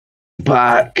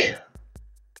back.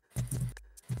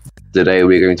 Today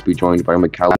we're going to be joined by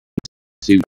Macau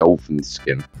suit dolphin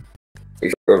skin. You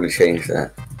should probably change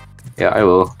that. Yeah, I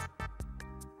will.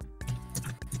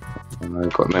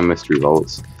 I've got no mystery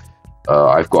vaults.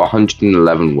 I've got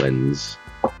 111 wins.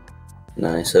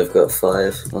 Nice, I've got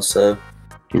 5 or so.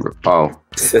 Oh,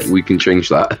 we can change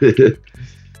that.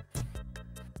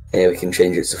 Yeah, we can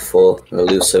change it to 4. I'll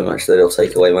lose so much that it'll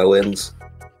take away my wins.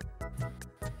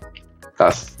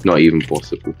 That's not even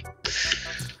possible.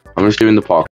 I'm just doing the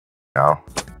park now.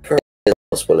 Probably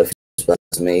possible if it's as bad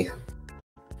as me.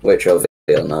 Which I'll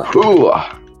video on that. Ooh.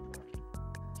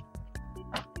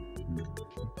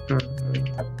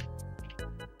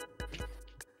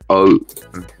 Oh.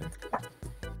 Okay.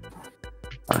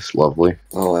 That's lovely.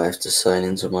 Oh, I have to sign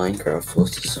into Minecraft.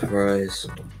 What a surprise.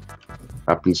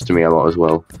 Happens to me a lot as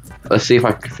well. Let's see if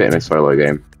I can fit in a solo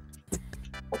game.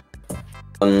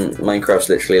 Minecraft's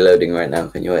literally loading right now.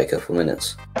 Can you wait a couple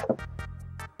minutes?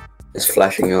 It's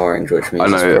flashing orange, which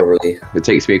means it's probably... It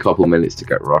takes me a couple minutes to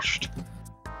get rushed.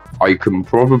 I can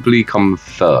probably come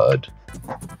third.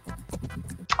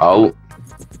 Oh.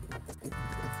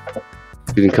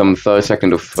 You can come third,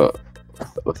 second, or fourth.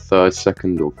 Third,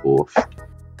 second, or fourth.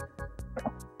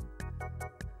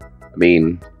 I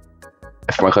mean,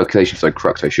 if my calculations are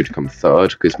correct, I should come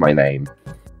third, because my name.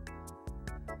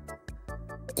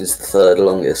 Is the third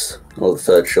longest, or the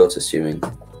third shortest, you mean?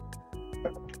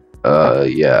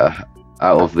 Yeah.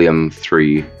 Out of the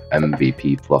M3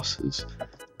 MVP pluses.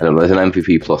 I don't know, there's an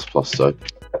MVP plus, so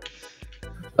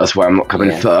that's why I'm not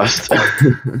coming first.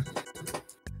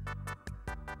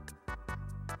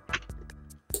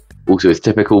 Also, it's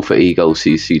typical for Eagle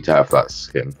CC to have that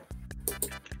skin.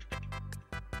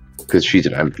 Because she's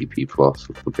an MVP plus,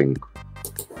 I think.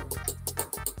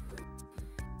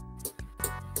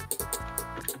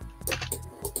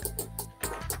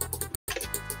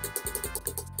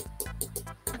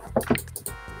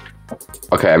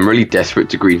 Okay, I'm really desperate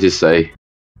to green to say.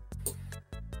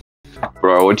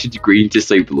 Bro, I wanted green to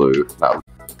say blue. That...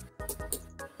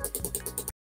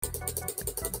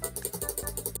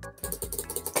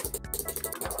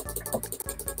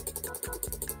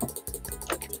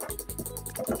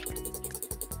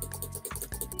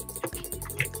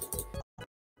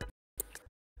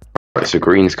 Right, so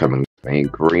green's coming to me.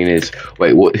 Green is...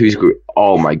 Wait, what? Who's green?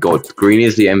 Oh my god, green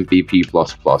is the MVP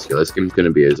plus plus. Yeah, this game's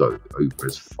gonna be as over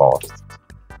as fast.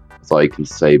 So I can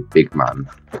say big man.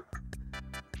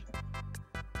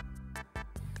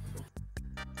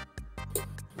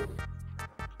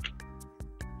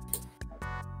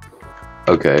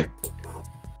 Okay.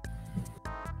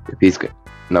 If he's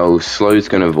no, slow's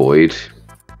gonna void.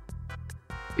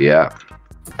 Yeah.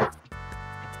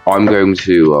 I'm going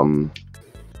to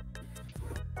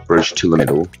bridge to the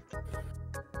middle.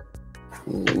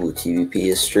 Ooh, TVP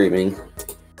is streaming.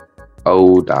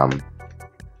 Oh damn.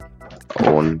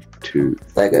 1, 2.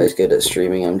 That guy's good at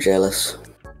streaming, I'm jealous.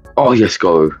 Oh yes,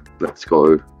 go. Let's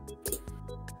go.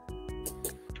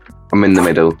 I'm in the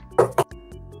middle.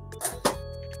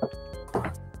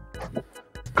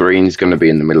 Green's gonna be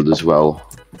in the middle as well.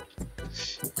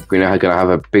 Green are gonna have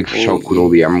a big chunk when all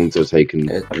the emeralds are taken.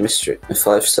 A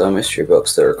 5-star mystery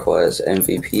box that requires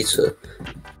MVP to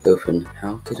open.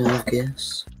 How could I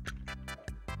guess?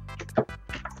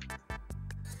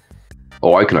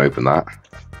 Oh, I can open that.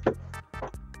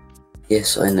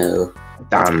 Yes, I know.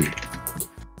 Damn.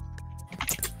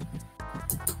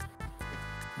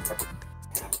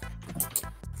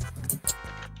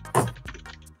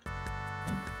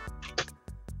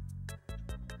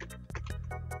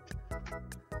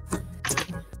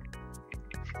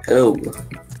 Hello,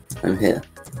 I'm here.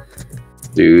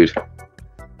 Dude.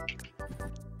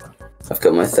 I've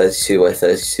got my 32 by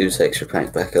 32 texture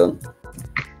pack back on.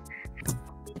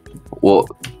 What?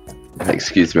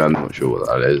 Excuse me, I'm not sure what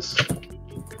that is.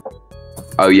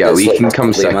 Oh yeah, It's we like can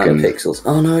come the amount of second. pixels.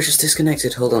 Oh no, I just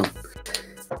disconnected. Hold on.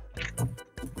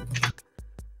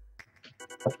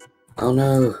 Oh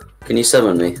no. Can you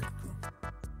summon me?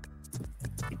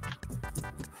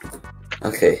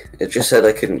 Okay, it just said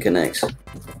I couldn't connect.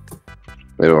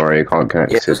 Don't worry, I can't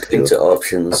connect. Yeah, I was going to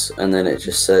options, and then it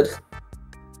just said...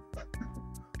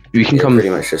 You can it come...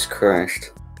 pretty much just crashed.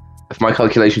 If my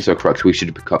calculations are correct, we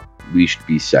should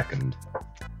be second.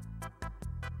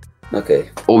 Okay.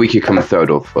 Or we could come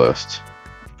third or first.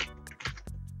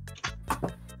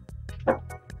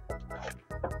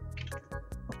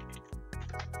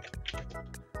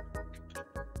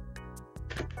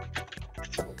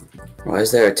 Why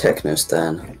is there a techno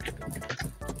stan?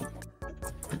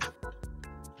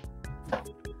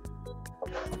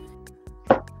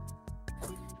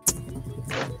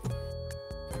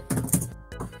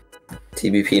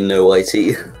 TBP no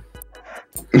IT.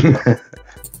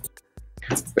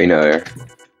 We know.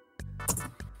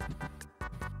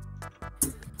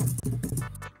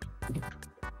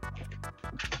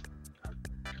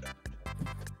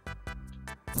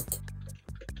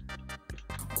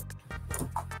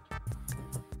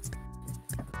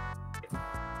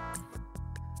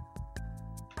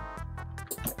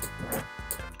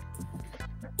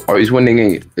 I was winning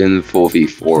in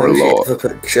 4v4 a lot. If I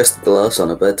put just glass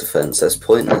on a bed defense, that's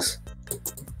pointless.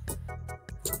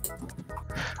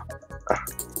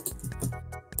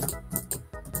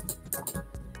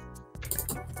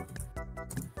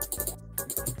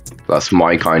 That's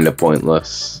my kind of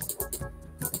pointless.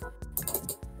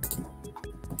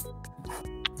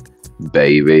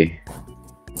 Baby.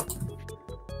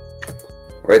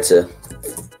 Right, sir.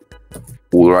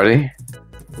 Already?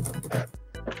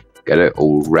 Get it?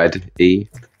 Already?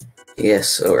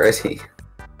 Yes, already.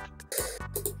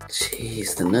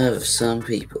 Jeez, the nerve of some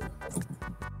people.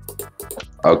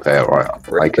 Okay, alright.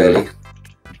 Red I can. belly.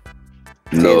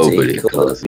 Nobody TNT,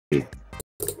 calls me.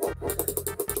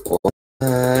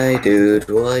 Why, dude?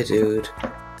 Why, dude?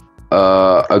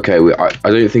 Okay, I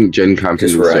don't think Gen Camping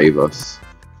Just will run. save us.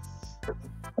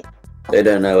 They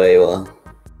don't know where you are.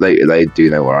 They do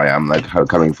know where I am, like,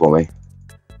 coming for me.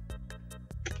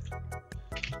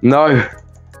 No!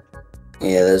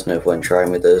 Yeah, there's no point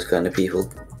trying with those kind of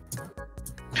people.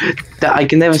 I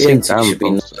can never sink TNT down. should be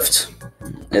nerfed.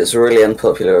 It's a really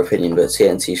unpopular opinion, but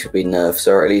TNT should be nerfed,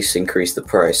 or at least increase the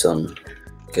price on.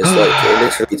 Because, like, it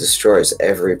literally destroys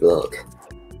every block.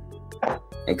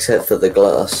 Except for the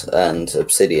glass and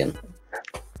obsidian.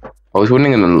 I was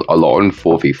winning a lot in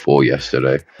 4v4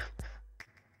 yesterday.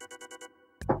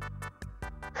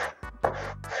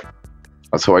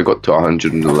 That's how I got to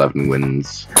 111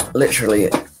 wins. Literally,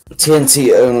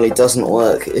 TNT only doesn't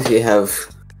work if you have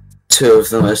two of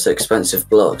the most expensive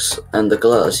blocks, and the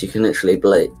glass you can literally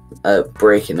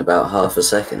break in about half a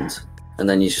second, and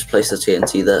then you just place the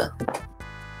TNT there.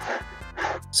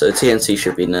 So TNT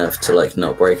should be nerfed to, like,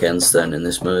 not break endstone in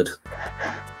this mode.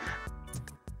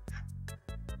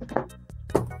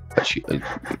 Actually,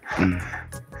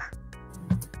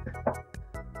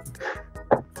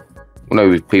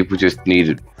 no, people just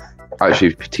needed.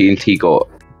 Actually, TNT got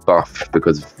buffed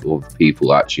because of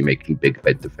people actually making big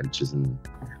bed defenses in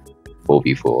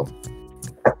 4v4.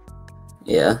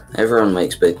 Yeah, everyone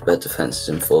makes big bed defenses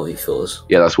in 4v4s.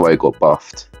 Yeah, that's why it got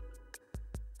buffed.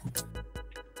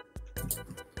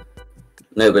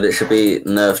 No, but it should be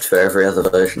nerfed for every other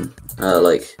version.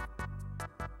 Like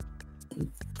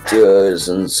duos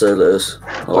and solos.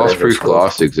 Glass-proof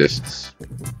glass exists.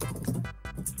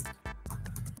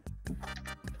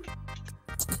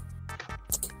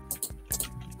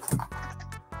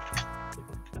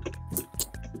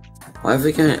 Why have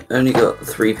we only got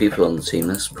 3 people on the team?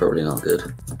 That's probably not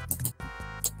good.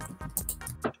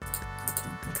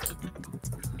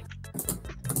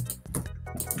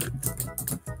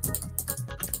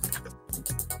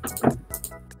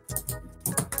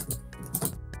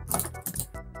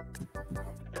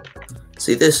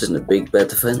 See, this isn't a big bed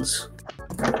defense.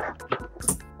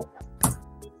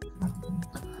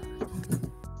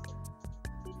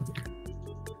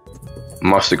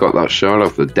 Must have got that shot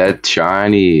of the dead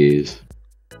Chinese.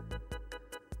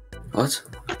 What?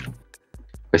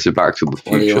 It's a Back to the What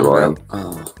are you Future on line.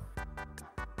 about?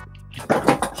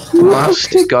 Oh.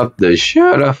 Must have got the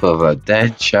shot off of a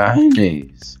dead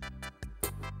Chinese.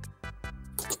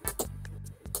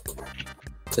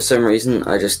 For some reason,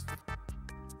 I just...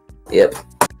 Yep.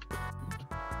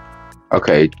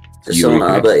 Okay. Just someone at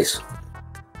our base.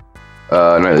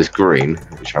 No, there's green,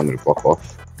 which I'm gonna block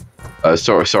off.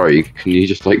 Sorry, can you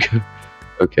just, like...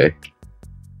 Okay.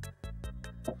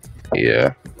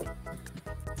 Yeah.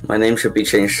 My name should be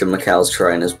changed to Macau's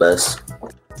trying his best.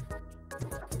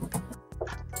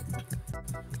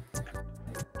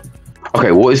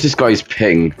 Okay, what is this guy's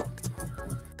ping?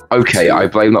 Okay, I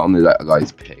blame that on the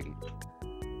guy's ping.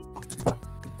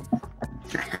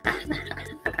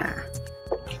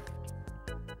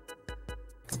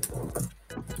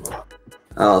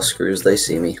 Oh, screws, they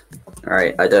see me.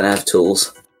 Alright, I don't have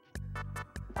tools.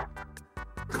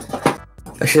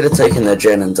 I should have taken their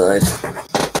gen and died.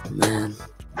 Man.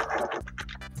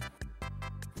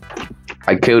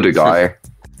 I killed a guy.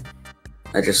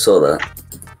 I just saw that.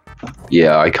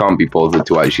 Yeah, I can't be bothered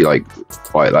to actually, like,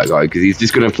 fight that guy, because he's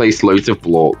just gonna place loads of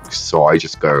blocks, so I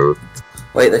just go...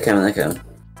 Wait, they're coming.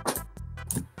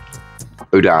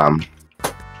 Oh, damn.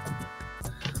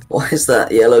 Why is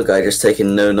that yellow guy just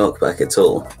taking no knockback at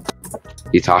all?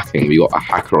 He's hacking. We got a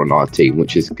hacker on our team,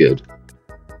 which is good.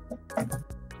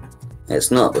 It's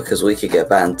not, because we could get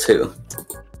banned too.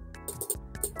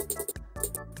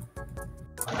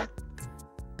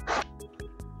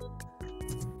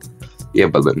 Yeah,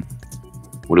 but then,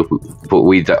 what if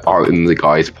we aren't in the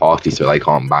guy's party, so they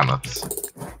can't ban us?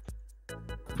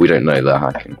 We don't know they're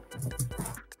hacking.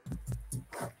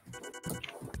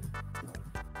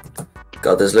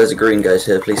 God, there's loads of green guys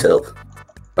here. Please help.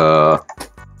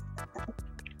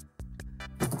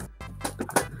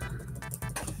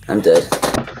 I'm dead.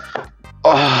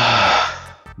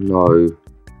 Oh, no.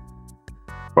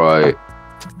 Right.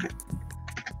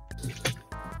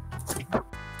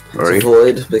 Sorry.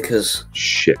 Avoid because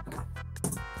Shit.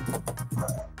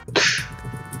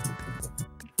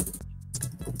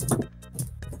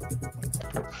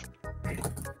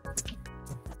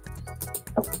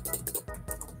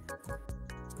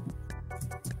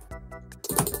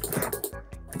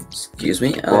 excuse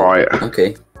me. Right.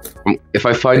 Okay. If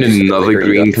I find just got the another green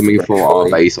green gun coming from our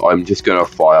fully. base, I'm just gonna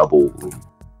fireball them.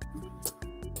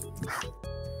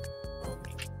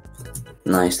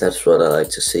 Nice. That's what I like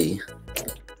to see.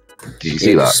 Did you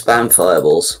see that? Spam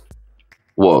fireballs.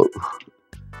 What?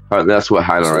 That's what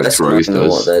Hannah Let's S. Rose know what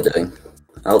does. they're doing.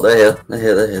 Oh, they're here. They're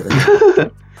here. They're here. They're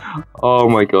here. Oh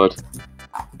my god.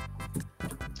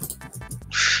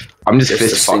 I'm just Just a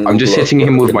fist. single I'm just block hitting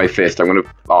him with broken. my fist. I'm gonna.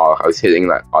 Oh, I was hitting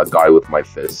that guy with my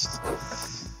fist.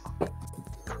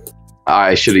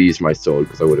 I should have used my sword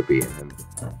because I would have beaten him.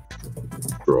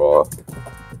 Draw.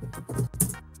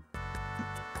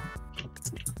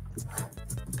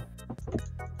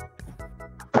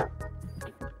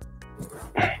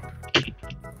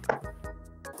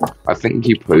 I think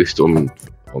you post on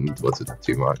Twitter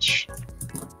too much.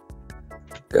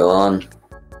 Go on.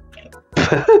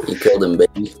 You killed him,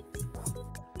 baby.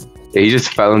 Yeah, he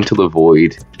just fell into the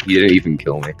void. He didn't even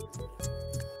kill me.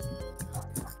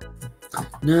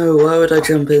 No, why would I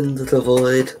jump into the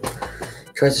void?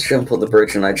 Tried to jump on the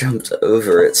bridge and I jumped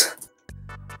over it.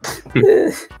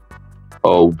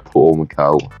 Oh, poor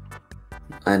Mikhail.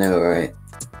 I know, right?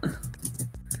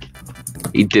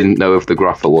 He didn't know of the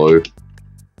Gruffalo.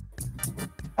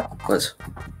 What?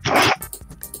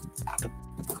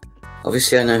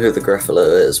 Obviously I know who the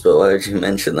Gruffalo is, but why would you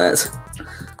mention that?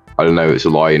 I don't know, it's a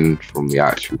line from the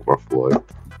actual Gruffalo.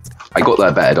 I got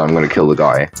there better, I'm gonna kill the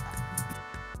guy.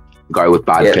 The guy with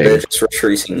bad Yeah, ping. they're just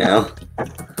retreating now. I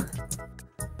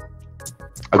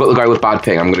got the guy with bad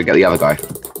ping, I'm gonna get the other guy.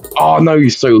 Oh no,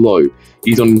 he's so low.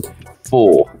 He's on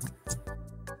 4.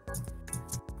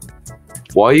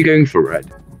 Why are you going for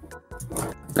red?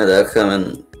 No, they're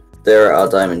coming. They're at our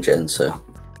diamond gen, so.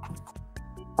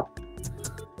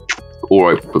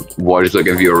 Alright, but why does that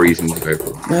give you a reason to go for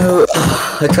it? No,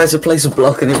 I tried to place a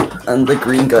block and the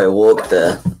green guy walked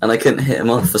there, and I couldn't hit him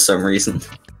off for some reason.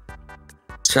 I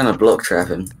was trying to block trap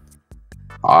him.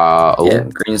 Oh. Yeah,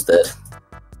 green's dead.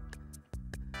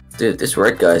 Dude, this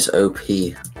red guy's OP.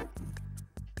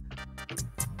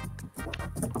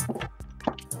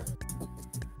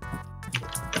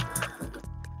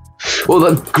 Well,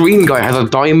 that green guy has a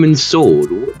diamond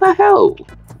sword. What the hell?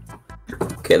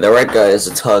 Okay, the red guys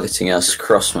are targeting us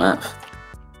cross map.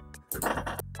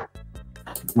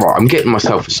 Right, I'm getting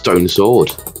myself a stone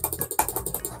sword.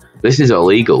 This is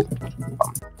illegal.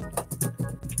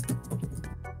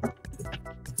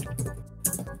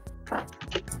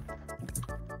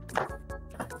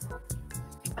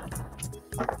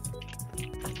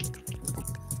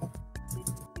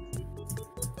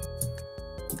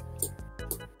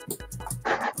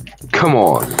 Come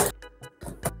on.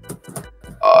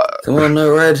 Come on,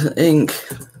 no red ink.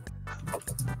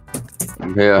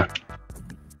 I'm here.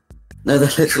 No, they're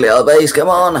literally our base. Come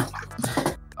on.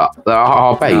 They're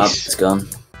our Ah, base. it's gone.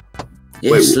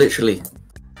 Yes, Wait, literally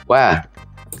Where?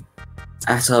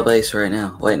 at our base right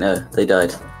now. Wait, no, they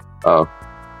died. Oh.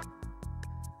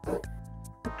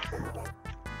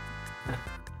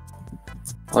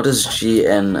 What does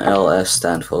GNLS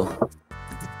stand for?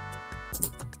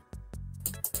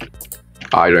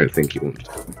 I don't think you want.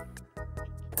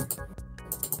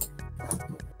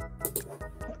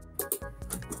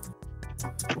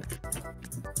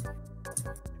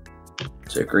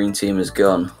 So green team is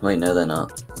gone. Wait, no, they're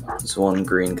not. There's one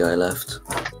green guy left.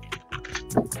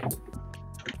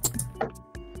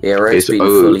 Yeah, red's It's been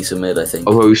O- fully submit, I think.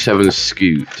 007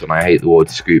 scooped, and I hate the word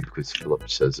scoop because Philip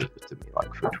says it to me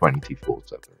like for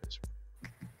 24/7. It's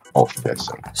off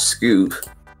pissing. Scoop.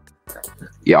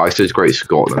 Yeah, I said Great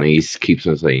Scott, and he keeps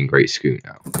on saying Great Scoot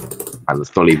now. And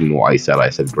that's not even what I said. I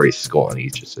said Great Scott, and he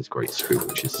just says Great Scoot,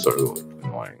 which is so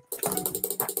annoying.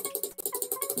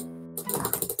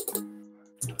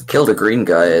 Killed a green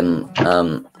guy in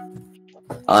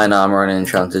iron armor and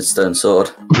enchanted stone sword.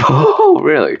 Oh,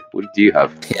 really? What do you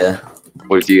have? Yeah.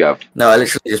 What do you have? No, I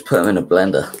literally just put him in a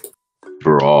blender.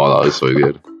 Bro, that was so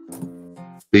good.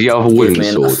 Did you have a Gave wooden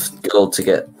me sword? enough gold to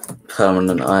get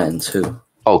permanent iron too.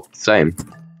 Oh, same.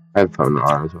 I have permanent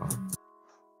iron as well.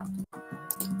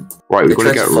 Right, we've got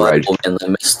to get red. And they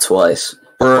missed twice.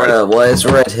 Bruh, why is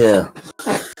red here?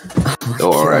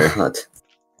 Oh, alright.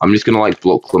 I'm just gonna like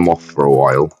block them off for a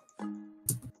while.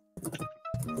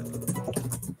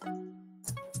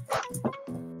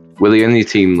 We're the only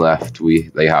team left.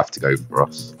 They have to go for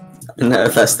us. No,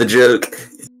 that's the joke.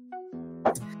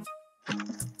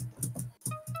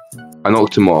 I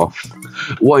knocked him off.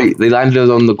 Wait, they landed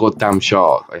on the goddamn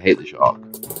shark. I hate the shark.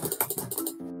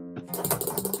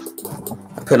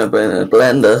 Put them in a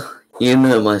blender. You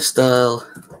know my style.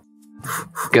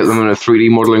 Get them in a 3D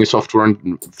modeling software and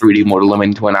 3D model them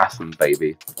into an atom,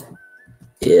 baby.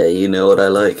 Yeah, you know what I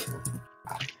like.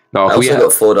 No, I also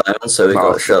got 4 diamonds, so we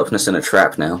got sharpness in a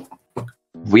trap now.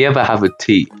 If we ever have a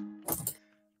team,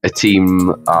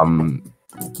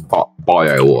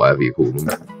 bio or whatever you call them,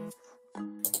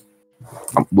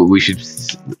 we should.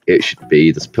 It should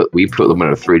be we put them in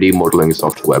a 3D modeling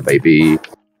software, baby.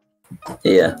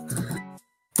 Yeah.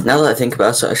 Now that I think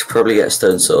about it, I should probably get a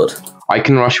stone sword. I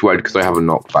can rush red because I have a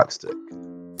knockback stick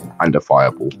and a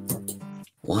fireball.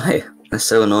 Why? That's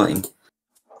so annoying.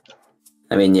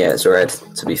 I mean, yeah, it's red,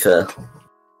 to be fair.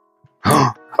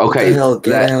 Okay. What the hell?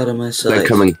 Get out of my sight. They're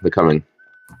coming. They're coming.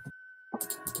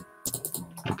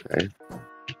 Okay.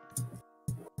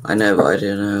 I know, but I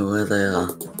don't know where they are.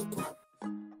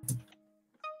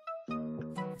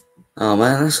 Oh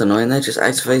man, that's annoying. They just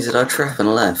activated our trap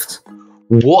and left.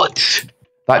 What?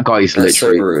 That guy's That's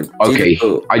literally... so rude. Okay,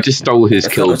 I just stole his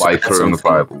kill by throwing a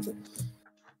fireball.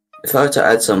 If I were to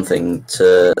add something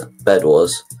to Bed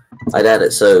Wars, I'd add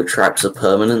it so traps are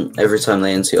permanent. Every time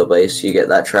they enter your base, you get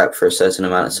that trap for a certain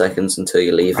amount of seconds until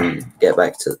you leave and get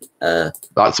back to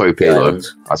That's OP, though.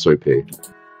 That's OP.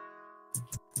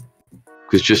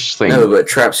 Because just think... No, but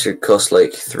traps should cost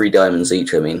like 3 diamonds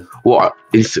each, I mean. What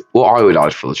I would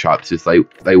add for the traps is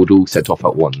they would all set off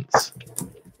at once.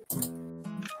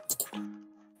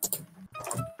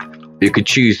 You could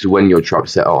choose when your trap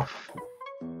set off.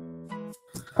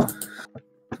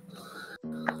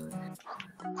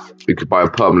 You could buy a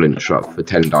permanent trap for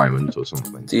 10 diamonds or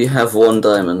something. Do you have 1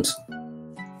 diamond?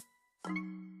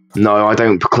 No, I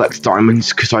don't collect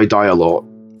diamonds because I die a lot.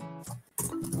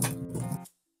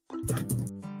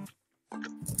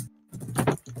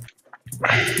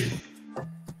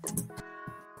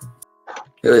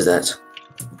 Who is that?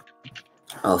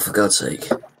 Oh, for God's sake.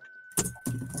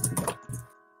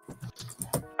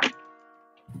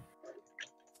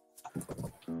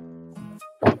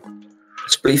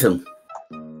 Spleef him.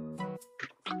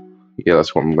 Yeah,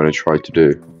 that's what I'm going to try to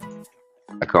do.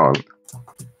 I can't.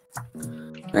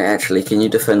 Wait, actually, can you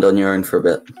defend on your own for a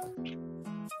bit?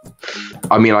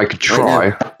 I mean, I could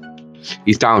try.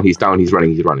 He's down, he's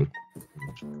running, he's running.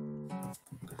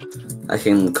 I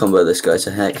can combo this guy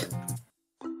to heck.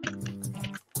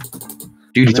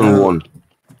 Dude, he's on 1.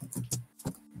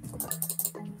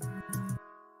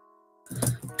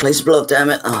 Place block, damn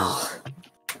it. Oh.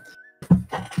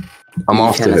 I'm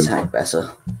after him. Attack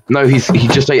better. No, he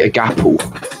just ate a gapple.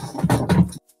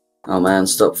 Oh man,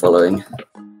 stop following.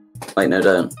 Wait, no,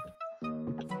 don't.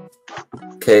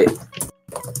 Okay.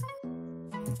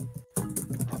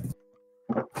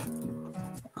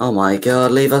 Oh my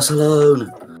god, leave us alone.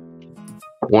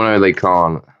 Well, no, they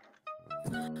can't.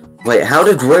 Wait, how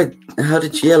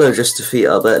did yellow just defeat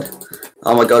our bed?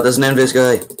 Oh my god, there's an envious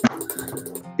guy.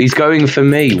 He's going for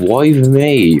me. Why for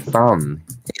me, fam?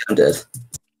 Yeah, I'm dead.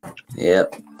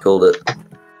 Yep, called it.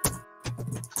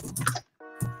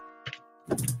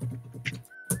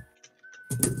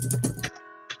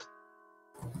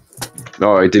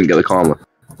 No, I didn't get the karma.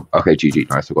 Okay, GG,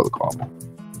 nice, I got the karma.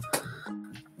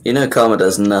 You know karma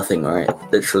does nothing, right?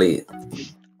 Literally.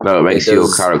 No, it makes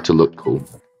your character look cool.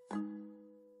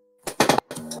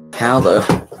 How though?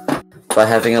 By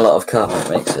having a lot of karma, it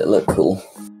makes it look cool.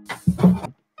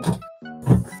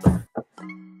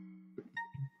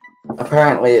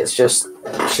 Apparently, it just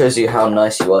shows you how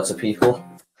nice you are to people.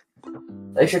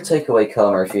 They should take away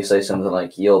karma if you say something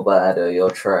like "you're bad" or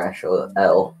 "you're trash" or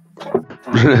 "L."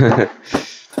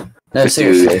 No,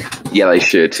 seriously. Yeah, they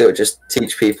should. It would just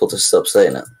teach people to stop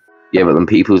saying it. Yeah, but then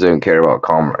people don't care about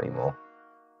karma anymore.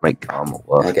 Make karma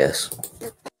work. I guess.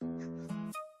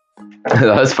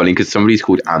 That's funny because somebody's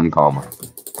called Karma.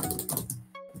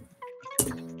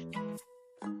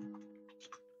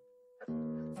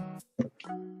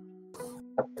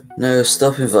 No,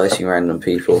 stop inviting random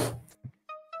people.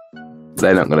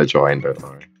 They're not going to join, don't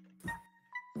worry.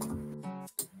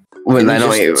 When they're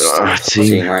not even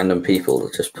seeing random people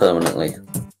just permanently.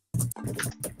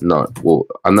 No, well,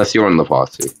 unless you're on the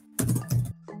party.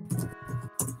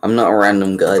 I'm not a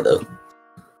random guy though.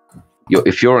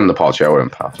 If you're in the party, I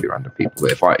won't party random people.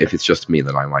 But if it's just me,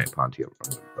 then I might party a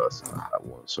random person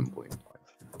at some point in life.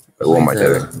 But what am I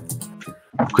doing?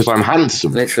 Because I'm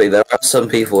handsome. Literally, there are some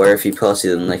people where if you party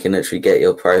them, they can literally get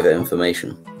your private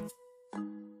information.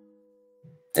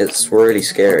 It's really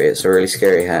scary. It's a really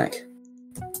scary hack.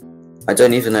 I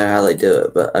don't even know how they do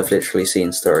it, but I've literally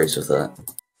seen stories of that.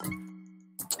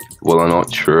 Well, they're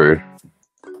not true.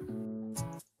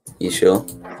 You sure?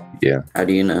 Yeah. How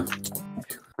do you know?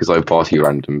 Because I party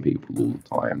random people all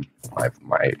the time. I have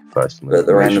my personal But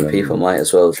the random people might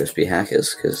as well just be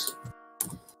hackers, because...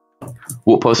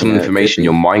 What personal information?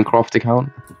 Your Minecraft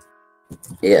account?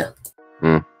 Yeah.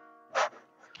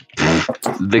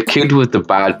 The kid with the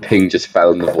bad ping just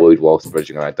fell in the void whilst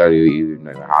bridging, and I don't even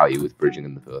know how he was bridging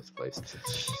in the first place.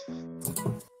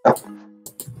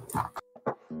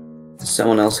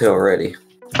 Someone else here already.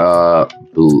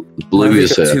 Blue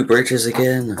is here. 2 bridges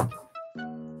again.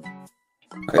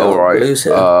 Alright.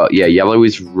 Yeah, yellow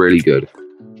is really good.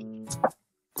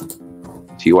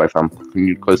 See you, fam. Can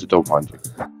you close the door behind you?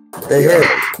 They're here.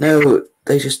 No,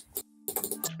 they just...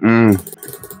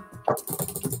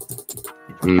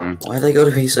 Why they gotta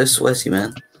be so sweaty,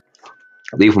 man?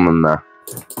 Leave them in there.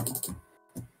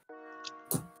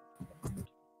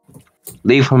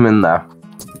 Leave him in there.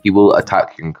 He will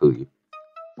attack you and kill you.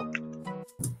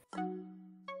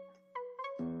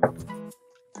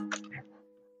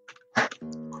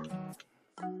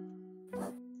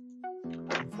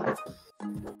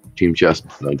 Team chest,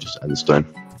 no, just endstone.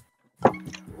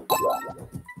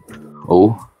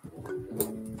 Oh.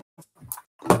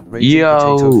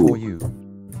 Yo! For you.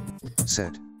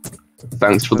 Said.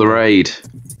 Thanks for the raid.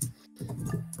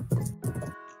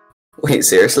 Wait,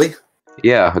 seriously?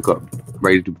 Yeah, I got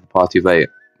raided with a party of 8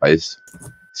 by his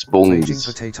spawns.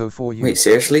 Potato for you. Wait,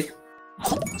 seriously?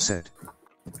 Said.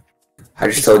 I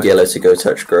just told Yellow to go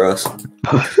touch grass.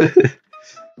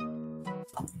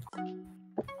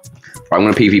 I'm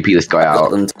gonna PvP this guy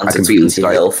out. I can beat this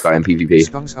guy in PvP.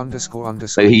 Spunks __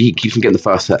 So he keeps on getting the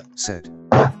first set. Said.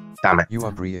 Damn it. You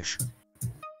are British.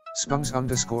 Spunks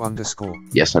 __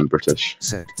 Yes, I'm British.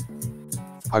 Said.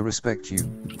 I respect you.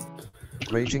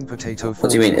 Raging potato for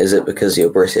What do you mean, is it because you're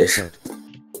British? Said.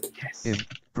 Yes. In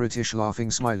British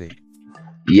laughing smiley.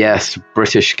 Yes,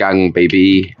 British gang,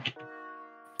 baby.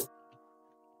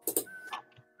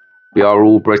 We are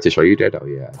all British. Are you dead? Oh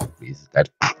yeah, he's dead.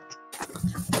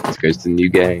 Let's go to the new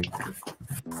game.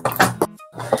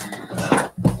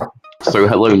 So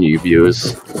hello, new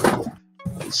viewers.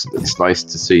 It's nice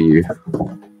to see you.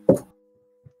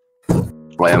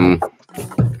 I am.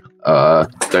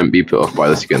 Don't be put off by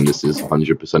this again. This is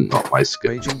 100% not my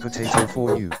skin. Raging potato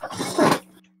for you.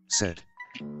 Said.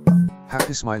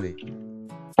 Happy smiley.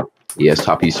 Yes,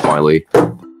 happy smiley.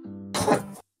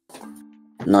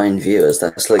 9 viewers.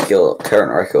 That's like your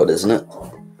current record, isn't it?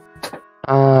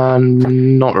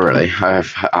 Not really.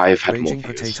 I've had Raging more views.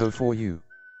 potato for you.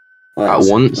 At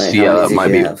once, Mate, yeah, that did might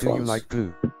you be. have Do you once? like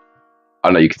glue?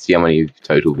 I know you can see how many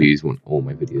total views all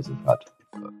my videos have had.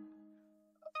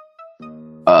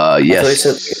 But, yes. I thought you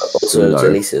said also no.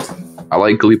 deleted. I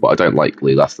like Glee, but I don't like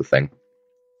Glee. That's the thing.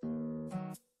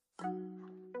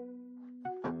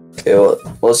 Okay,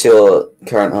 what's your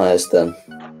current highest then?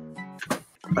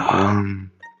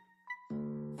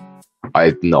 I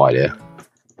have no idea.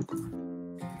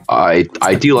 I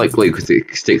do like Glee because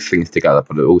it sticks things together,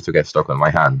 but it also gets stuck on my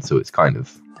hand, so it's kind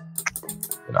of,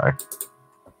 you know.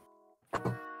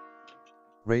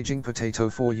 Raging potato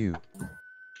for you.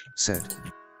 Said.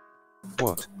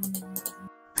 What?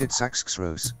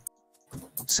 Pitsaxxrose.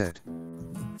 Said.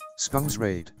 Spungs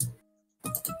raid.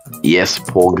 Yes,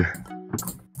 Pog.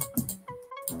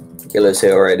 Yellow's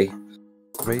here already.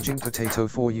 Raging potato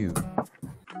for you.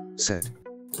 Said.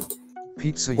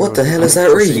 Pizza. What the hell is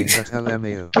that read?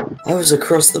 LMAO. I was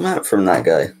across the map from that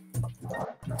guy.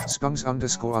 Spungs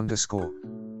 __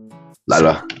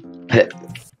 Lala.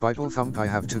 Bible thump. I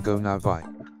have to go now. Bye.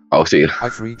 I'll see you.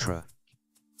 I've retra.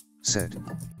 Said.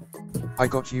 I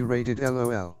got you raided.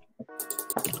 LOL.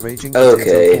 Raging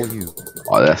Okay. potato for you.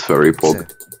 Oh, that's very Pog.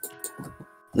 Said.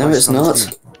 No, it's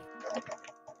not.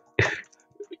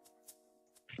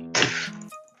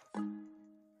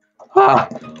 Ah,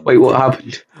 wait, what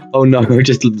happened? Oh no, I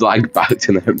just lagged back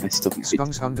and I messed up.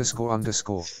 Spungs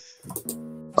 __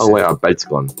 Oh wait, our bed's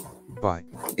gone. Bye.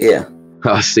 Yeah.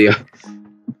 I'll see ya.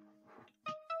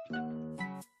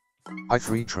 I've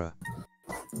retra.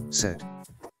 Said.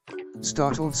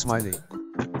 Startled smiley.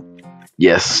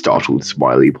 Yes, startled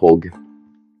smiley Pog.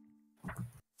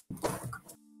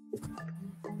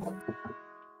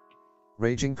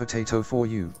 Raging potato for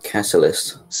you.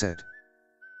 Catalyst. Said.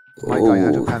 My guy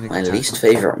had a Ooh, panic my attack. least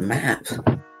favorite map.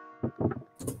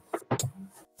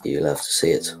 You'll have to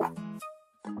see it.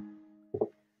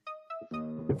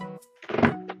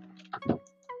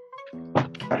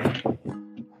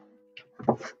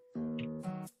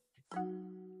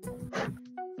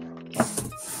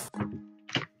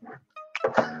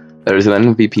 There is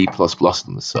an MVP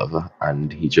on the server,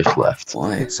 and he just left.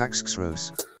 Why?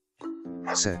 Hitsaxxrose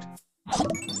said,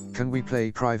 "Can we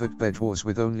play private bed wars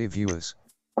with only viewers?"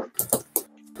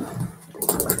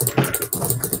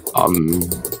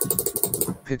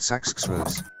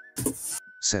 Hitsaxxrose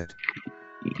said,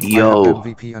 Yo, "I have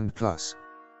MVP and plus."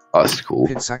 that's cool.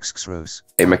 Hitsaxxrose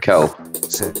Hey, Mikkel,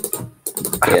 said,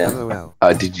 Yeah. "LOL."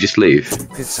 did you just leave?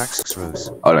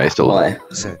 Hitsaxxrose Oh no, he's still Why?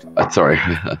 said, sorry,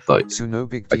 I thought. "So no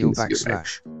big I deal can see it,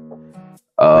 mate.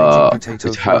 /. Raging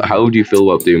potato How do you feel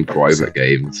about doing private Said.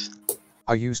 games?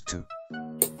 I used to.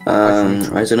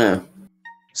 I don't know.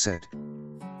 Said,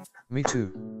 "Me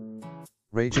too.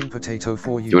 Raging potato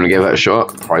for you." Do you want to give it a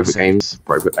shot? Private Said. games,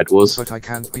 private Edwards. But I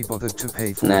can't be bothered to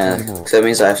pay for Nah, it anymore. because that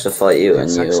means I have to fight you, and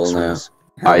you all know. Hitsaxxrose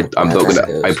how I'm bad not that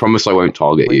gonna. I goes. promise I won't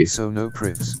target you. wait, so no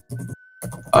privs.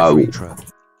 Uh, Retro.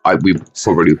 we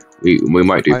probably we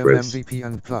might do I have Chris. MVP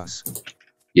and plus.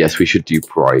 Yes, we should do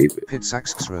private.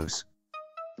 Hitsaxxrose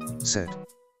said,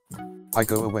 "I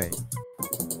go away."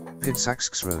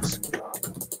 Hitsaxxrose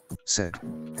said,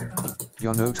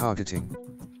 "You're no targeting."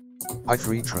 I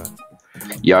Retra.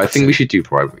 Yeah, I think we should do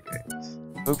private games.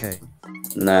 Okay.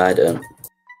 No, I don't.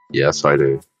 Yes, I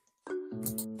do.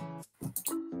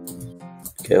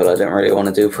 Okay, well, I don't really want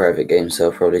to do private games, so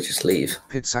I'll probably just leave.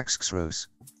 Hitsaxxrose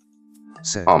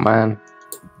said, Oh man,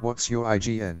 "What's your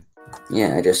IGN?"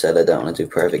 Yeah, I just said I don't want to do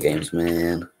private games,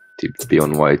 man. to be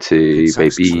on YT, baby.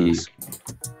 Hitsaxxrose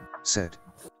said,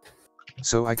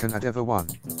 "So I can add everyone."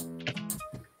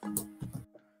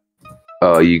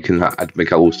 You can add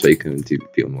Mikkel so you can do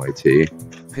be on YT.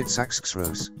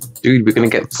 Hitsaxxrose Dude, we're gonna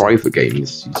get private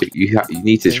games. You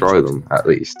need to try them at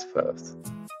least first.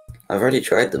 I've already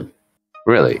tried them.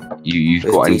 Really? You've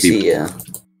With got DC, MVP? yeah.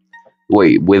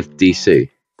 Wait, with DC?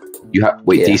 You have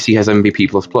wait? Yeah. DC has MVP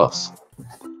plus plus.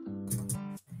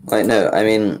 Like, no, I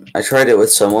mean, I tried it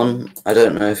with someone. I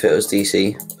don't know if it was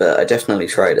DC, but I definitely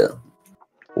tried it.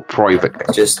 Or private.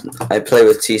 Just, I play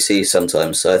with TC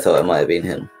sometimes, so I thought it might have been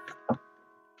him.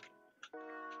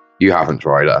 You haven't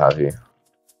tried it, have you?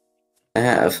 I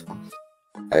have.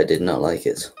 I did not like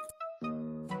it.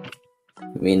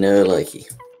 Me no likey.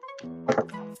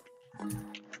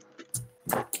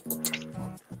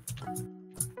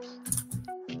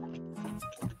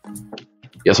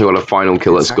 Yes, I got a final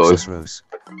kill. Let's go. Hitsaxxrose.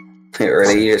 It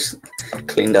really just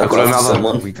cleaned up I've got after another.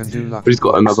 someone. We can do luck. We just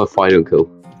got another final kill.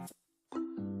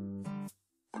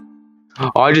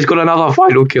 Oh, I just got another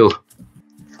final kill.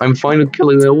 I'm final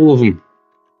killing all of them.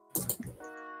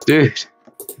 Dude.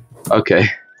 Okay.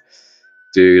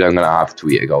 Dude, I'm gonna have to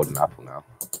eat a golden apple now.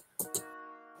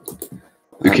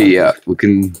 Okay, yeah, we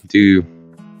can do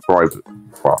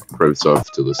private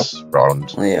stuff to this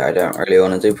round. Well, yeah, I don't really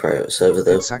want to do private server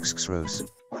though. Hitsaxxrose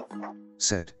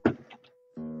said,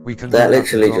 "We can." That do luck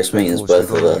literally and just drop means bed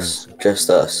both wars of with us. Just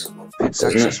us. audience.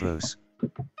 Hitsaxxrose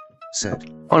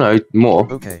said, Oh no,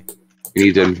 more. "Okay." We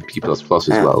need MVP plus plus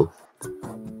as Yeah. well.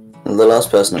 The last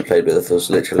person I played with was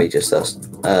literally just us.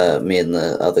 Me and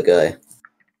the other guy.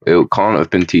 It can't have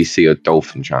been TC or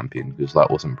Dolphin Champion because that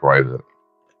wasn't private.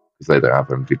 Because they don't have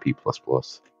MVP plus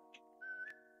plus.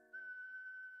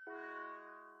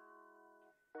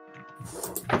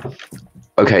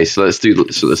 Okay, so let's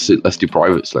do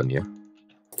privates then, yeah.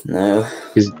 No.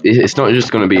 Because it's not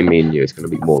just going to be me and you; it's going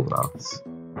to be more than us.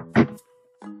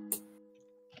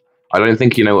 I don't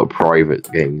think you know what private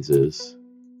games is.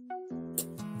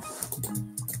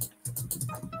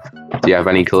 Do you have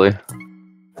any clue?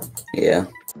 Yeah.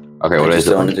 Okay, I what just is it?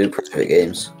 don't want then? to do private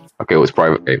games. Okay, what's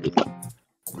private games?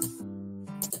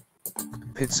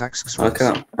 Hitsaxxrose. I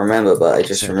can't remember, but I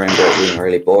just remember it being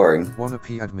really boring. Wanna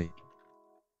pee at me?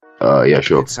 Yeah,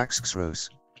 sure. Hitsaxxrose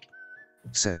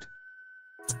said,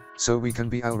 "So we can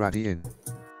be already in."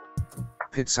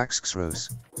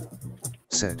 Hitsaxxrose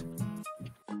said,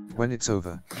 "When it's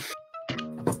over."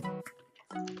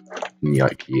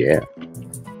 Yike, yeah.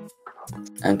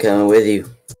 I'm coming with you.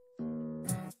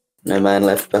 No man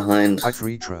left behind.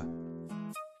 Retra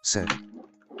said,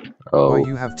 Oh, "Why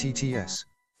you have TTS?"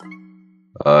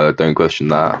 don't question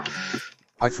that.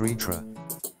 Retra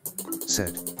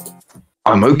said,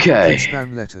 I'm okay.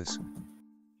 "Spam letters."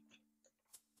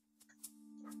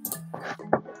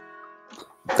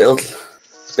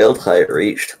 Build height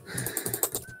reached.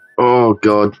 Oh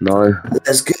god, no.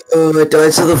 Let's go. I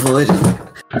died to the void.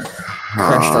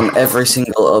 Crashed on every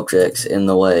single object in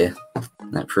the way.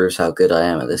 That proves how good I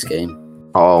am at this game.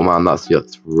 Oh man, that's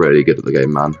really good at the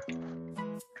game, man.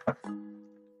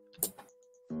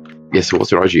 Yeah, so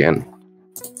what's your IGN?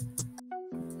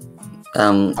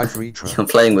 I've retro. You're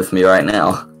playing with me right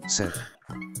now. Said.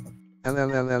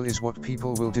 LLLL is what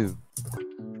people will do.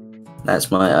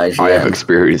 That's my IGN. I have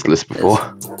experienced this before.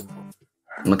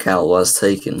 Macau was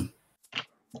taken.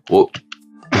 Well,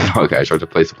 okay, I tried to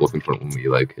place a block in front of me,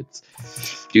 like, it's...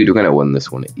 Dude, we're gonna win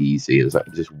this one easy. There's like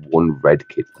just one red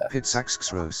kid left.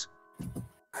 Pitsaxxros.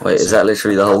 Wait, is that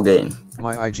literally the whole game?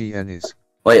 My IGN is.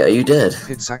 Wait, are you dead?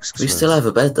 Pitsaxxros. We still have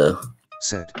a bed though.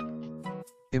 Said.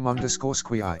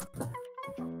 Im_squii.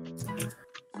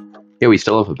 Yeah, we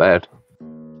still have a bed.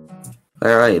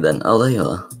 Where are you then? Oh, there you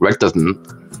are. Red doesn't.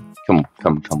 Come.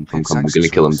 We're gonna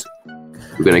kill him.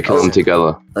 We're gonna kill him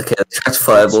together. Okay, they tried to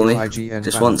fireball me. IGN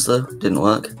Just ban. once though. Didn't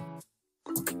work.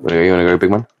 Where you wanna go,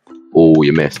 big man? Oh,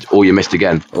 you missed. Oh, you missed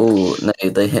again. Oh, no,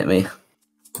 they hit me.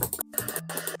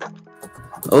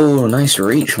 Oh, nice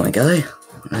reach, my guy.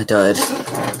 I died.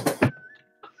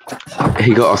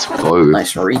 He got us both.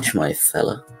 Nice reach, my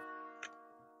fella.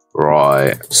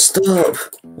 Right. Stop!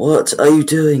 What are you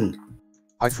doing?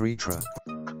 I've retro.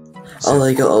 Oh,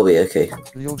 they got Obi, okay.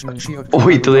 Oh,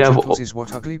 wait, do they have- is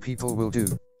what ugly people will do.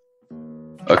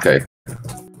 Okay.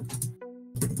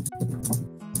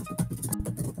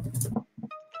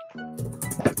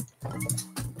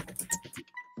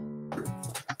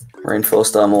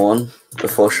 Reinforced armor 1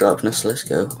 before sharpness, let's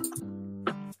go.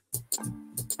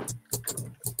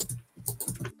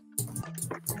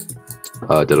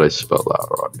 Did I spell that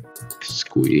right?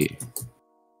 Squee.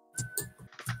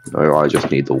 No, I just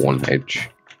need the one edge.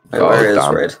 Wait, where is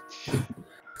damn. red?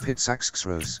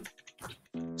 Pitsaxxros.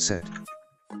 Said.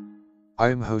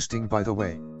 I'm hosting, by the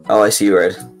way. Oh, I see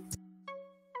red.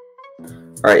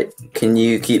 Right, can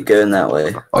you keep going that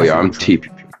way? Oh yeah, I'm TP.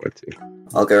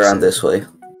 I'll go around this way.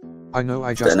 I know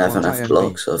I just Don't have want enough IMB.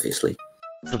 blocks, obviously.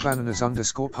 For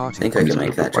bananas_party. I think I can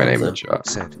make that My jump name though. in chat.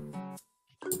 Said.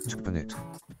 Open it.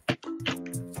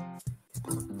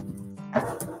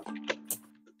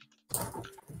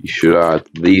 You should add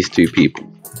these two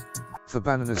people. For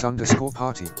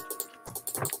bananas_party.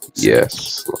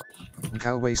 Yes.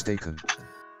 Calway Staken.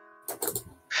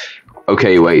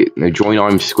 Okay, wait. Now join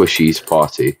I'm Squishy's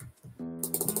party.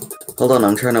 Hold on,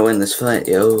 I'm trying to win this fight,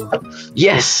 yo.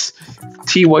 Yes!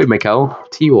 TY, Mikkel.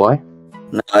 TY.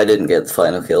 No, I didn't get the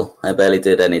final kill. I barely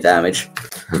did any damage.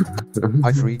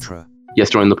 I've retro. Yes,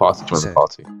 join the party. Join the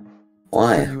party. Can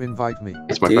Why? you invite me?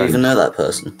 It's my Do you friend. even know that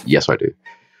person? Yes, I do.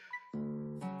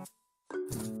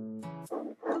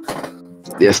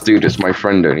 Yes, dude, it's my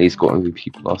friend, and he's got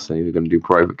MVP Plus, and we're gonna do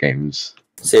private games.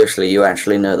 Seriously, you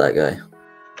actually know that guy?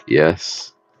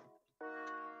 Yes.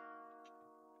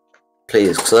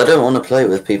 Please, because I don't want to play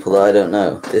with people that I don't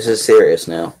know. This is serious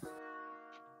now.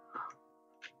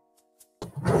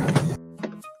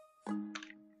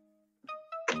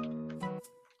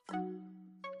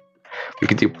 We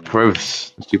can do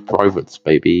privates. Let's do privates,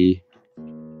 baby.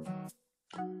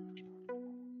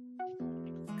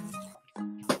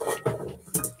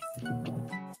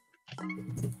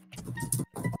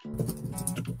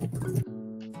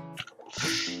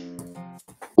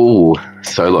 Ooh,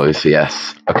 solos,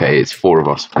 yes. Okay, it's 4 of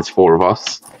us. It's 4 of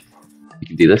us. You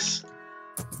can do this.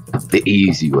 The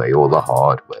easy way or the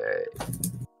hard way.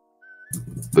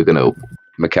 We're gonna...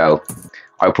 Mikkel,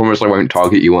 I promise I won't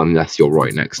target you unless you're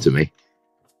right next to me.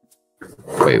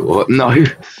 Wait, what? No!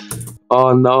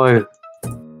 Oh no!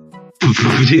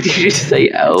 Did you just say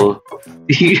L?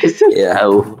 Did you just say Yeah.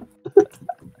 L?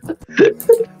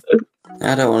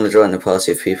 I don't want to join a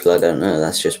party of people I don't know.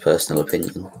 That's just personal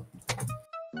opinion.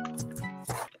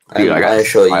 Dude, I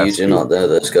assure you, I you do not know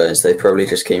those guys. They probably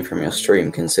just came from your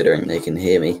stream, considering they can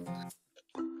hear me.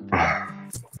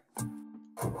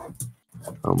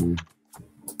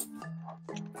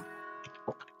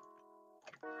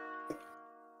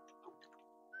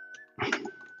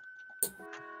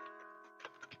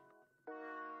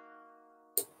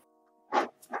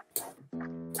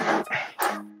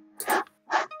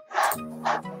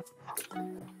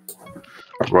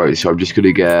 Right, so I'm just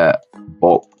gonna get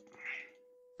Bop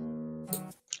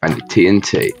and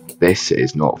TNT. This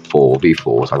is not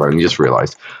 4v4s, I've only just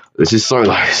realised. This is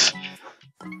solos.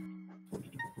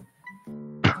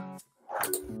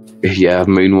 Yeah,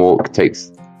 moonwalk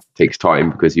takes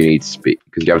time because you need speed,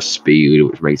 because you have speed,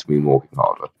 which makes moonwalking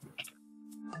harder.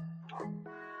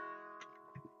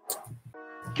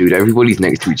 Dude, everybody's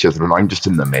next to each other and I'm just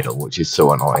in the middle, which is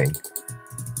so annoying.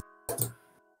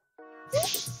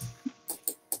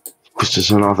 Because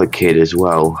there's another kid as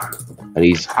well, and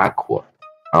he's Aqua.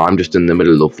 And I'm just in the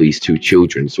middle of these two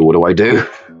children, so what do I do?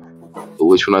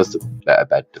 which one has the better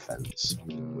bed defense?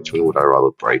 Which one would I rather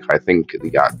break? I think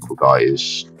the aqua guy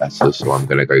is better, so I'm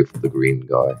gonna go for the green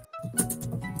guy.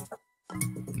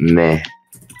 Meh.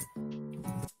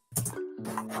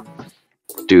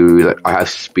 Dude, I have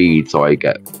speed, so I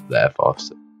get there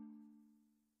faster.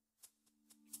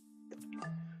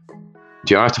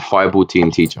 Do you have to fireball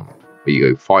TNT jump? Where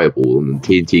you go fireball and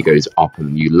the TNT goes up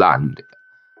and you land.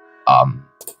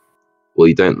 Well,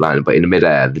 you don't land, but in the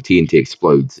midair, the TNT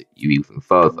explodes you even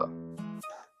further.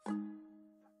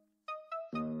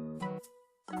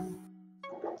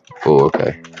 Oh,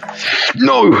 okay.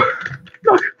 No!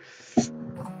 No!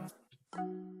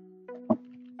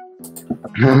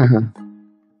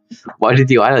 Why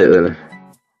did you add it then?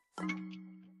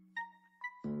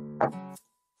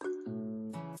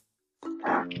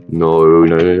 No, no,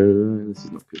 no, no, this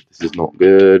is not good. This is not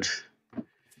good.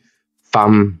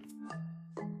 Fam.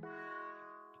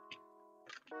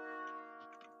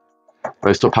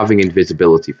 No, stop having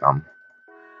invisibility, fam.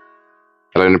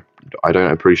 I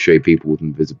don't appreciate people with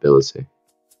invisibility.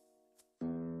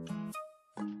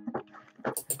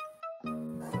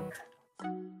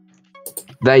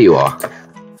 There you are.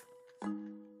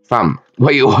 Fam.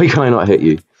 Wait, why can I not hit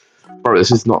you? Bro,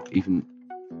 this is not even...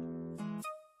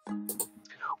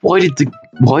 Why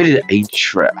did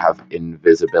H-Threat have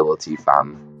invisibility,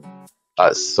 fam?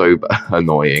 That's so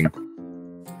annoying.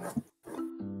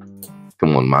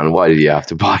 Come on, man. Why did you have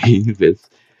to buy Invis?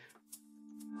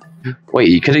 Wait,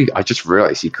 you could have... I just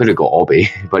realised he could have got Obby,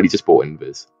 but he just bought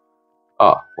Invis.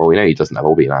 Oh, well, we know he doesn't have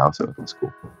Obby now, so that's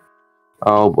cool.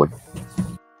 Oh, boy.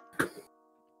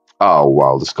 Oh,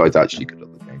 wow. This guy's actually good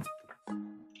at the game.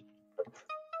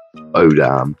 Oh,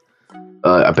 damn.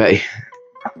 I bet he...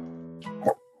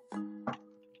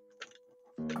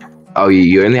 Oh,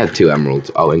 you only had 2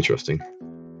 emeralds. Oh, interesting.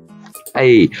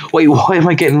 Hey, wait, why am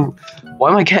I getting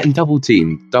double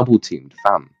teamed? Double teamed,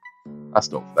 fam.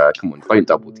 That's not fair. Come on, don't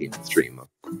double team the streamer.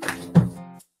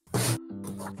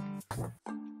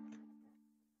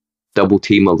 Double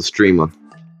team on the streamer.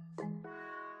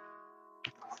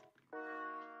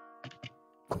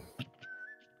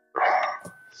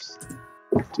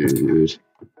 Dude.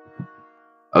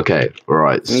 Okay,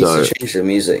 right, You need to change the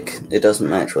music. It doesn't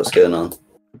match what's going on.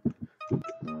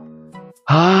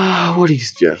 What do you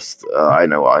suggest? I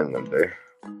know what I'm gonna do.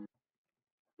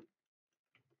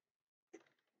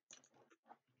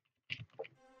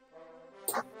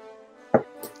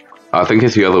 I think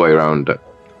it's the other way around.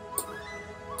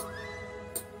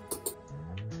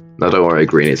 No, don't worry,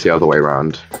 green. It's the other way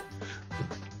around.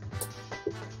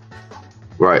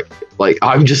 Right, like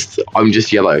I'm just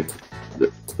yellow.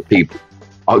 The people,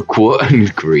 aqua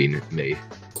and green. Me.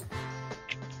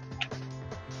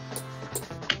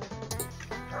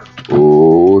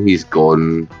 Oh, he's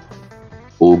gone.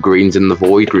 Oh, green's in the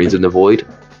void. Green's in the void.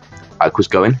 Aqua's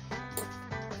going.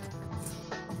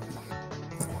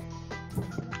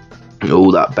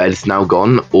 Oh, that bed's now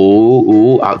gone.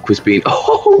 Oh, Aqua's been...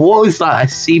 Oh, what was that? A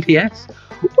CPS?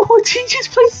 Oh, he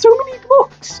just placed so many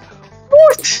blocks.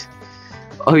 What?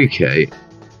 Okay.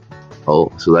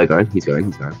 Oh, so they're going. He's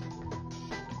going.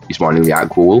 He's mining the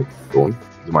Aqua wall. Go on.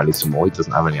 He's mining some more. He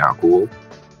doesn't have any Aqua wall.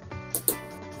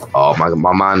 Oh, my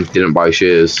man didn't buy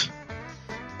shears.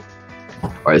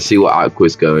 Alright, let's see what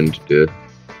Aqua's going to do.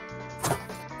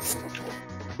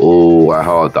 Oh,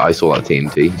 I saw that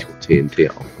TNT. He's got TNT.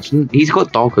 He's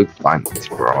got dark oak planks,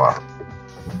 bro.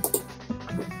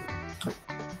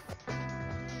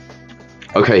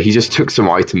 Okay, he just took some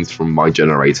items from my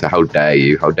generator. How dare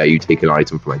you? How dare you take an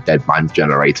item from a dead man's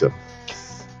generator?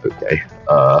 Okay.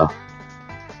 Oh,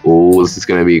 this is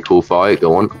going to be a cool fight.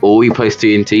 Go on. Oh, he placed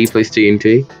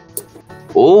TNT.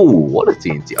 Oh, what a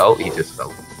TNT. Oh, he just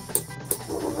fell.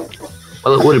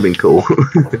 Well, it would have been cool.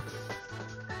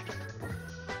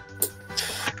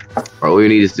 Right, all you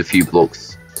need is a few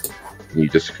blocks. And you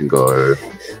just can go.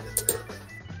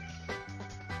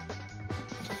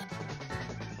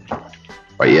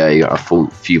 Right, yeah, you got a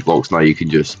few blocks now. You can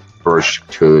just brush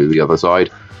to the other side.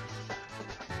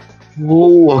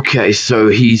 Oh, okay,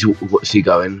 so what's he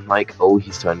going? Like, oh,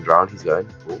 he's turned around, he's going.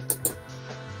 Oh.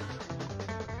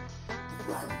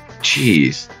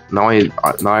 Jeez, now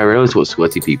I realize what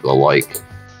sweaty people are like.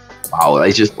 Wow,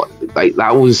 they just like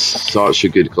that was such a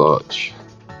good clutch.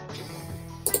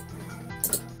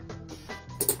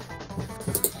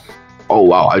 Oh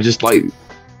wow, I just looked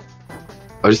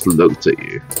at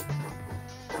you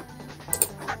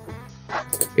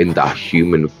in that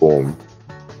human form.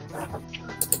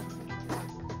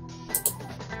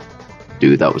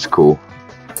 Dude, that was cool.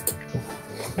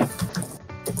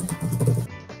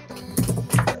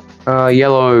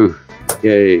 Yellow.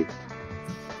 Yay.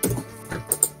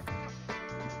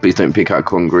 But Please don't pick out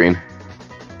corn green.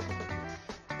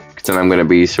 Because then I'm going to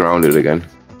be surrounded again.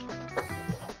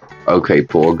 Okay,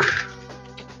 Porg.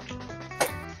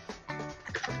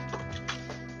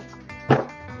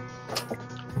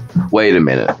 Wait a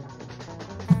minute.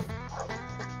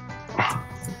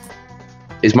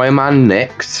 Is my man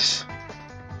next?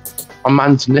 My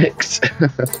man's next.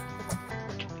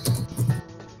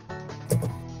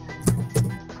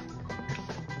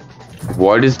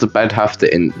 Why does the bed have to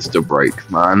insta break,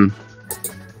 man?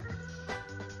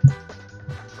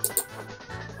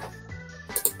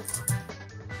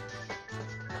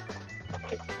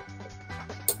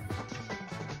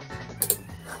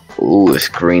 Ooh, it's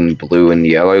green, blue, and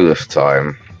yellow this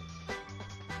time.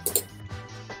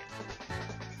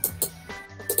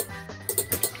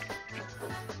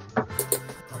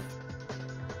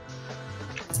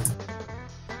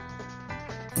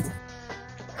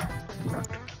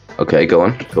 Okay, go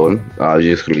on, go on. I'm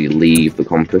just gonna leave the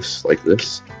compass like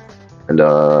this, and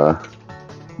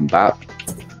back.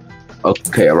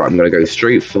 Okay, alright, I'm gonna go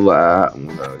straight for that. I'm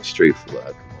gonna go straight for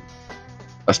that. Come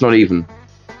on. That's not even.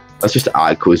 That's just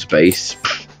aqua space.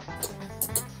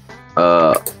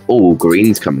 Oh,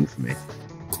 green's coming for me.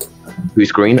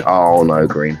 Who's green? Oh no,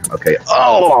 green. Okay.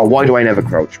 Oh, why do I never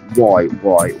crouch? Why?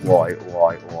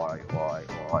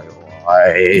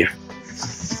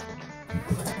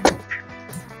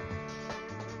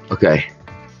 Okay,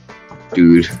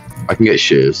 dude, I can get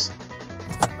shears.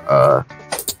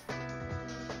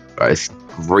 Let's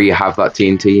have that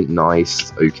TNT.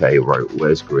 Nice. Okay, right.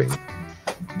 Where's green?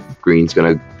 Green's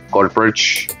gonna got a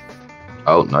bridge.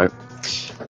 Oh no.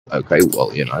 Okay,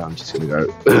 well, you know, I'm just gonna go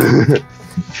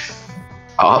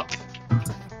up.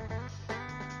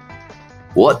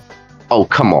 What? Oh,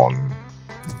 come on.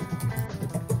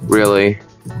 Really?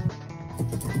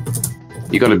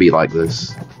 You gotta be like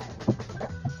this.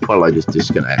 Why don't I just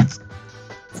disconnect?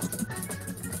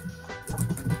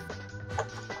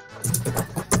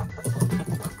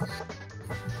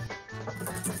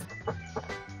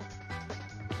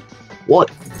 What?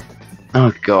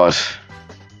 Oh god.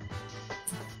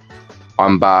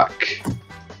 I'm back.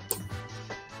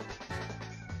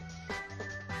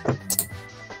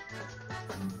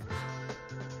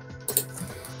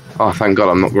 Oh, thank god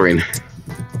I'm not green.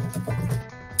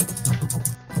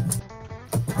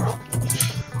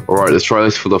 Alright, let's try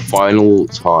this for the final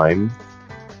time.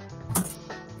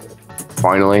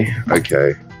 Finally,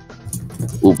 okay.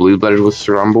 All blue blooded was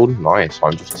scrambled. Nice,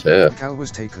 I'm just here. Cal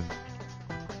was taken.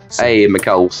 Hey,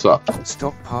 Mikkel, what's up?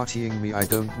 Stop partying me, I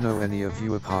don't know any of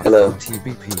you apart Hello. from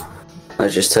TBP. I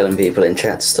was just telling people in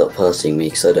chat to stop partying me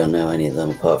because I don't know any of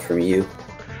them apart from you.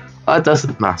 That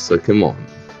doesn't matter, come on.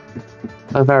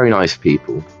 They're very nice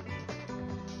people.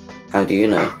 How do you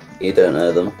know? You don't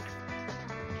know them.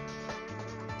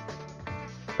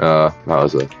 That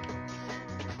was it.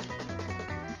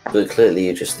 But clearly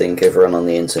you just think everyone on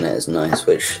the internet is nice,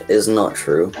 which is not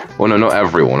true. Well, no, not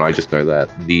everyone. I just know that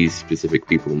these specific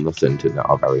people on the internet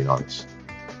are very nice.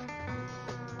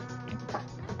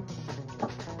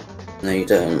 No, you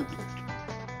don't.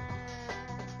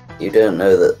 You don't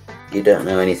know that. You don't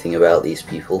know anything about these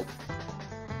people.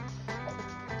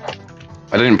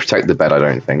 I didn't protect the bed, I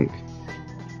don't think.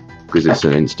 Because it's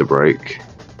an insta-break.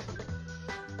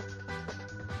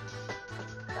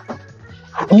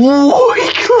 Oh,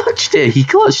 he clutched it! He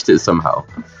clutched it somehow.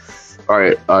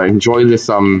 Alright, enjoy this,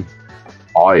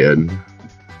 iron.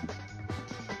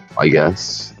 I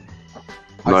guess.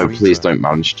 No, please don't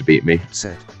manage to beat me.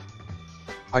 Said.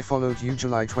 I followed you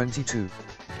July 22.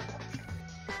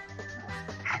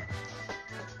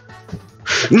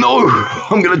 No!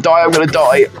 I'm gonna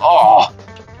die! Oh!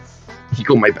 He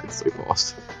got my bed so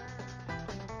fast.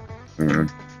 I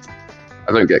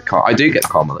don't get karma. I do get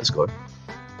karma, let's go.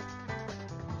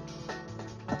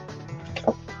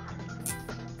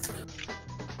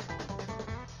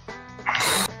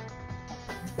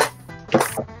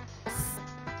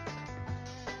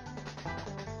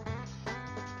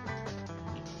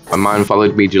 A man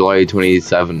followed me July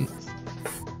 27th.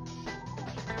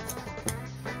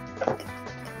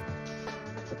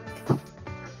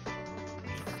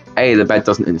 Hey, the bed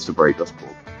doesn't insta-break, that's cool.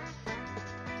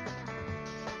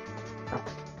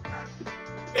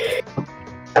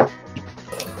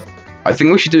 I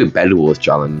think we should do a Bed Wars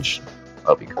challenge.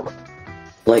 That'd be cool.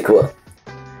 Like what?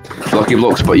 Lucky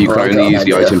blocks, but you can I got only an use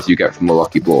the idea. items you get from the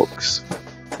lucky blocks.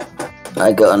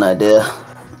 I got an idea.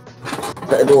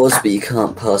 Bed Wars, but you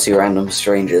can't party random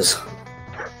strangers.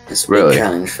 It's a big Really?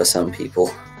 challenge for some people.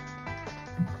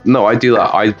 No, I do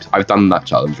that. I've done that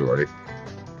challenge already.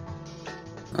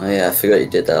 Oh yeah, I forgot you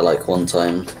did that like one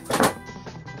time.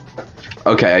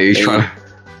 Okay, are you trying to...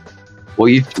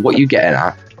 What you getting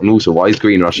at? And also, why is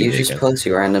Green rushing You me just again? party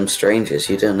random strangers.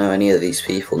 You don't know any of these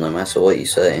people, no matter what you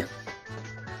say.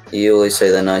 You always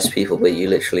say they're nice people, but you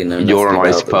literally know nothing You're a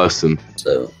nice about them. person.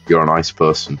 So You're a nice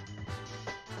person.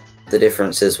 the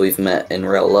difference is we've met in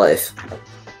real life,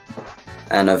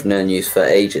 and I've known you for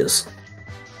ages.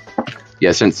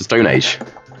 Yeah, since the Stone Age.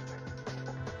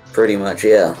 Pretty much,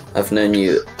 yeah. I've known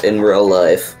you in real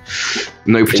life.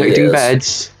 No protecting years.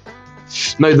 beds.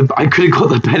 No, I could have got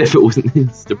the bed if it wasn't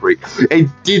insta break. It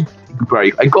did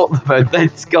break. I got the bed.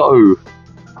 Let's go.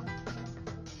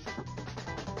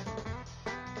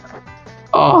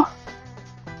 Oh.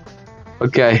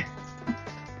 Okay.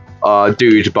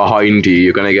 Dude, behind you,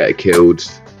 you're gonna get killed.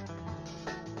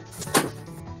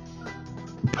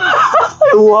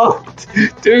 What?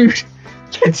 Dude,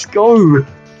 let's go.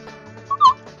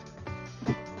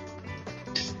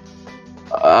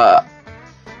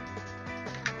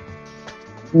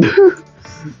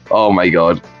 Oh my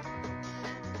god.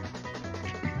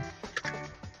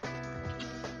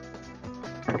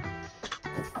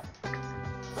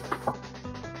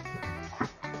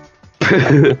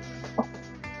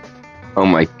 Oh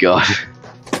my god.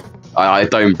 I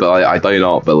do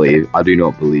not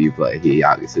believe that he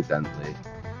accidentally.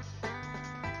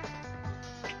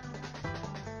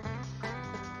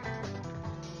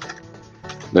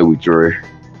 No, we drew.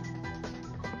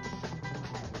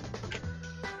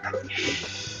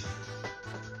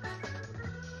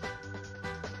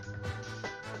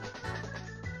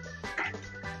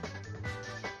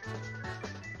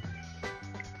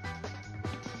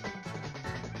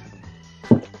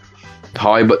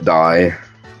 High but die.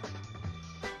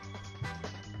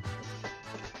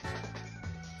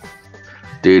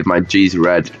 Dude, my G's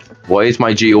red. Why is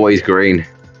my G always green?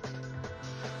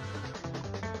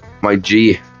 My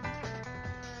G's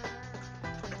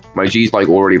like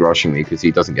already rushing me because he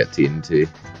doesn't get TNT.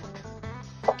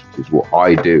 Which is what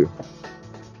I do.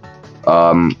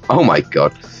 Oh my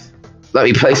god. Let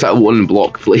me place that one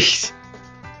block, please.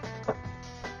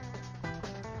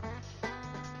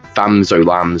 Famzo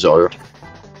Lamzo.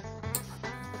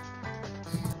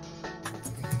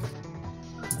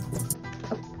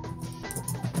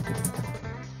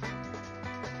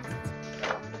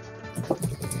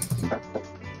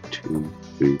 Two,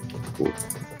 three, four,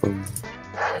 five.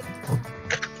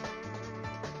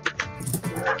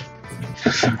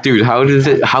 Dude, how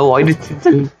why did it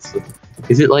do it?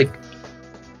 Is it like...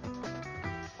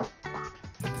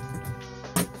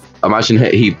 Imagine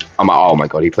oh my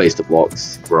god, he placed the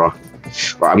blocks, bro.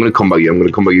 Right, I'm gonna combo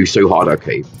you so hard,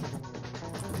 okay.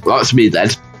 Well, that's me then.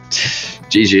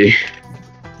 GG.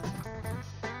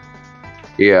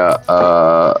 Yeah,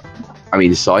 I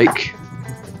mean, psych.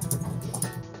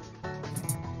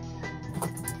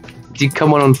 Did he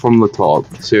come on from the top?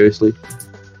 Seriously?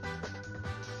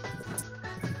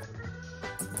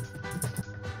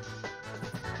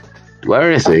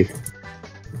 Where is he?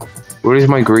 Where is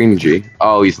my green G?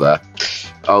 Oh, he's there.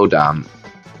 Oh, damn.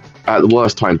 At the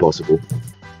worst time possible.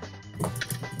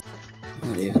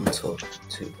 Not even talk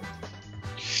to.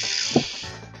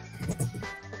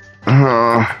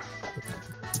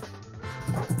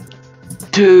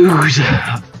 Dude.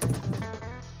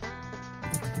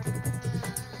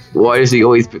 Why does he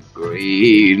always pick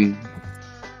green?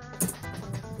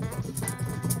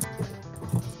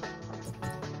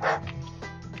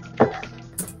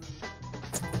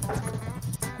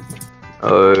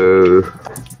 Oh.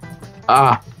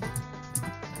 Ah.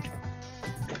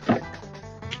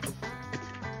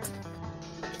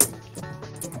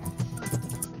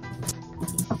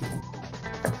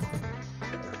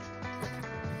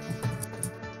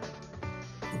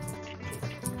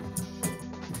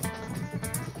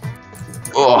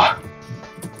 Oh.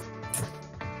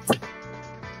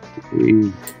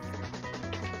 Please.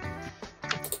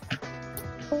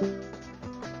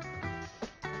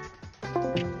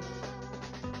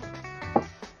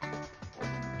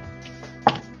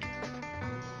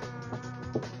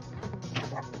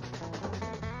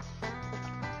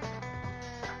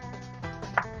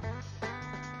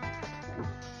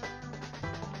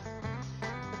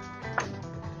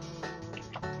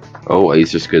 Oh,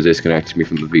 he's just going to disconnect me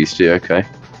from the VC, okay.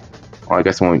 Well, I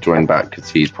guess I won't join back because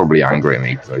he's probably angry at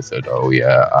me because I said, oh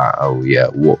yeah,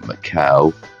 what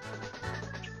Macau?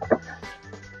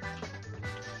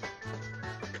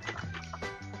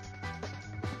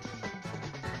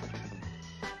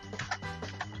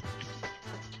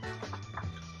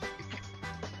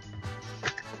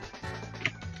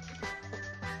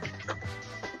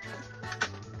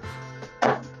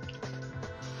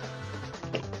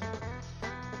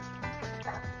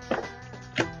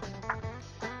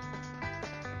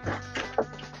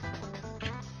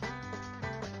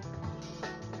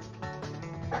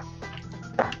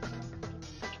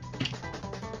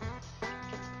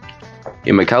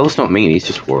 Yeah, Mikhail's not mean, he's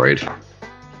just worried.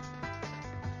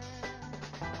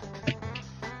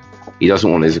 He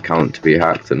doesn't want his account to be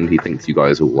hacked, and he thinks you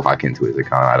guys will hack into his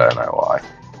account. I don't know why.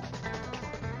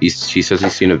 She says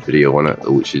he's seen a video on it,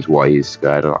 which is why he's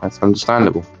scared. It's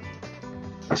understandable.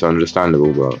 It's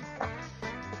understandable, but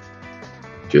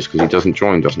just because he doesn't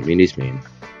join doesn't mean he's mean.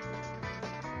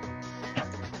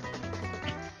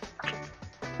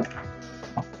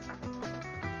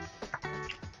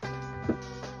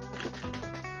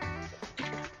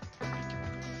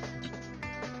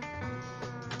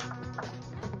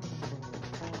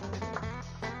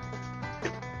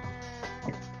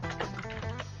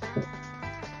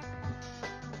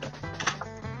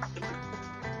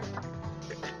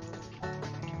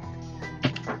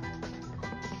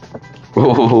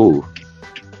 Oh.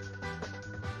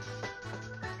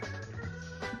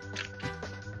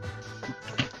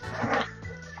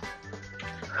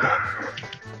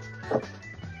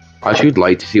 I should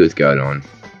like to see what's going on.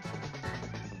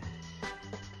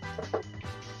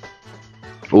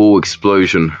 Oh,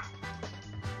 explosion.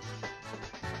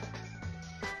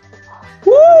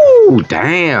 Woo!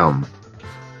 Damn!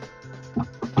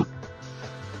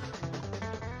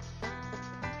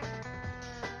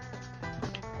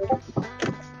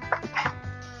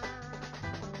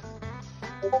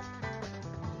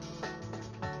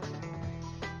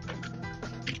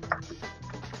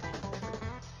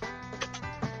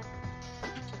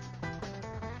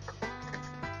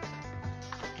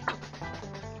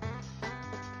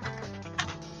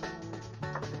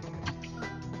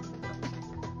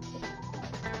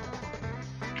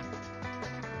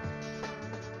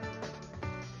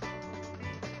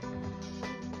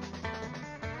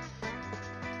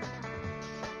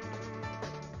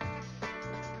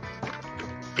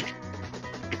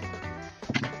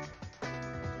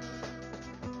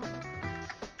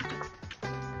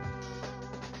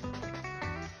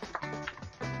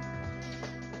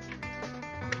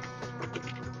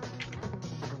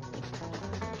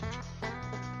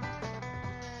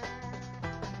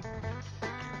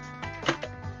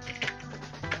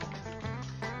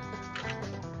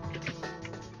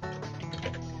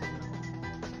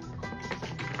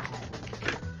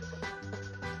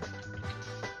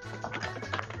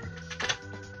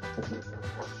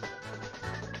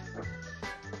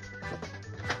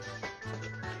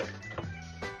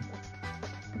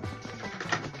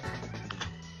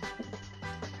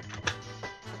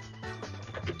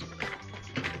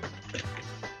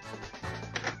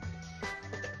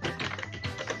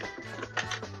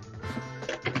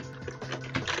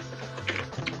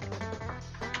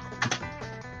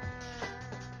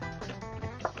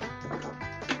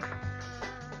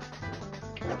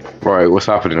 Right, what's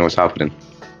happening? What's happening?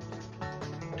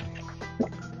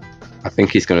 I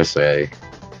think he's gonna say...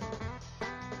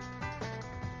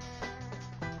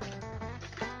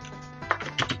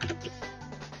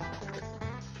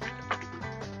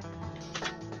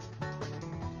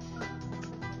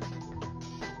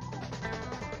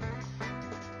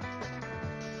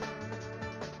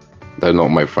 They're not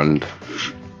my friend.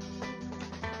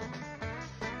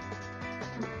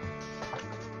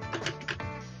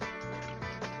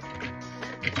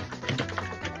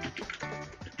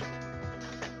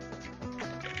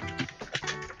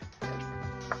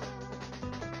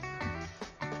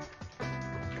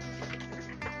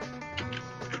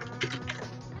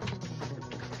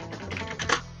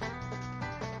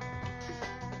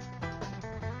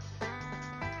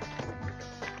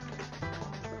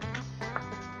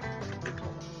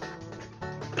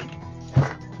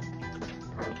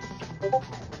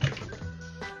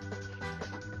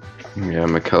 Yeah,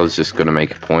 Mikhail's just gonna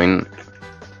make a point.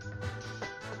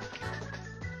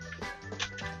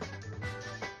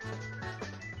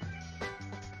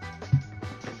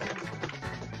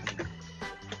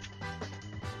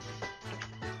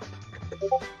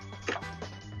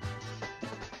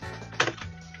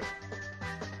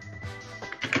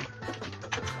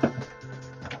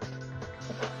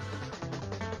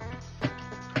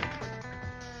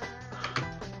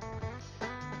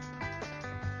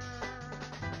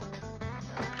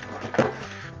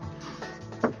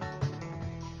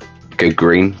 Okay,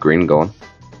 green, go on.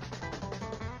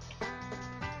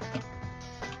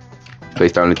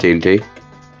 Place down the TNT.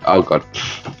 Oh god.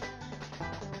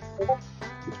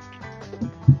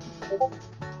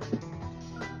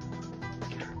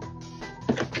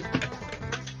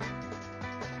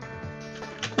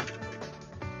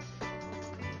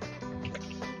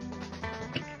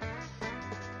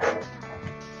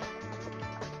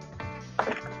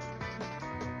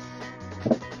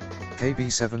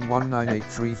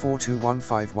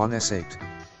 KB71983421551S8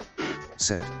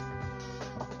 said.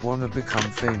 Wanna become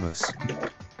famous?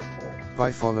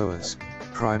 Buy followers,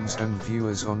 crimes and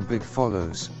viewers on big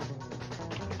follows.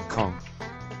 Com.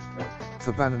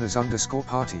 For bananas _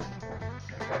 party.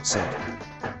 Said.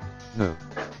 No.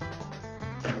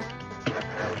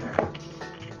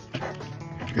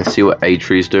 Let's see what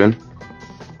A-Tree's doing.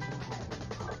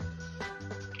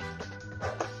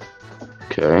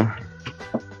 Okay.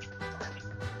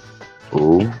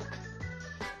 Ooh.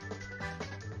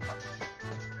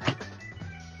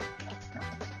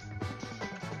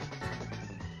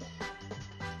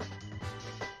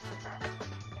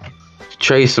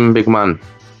 Chase him, big man.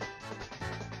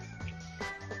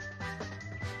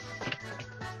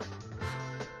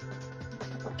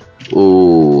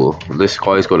 Ooh, this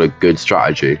guy's got a good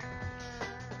strategy.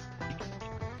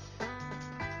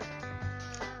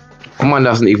 Mine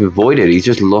hasn't even voided, he's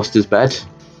just lost his bed.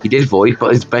 He did void,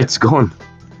 but his bed's gone.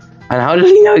 And how did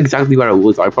he know exactly where it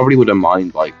was? I probably wouldn't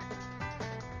mind, like...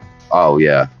 Oh,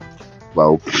 yeah.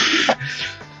 Well...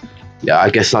 yeah, I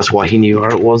guess that's why he knew where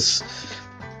it was.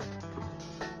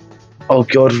 Oh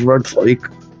god, Red's like...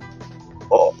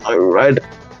 Oh, my Red.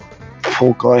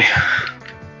 Poor guy.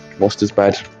 Lost his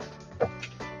bed.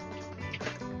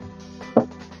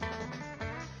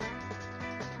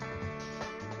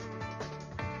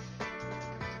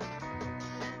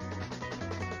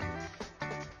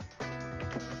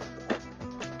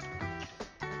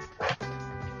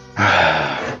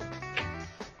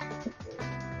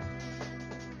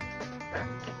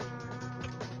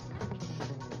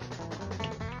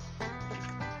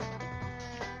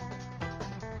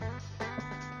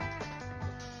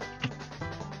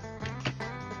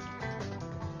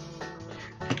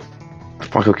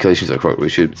 My calculations are correct, we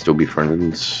should still be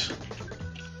friends.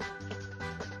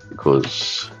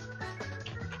 Because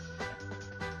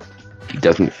he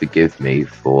doesn't forgive me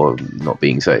for not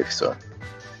being safe, so.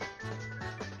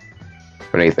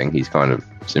 If anything, he's kind of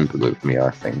simple with me, I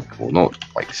think. Well, not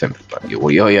like simple, but yeah,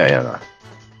 well, yeah, no.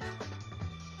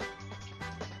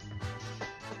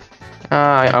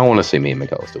 I want to see me and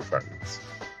Miguel still friends.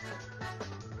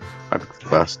 I pick the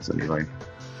best, anyway.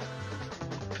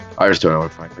 I just don't know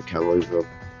if I can kill over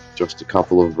just a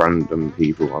couple of random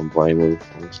people I'm playing with,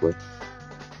 honestly.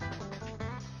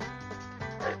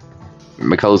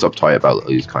 Mikel's uptight about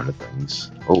these kind of things.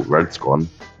 Oh, Red's gone.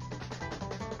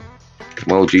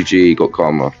 Well, GG, got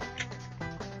Karma.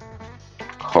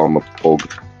 Karma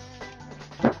Pog.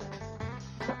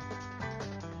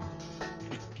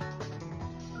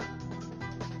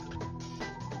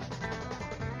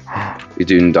 You're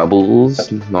doing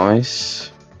doubles, nice.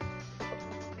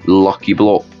 Lucky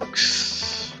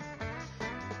blocks.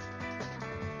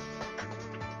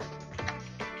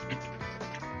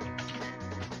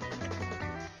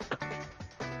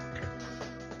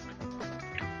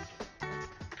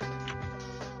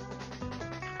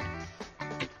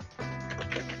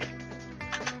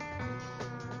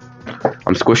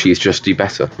 I'm squishy, it's just do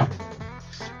better.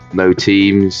 No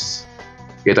teams.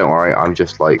 Yeah, don't worry, I'm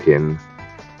just like in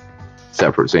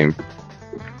separate team.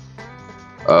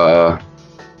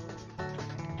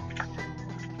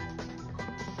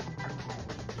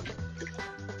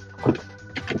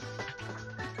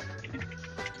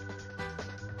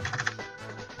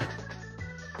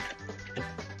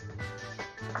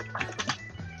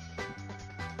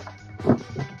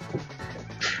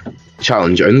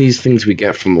 Challenge, only these things we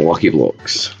get from the lucky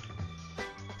blocks.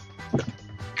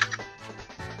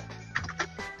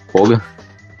 Pog.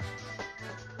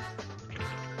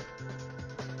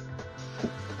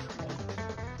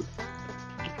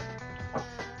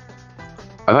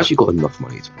 I've actually got enough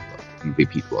money to buy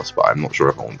MVP Plus, but I'm not sure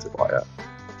if I want to buy it.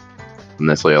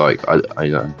 Unless I like, I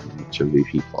don't know how much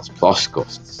MVP Plus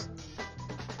costs.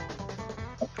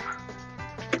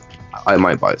 I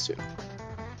might buy it soon.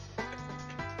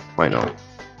 Why not?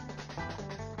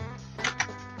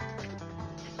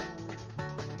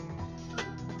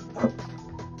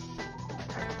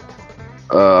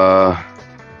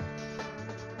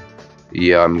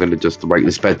 Yeah, I'm gonna just break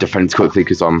this bed defense quickly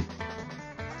because I'm.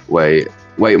 Wait,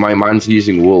 my man's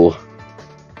using wool.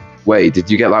 Wait, did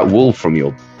you get that wool from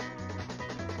your?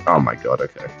 Oh my god,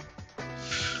 okay.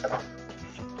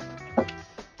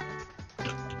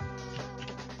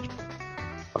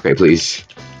 Okay, please.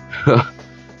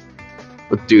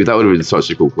 But dude, that would have been such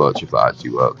a cool clutch if that actually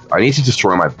worked. I need to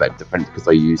destroy my bed defense because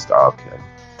I used. Oh, okay.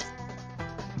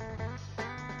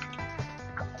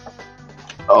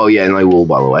 Oh yeah, and I will,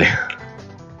 by the way.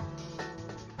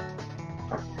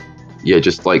 Yeah,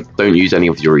 just like don't use any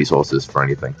of your resources for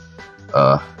anything.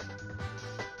 Yeah,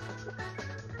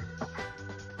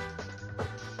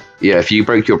 if you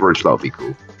break your bridge, that'll be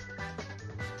cool.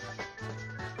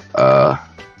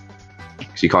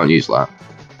 So you can't use that.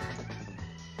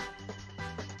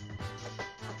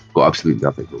 Got absolutely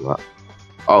nothing from that.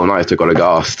 Oh, nice, I got a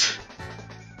ghast.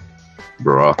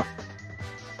 Bruh.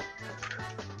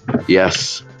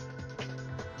 Yes.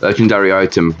 Legendary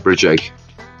item, bridge egg.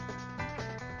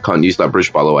 Can't use that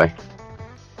bridge, by the way.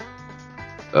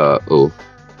 Oh.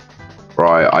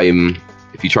 Right,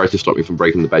 if you try to stop me from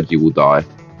breaking the bed, you will die.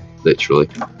 Literally.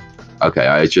 Okay,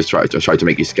 I tried to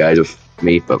make you scared of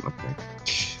me, but okay.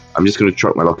 I'm just gonna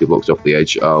chuck my lucky blocks off the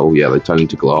edge. Oh yeah, they turn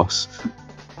into glass.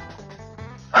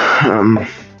 Yeah,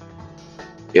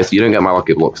 so you don't get my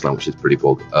lucky blocks now, which is pretty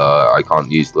bug. I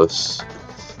can't use this.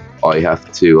 I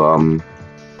have to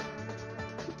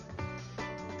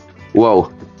Whoa,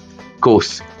 of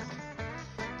course.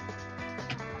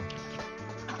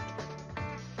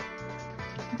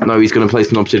 No, he's gonna place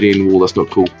an obsidian wall. That's not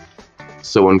cool.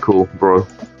 So uncool, bro.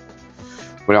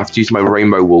 I'm gonna have to use my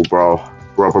rainbow wall, bro.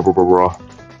 Bro.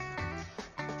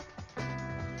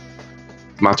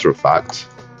 Matter of fact.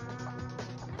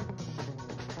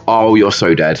 Oh, you're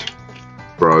so dead.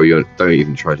 Bro, don't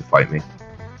even try to fight me.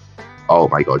 Oh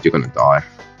my god, you're gonna die.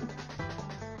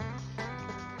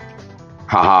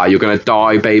 Haha, you're gonna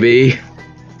die, baby.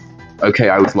 Okay,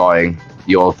 I was lying.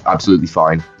 You're absolutely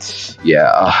fine.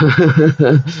 Yeah.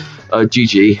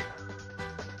 GG.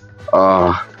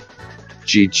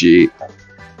 GG.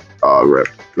 Rip.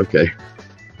 Okay.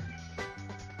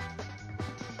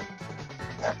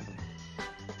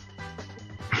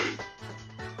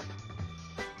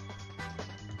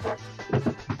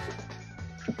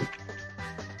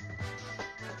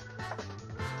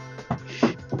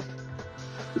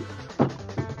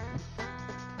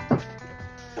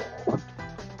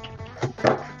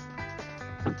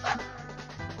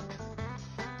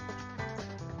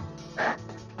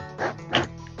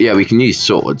 Yeah, we can use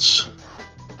swords.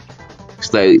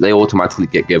 Because they automatically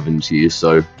get given to you,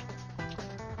 so...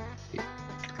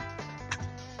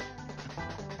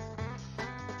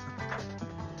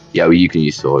 Yeah, well, you can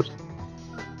use sword.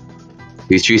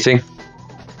 Who's choosing?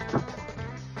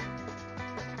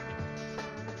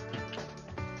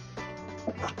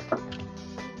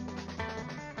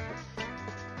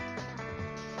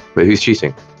 Wait, who's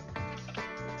cheating?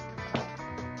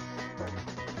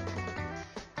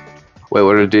 Wait,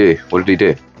 what did he do? What did he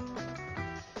do?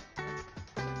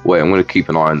 Wait, I'm gonna keep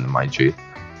an eye on them, mind you.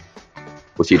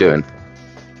 What's he doing?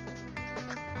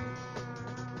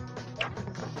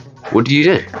 What did you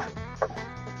do?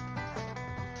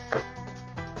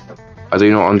 I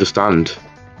do not understand.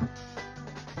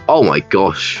 Oh my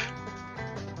gosh.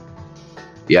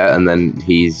 Yeah, and then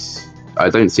I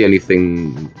don't see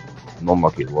anything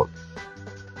non-lucky to look.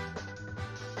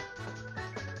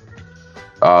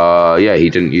 Yeah, he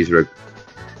didn't use rig.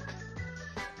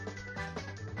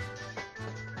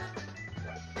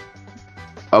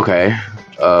 Okay.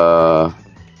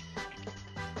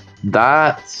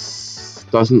 That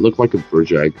doesn't look like a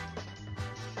bridge egg.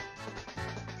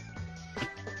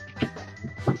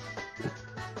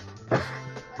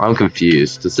 I'm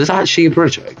confused. Is this actually a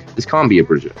bridge egg? This can't be a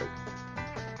bridge egg.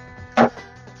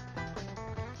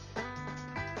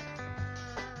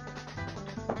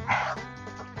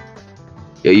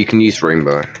 Yeah, you can use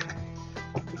rainbow.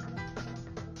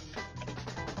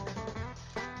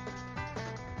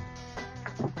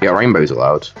 Yeah, rainbow's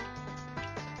allowed.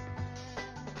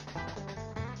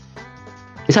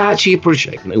 Is that actually a bridge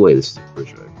egg? No way this is a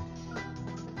bridge egg.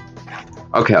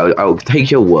 Okay, I'll take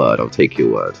your word. I'll take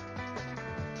your word.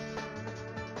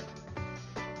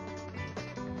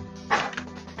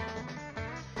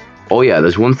 Oh yeah,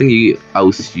 there's one thing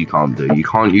else you can't do. You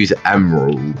can't use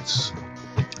emeralds.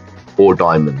 Or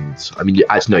diamonds. I mean,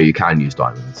 actually, no, you can use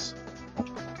diamonds.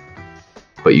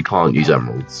 But you can't use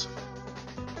emeralds.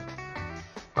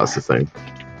 That's the thing.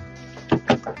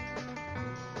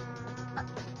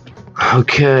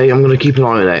 Okay, I'm gonna keep an eye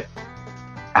on it.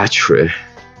 Atria.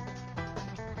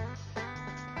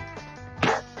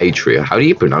 Atria. How do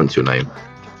you pronounce your name?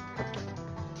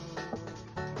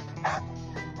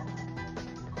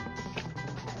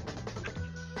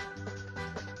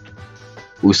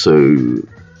 Also,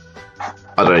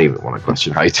 I don't even want to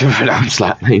question how to pronounce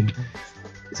that name.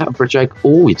 Is that a bridge egg?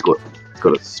 Oh, he's got a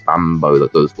spam bow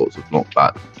that does lots of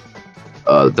knockback.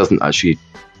 It doesn't actually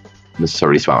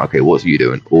necessarily spam. Okay, what's you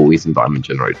doing? Oh, he's in diamond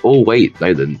generate. Oh wait,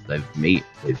 no,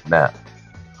 they've met.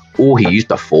 Oh, he used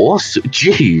the force?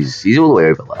 Jeez, he's all the way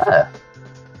over there.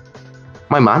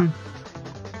 My man.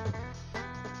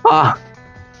 Ah.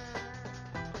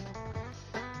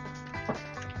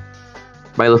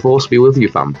 May the force be with you,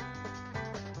 fam.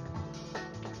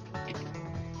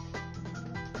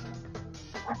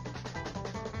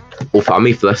 Oh, I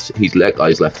mean, he's that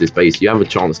guy's left his base. You have a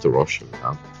chance to rush him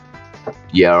now.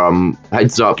 Yeah,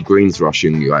 heads up, Green's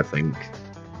rushing you, I think.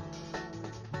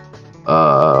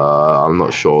 I'm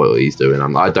not sure what he's doing.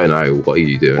 I don't know. What are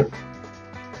you doing?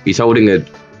 He's holding an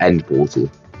end portal.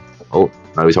 Oh,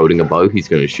 now he's holding a bow. He's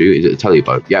going to shoot. Is it a tele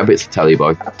bow? Yeah, it's a tele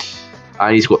bow.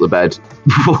 And he's got the bed.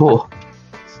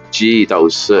 Gee, that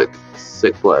was sick.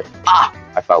 Sick play. Ah!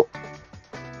 I fell.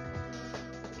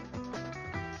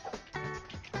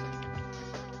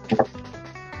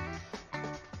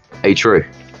 Hey, true.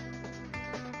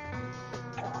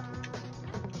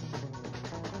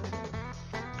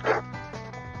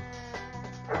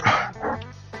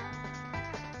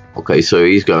 Okay, so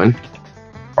he's going.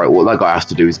 Alright, what that guy has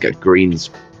to do is get Green's...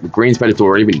 Green's bed has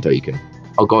already been taken.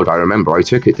 Oh god, I remember. I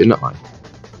took it, didn't I?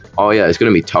 Oh yeah, it's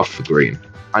going to be tough for Green.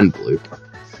 And Blue.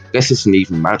 I guess it's an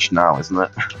even match now, isn't it?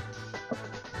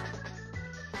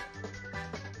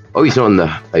 Oh, he's not in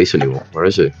the base anymore. Where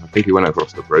is he? I think he went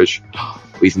across the bridge. Oh,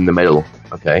 he's in the middle.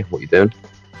 Okay, what are you doing?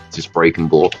 Just breaking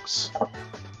blocks.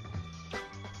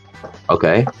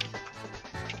 Okay.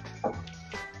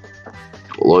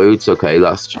 Loads. Okay,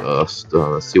 that's just...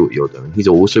 let's see what you're doing. He's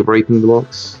also breaking the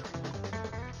blocks.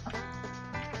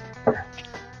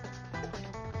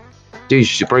 Dude, you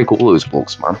should break all those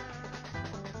blocks, man.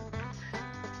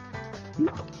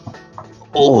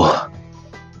 Oh!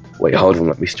 Wait, hold on,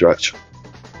 let me stretch.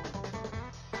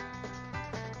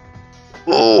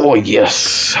 Oh,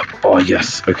 yes! Oh,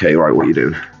 yes. Okay, right, what are you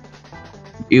doing?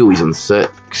 Ew, he's on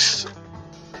 6.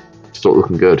 It's not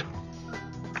looking good.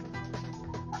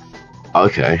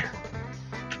 Okay.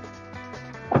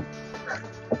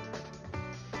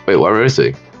 Wait, where is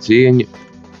he? Is he in...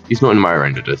 He's not in my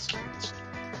range of distance.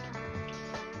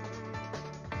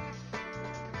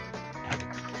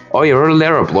 Oh yeah,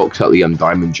 there are blocks at the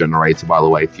diamond generator, by the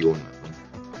way, if you want them.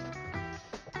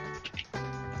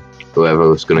 Whoever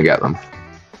was gonna get them.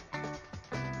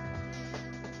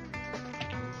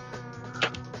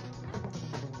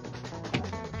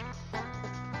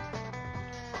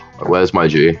 Where's my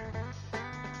G?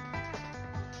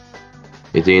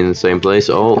 Is he in the same place?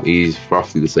 Oh, he's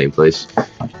roughly the same place.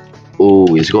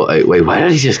 Oh, he's got 8. Wait, where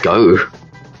did he just go?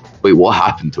 Wait, what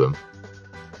happened to him?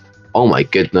 Oh my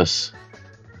goodness.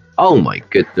 Oh my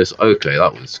goodness. Okay,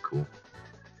 that was cool.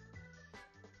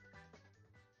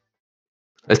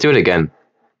 Let's do it again.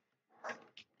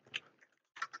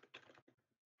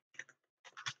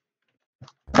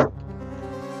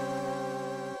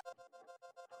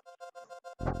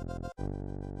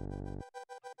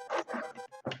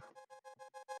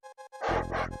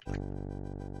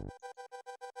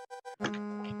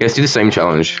 Let's do the same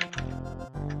challenge.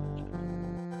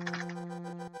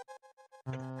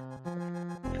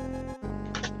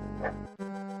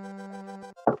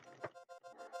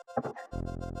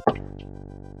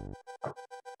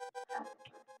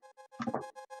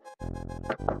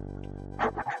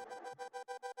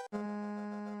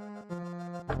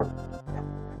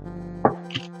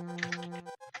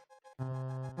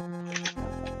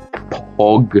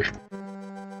 Pog.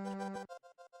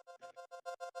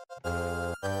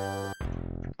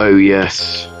 Oh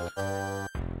yes.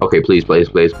 Okay, please, please,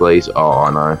 please, please. Oh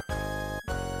no.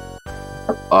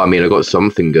 Oh, I mean, I got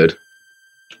something good.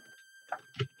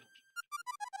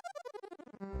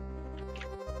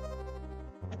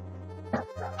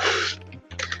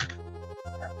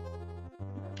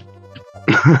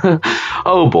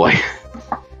 Oh boy.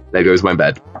 There goes my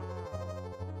bed.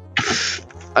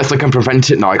 It's like I can prevent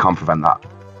it. No, I can't prevent that.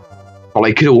 But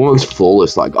I could almost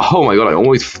flawless, like, oh my god, I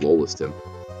almost flawlessed him.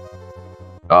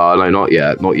 No, not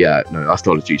yet, not yet. No, that's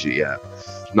not a GG yet.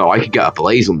 No, I could get a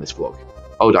blaze on this vlog.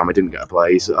 Oh damn, I didn't get a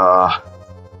blaze.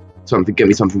 Something, give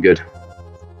me something good.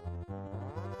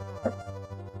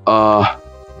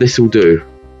 This will do.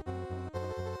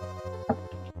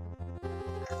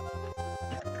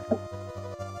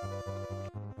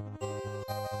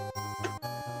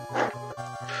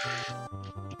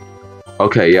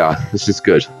 Okay, yeah, this is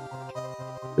good.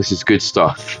 This is good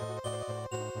stuff.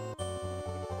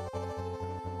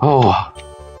 Oh.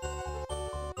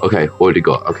 Okay, what have we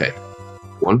got? Okay.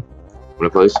 One?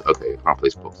 Wanna place? Okay, can't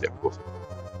place blocks. Yeah, of course.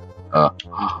 Oh,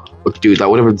 dude, that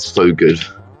would have been so good.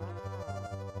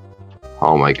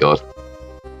 Oh my god.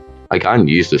 I can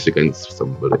use this against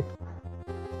somebody.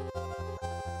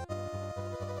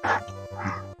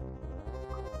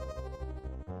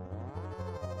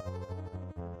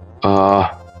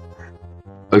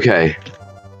 Okay.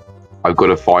 I've got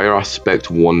a fire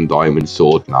aspect 1 diamond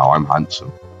sword now. I'm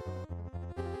handsome.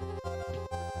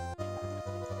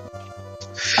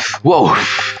 Whoa!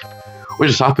 What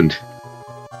just happened?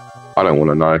 I don't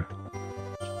want to know.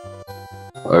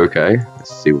 Okay,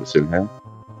 let's see what's in here.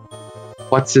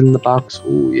 What's in the box?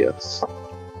 Oh, yes.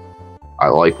 I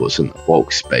like what's in the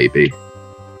box, baby.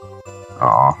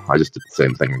 Ah, I just did the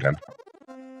same thing again.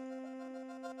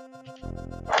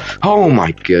 Oh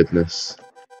my goodness.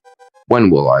 When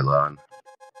will I learn?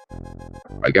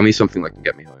 Right, give me something that can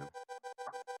get me home.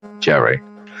 Jerry.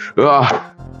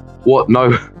 Ah! What?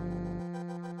 No.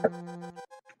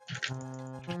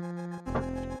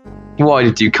 Why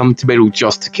did you come to middle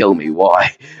just to kill me?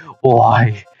 Why?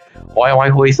 Why? Why am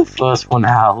I always the first one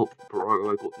out?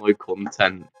 Bro, I got no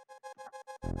content.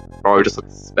 Bro, I just have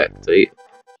to spectate.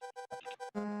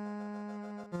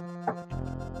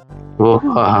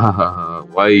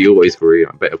 Why are you always green?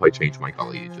 I bet if I change my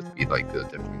color, you'd just be like a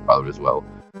different color as well.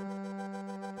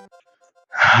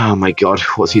 Oh my god,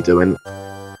 what's he doing?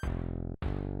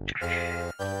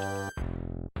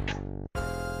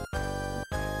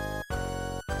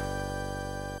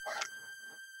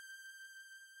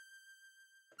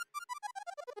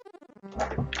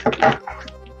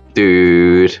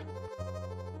 Dude.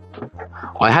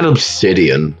 I had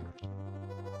obsidian.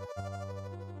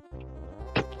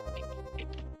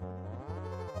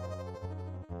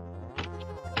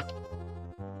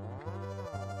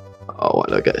 Oh,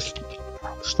 I get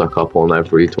stuck up on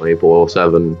every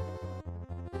 24/7.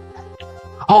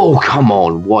 Oh, come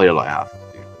on! Why did I have to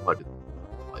do? Why did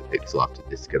my pixel have to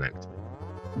disconnect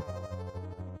me?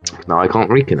 Now I can't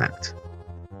reconnect.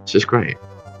 It's just great.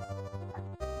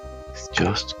 It's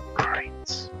just great.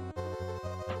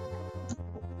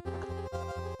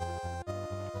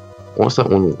 What's that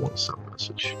one WhatsApp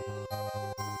message?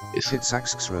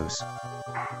 Pitsaxxrose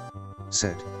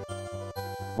said,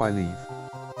 "Why leave?"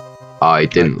 I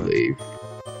didn't leave.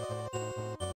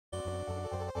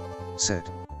 Said,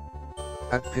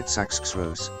 "At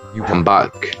Pitsaxxrose, you I'm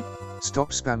got back.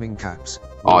 Stop spamming caps."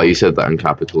 Oh, you said that in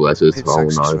capital letters. Oh no.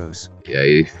 Pitsaxxrose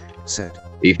Yeah, said,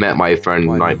 you've met my friend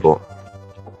Why leave? Nightbot.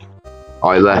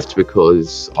 I left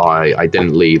because I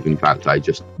didn't leave. In fact, I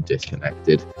just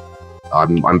disconnected.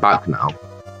 I'm back now.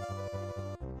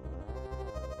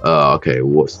 Okay,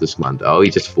 what's this man? Oh, he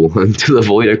just fallen into the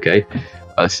void. Okay,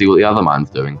 let's see what the other man's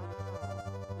doing.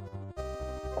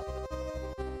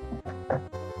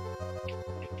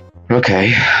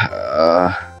 Okay.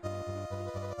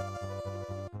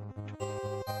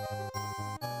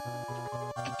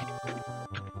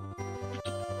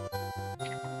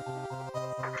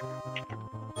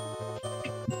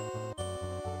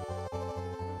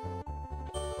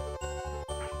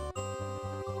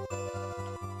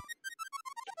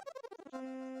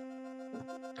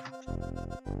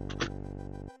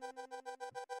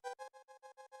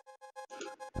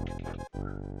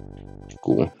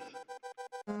 Cool.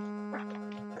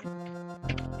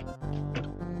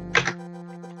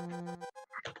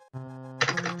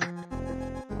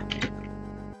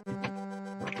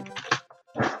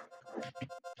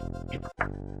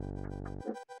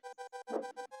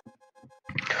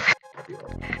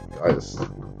 Guys.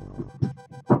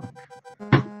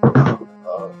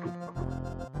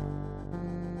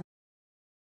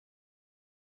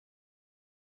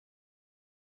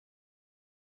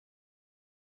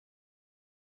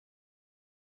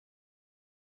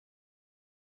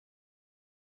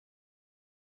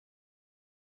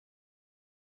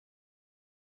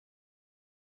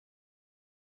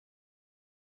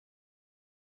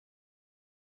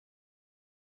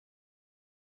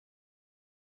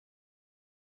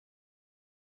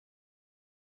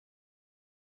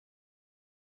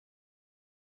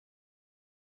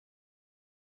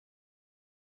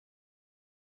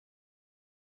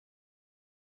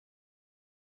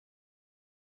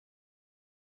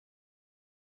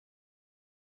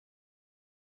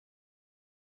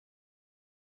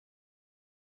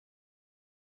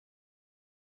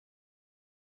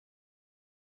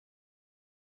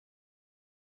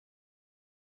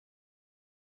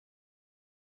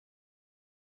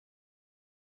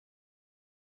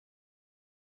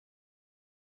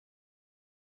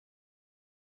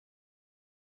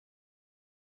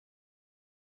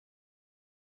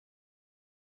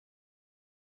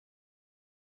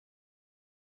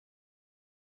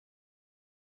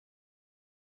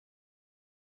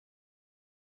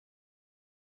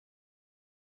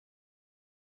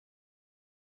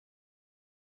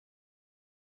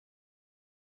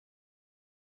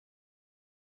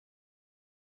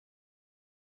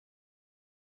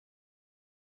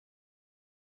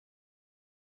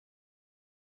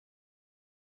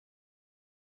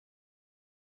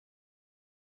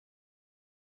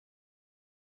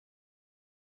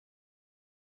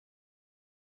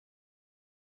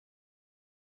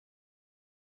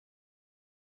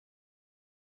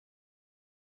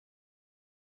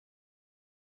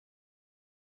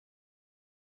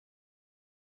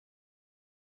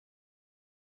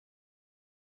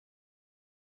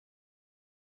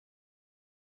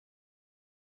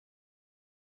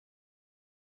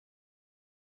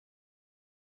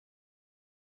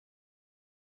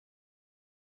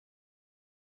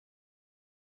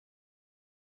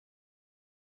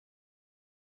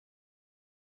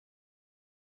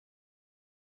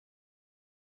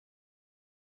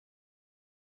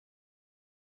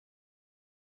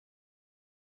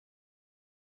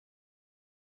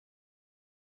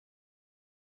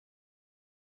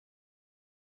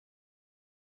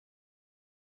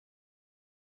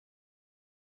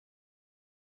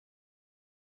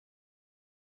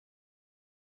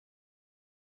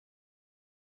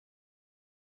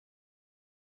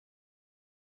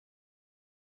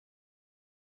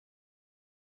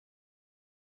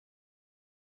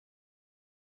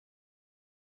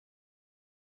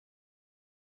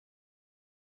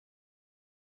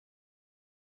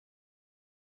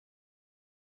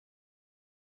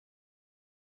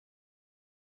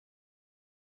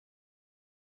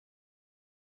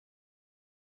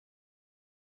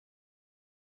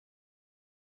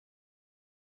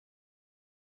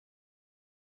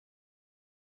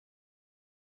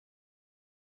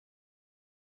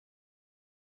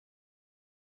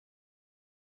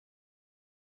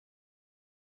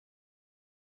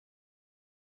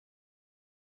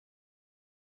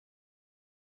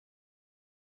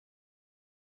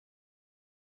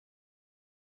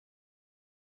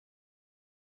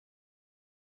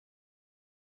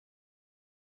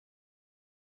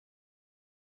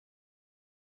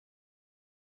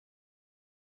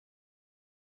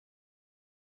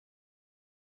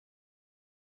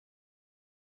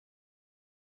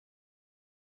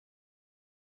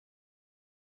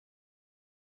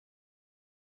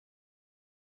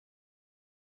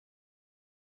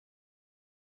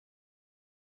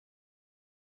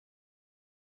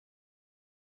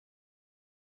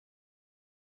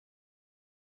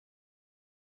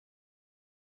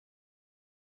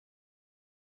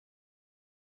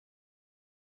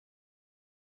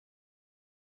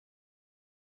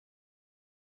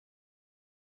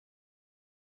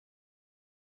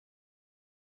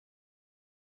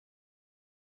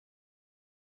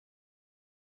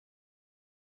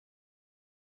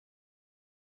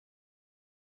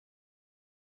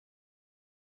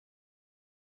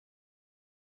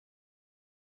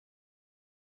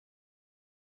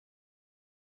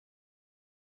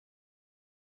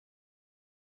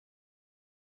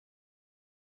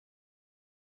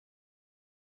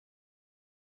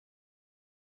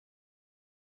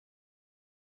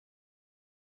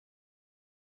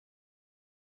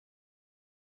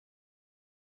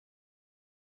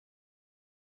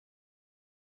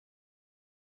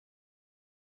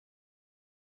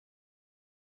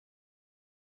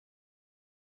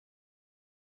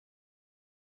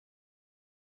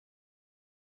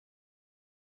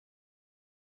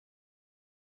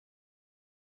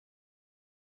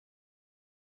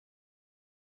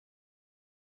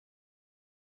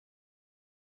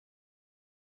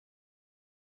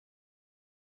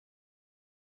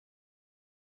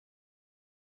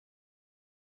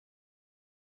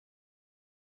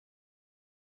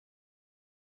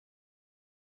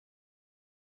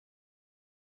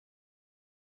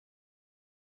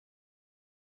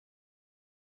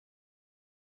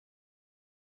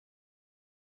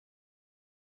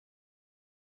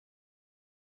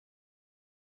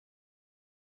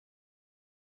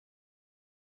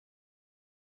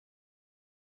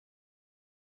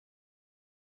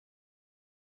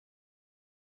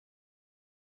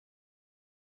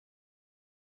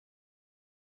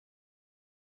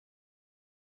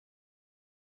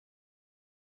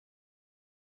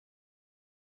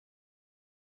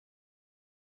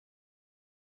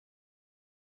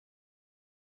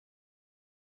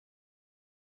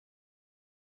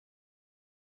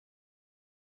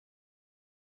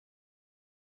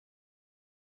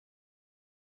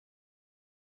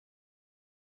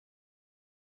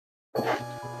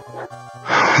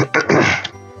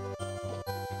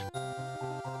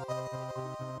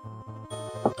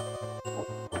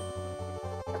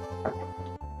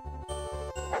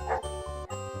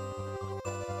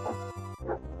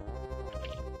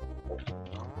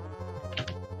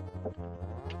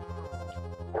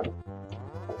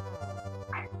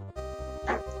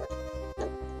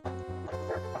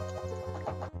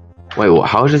 Wait, what?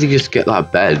 How did he just get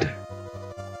that bed?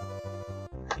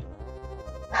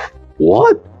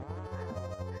 What?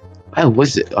 Where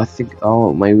was it? I think.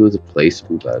 Oh, maybe it was a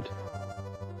placeable bed.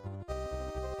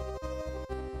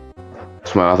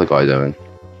 What's my other guy doing?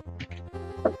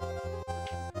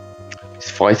 He's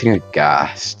fighting a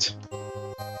ghast.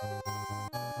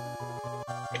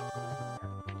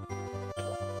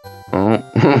 Oh.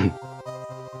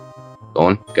 Go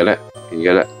on, get it. Can you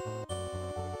get it?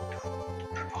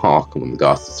 Oh, come on, the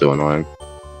ghast is so annoying.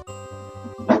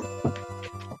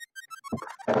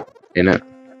 In it.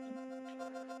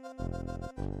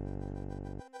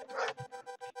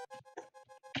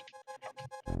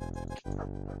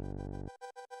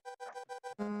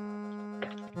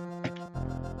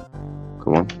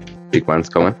 Come on, big man's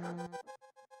coming.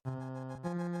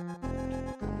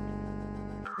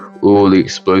 Oh, the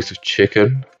explosive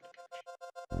chicken.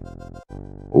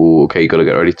 Oh, okay, you gotta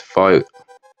get ready to fight.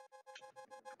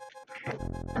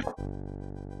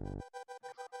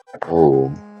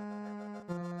 Oh,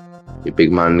 your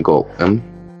big man got him.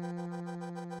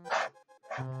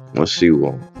 Let's see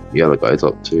what the other guy's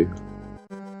up to.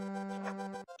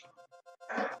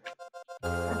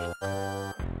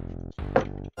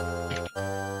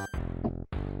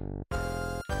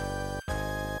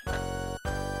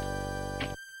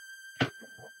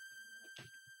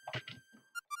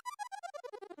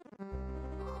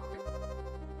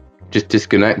 Just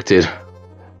disconnected.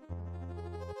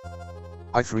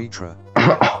 I3tra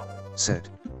said.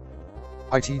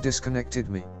 IT disconnected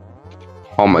me.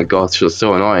 Oh my gosh, that's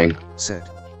so annoying. Said.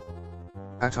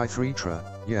 At I3tra,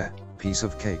 yeah, piece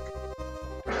of cake.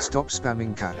 Stop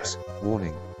spamming caps,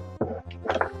 warning.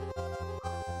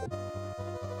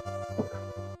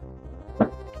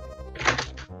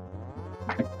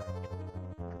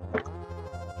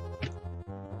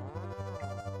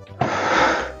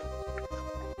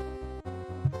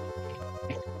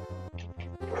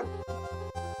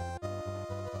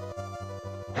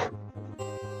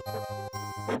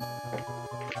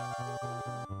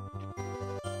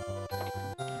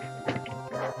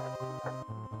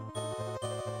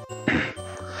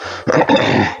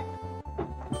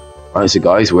 Alright, so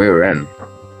guys, we're in.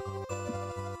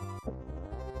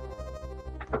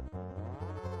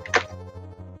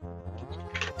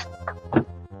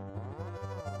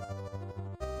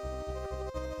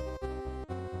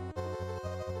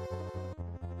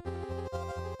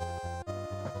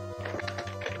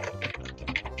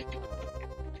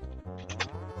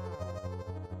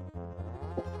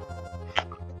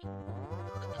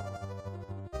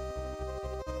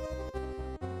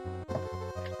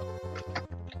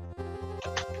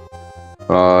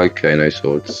 Okay, no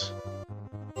swords.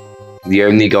 The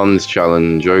only guns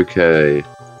challenge, okay.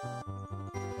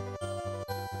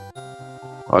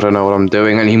 I don't know what I'm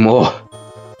doing anymore.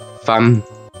 Fam.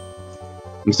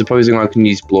 I'm supposing I can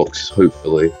use blocks,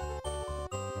 hopefully.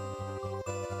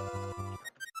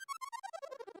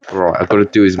 Right, I've got to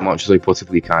do as much as I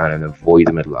possibly can and avoid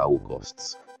the middle at all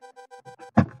costs.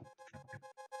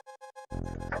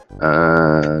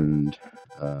 And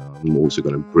I'm also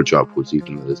going to bridge upwards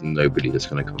even though there's nobody that's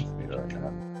going to come for me right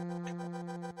now.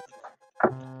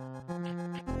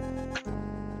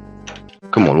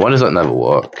 Come on, why does that never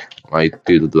work? I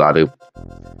do the ladder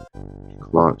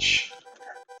clutch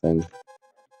thing.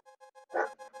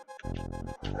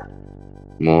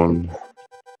 Come on.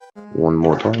 One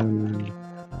more time.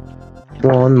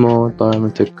 One more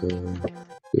time to go.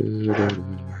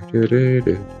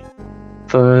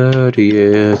 30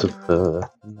 years of her.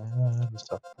 Never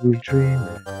stop me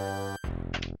dreaming.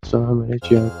 So many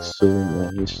jokes, so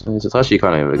many snares. It's actually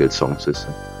kind of a good song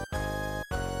system.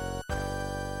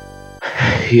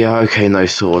 Yeah, okay, no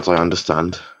swords, I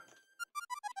understand.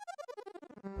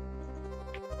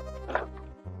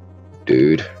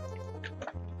 Dude.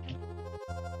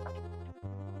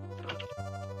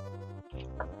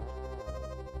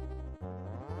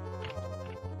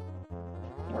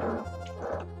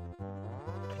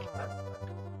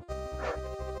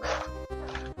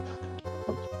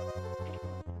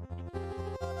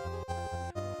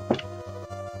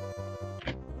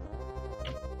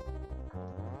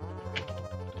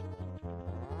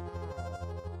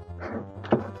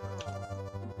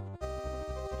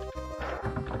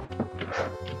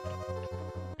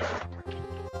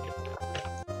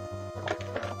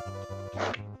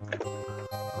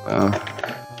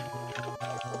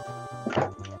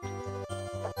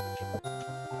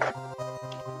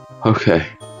 Okay.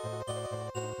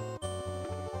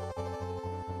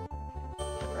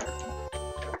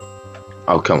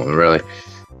 Oh, come on, really?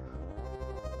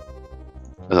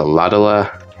 There's a ladder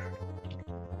there.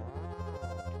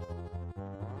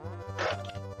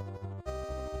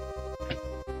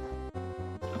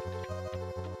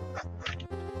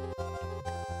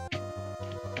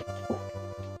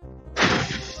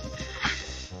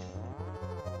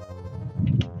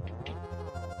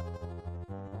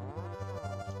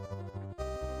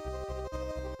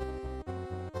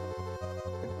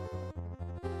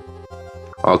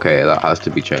 Okay, that has to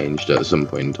be changed at some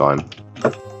point in time.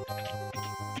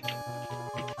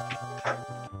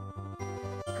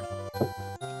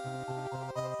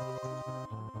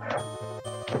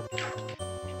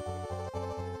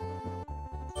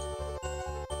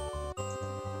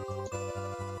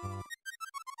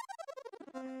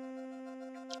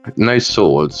 No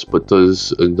swords, but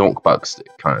does a knockback stick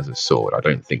count as a sword? I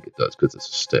don't think it does because it's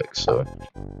a stick, so...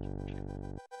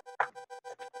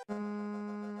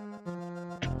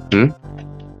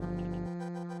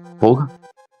 Hog?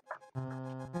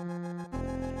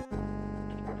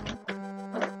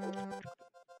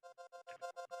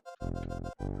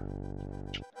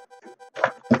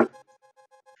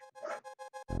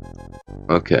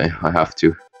 Okay, I have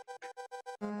to.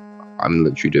 I'm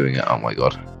literally doing it, oh my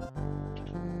god.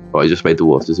 But I just made the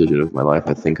worst decision of my life.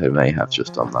 I think I may have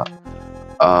just done that.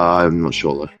 I'm not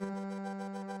sure though.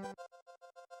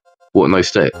 What, no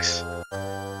sticks?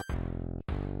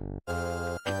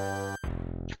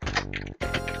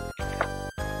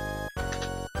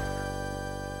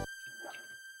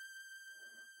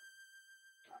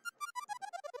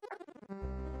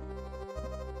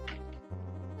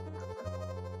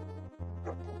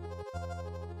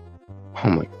 Oh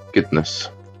my goodness.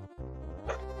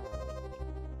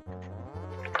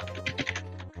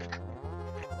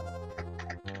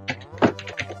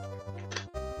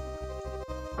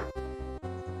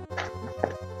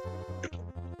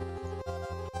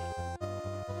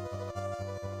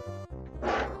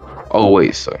 Oh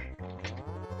wait, so...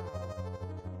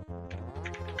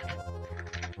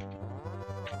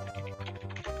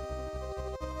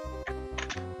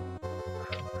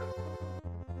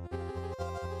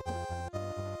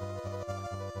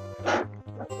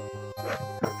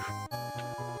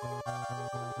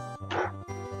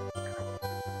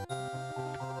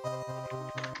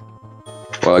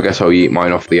 Well, I guess I'll eat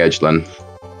mine off the edge then.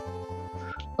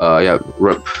 Yeah,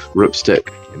 rip stick,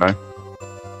 you know?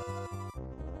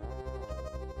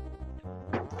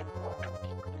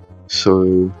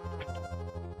 So...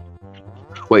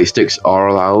 Wait, sticks are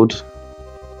allowed?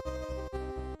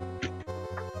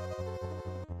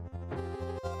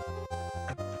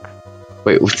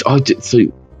 Wait, what? Oh, so...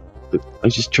 I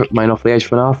just chucked mine off the edge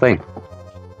for nothing.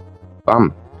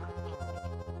 Bam.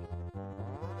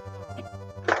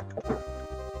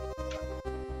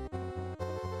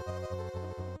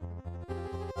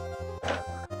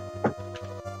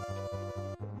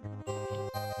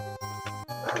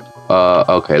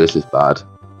 Okay, this is bad.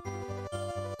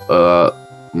 I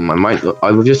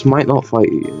just might not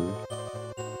fight you.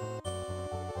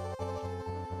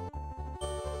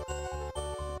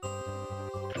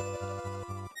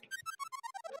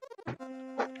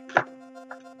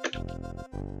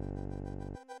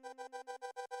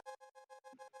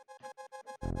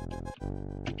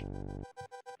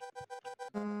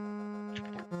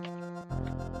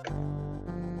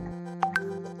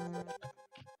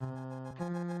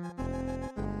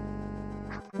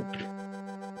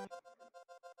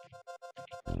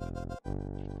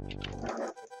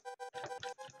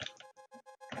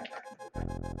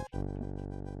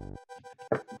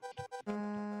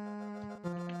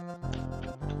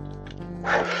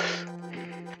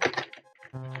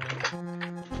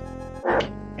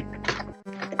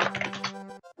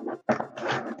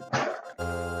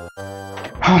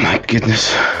 Oh my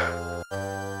goodness.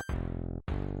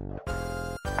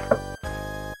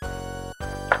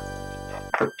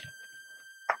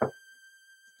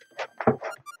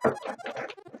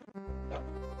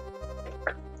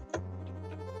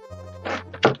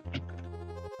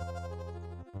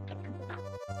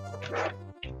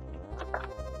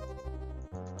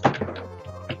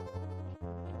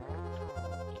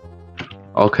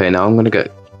 Okay, now I'm gonna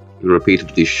get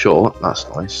repeatedly shot. That's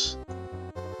nice.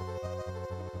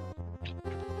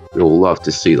 You'll love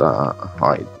to see that.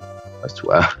 I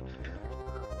swear.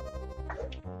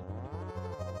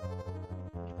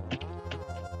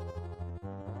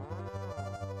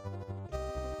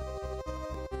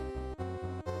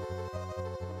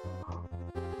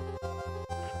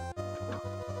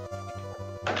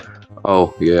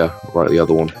 Oh, yeah, right, the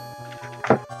other one.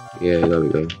 Yeah, there we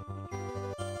go.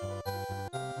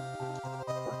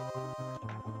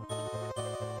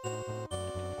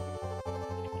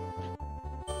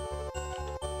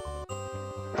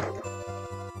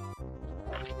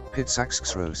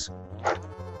 Pitsaxxros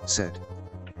said.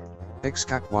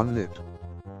 Excap one lip.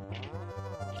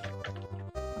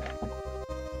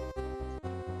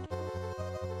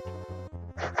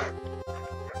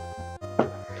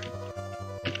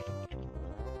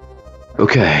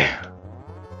 Okay.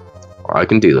 I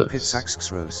can do this.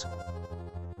 Pitsaxxros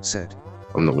said.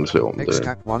 I'm not going to say what I'm doing.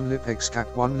 Excap one lip,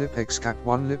 excap one lip, excap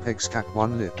one lip, excap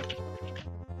one lip.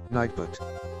 Nightbot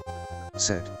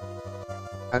said.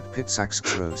 At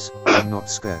Pitsaxxros, I'm not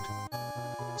scared.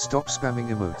 Stop spamming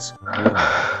emotes.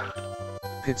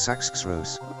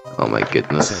 Pitsaxxros Oh my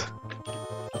goodness. said.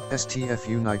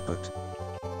 STFU Nightbot.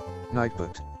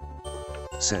 Nightbot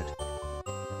said.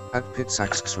 At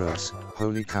Pitsaxxros,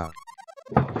 holy cow.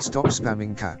 Stop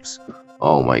spamming caps.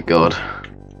 Oh my god.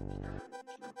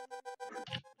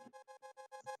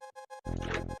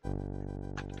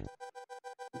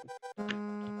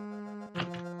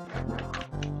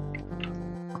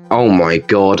 Oh my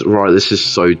god, right, this is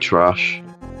so trash.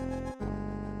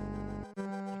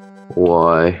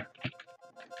 Why?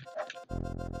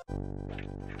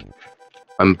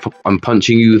 I'm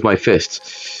punching you with my fist.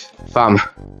 Fam.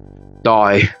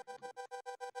 Die.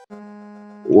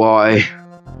 Why?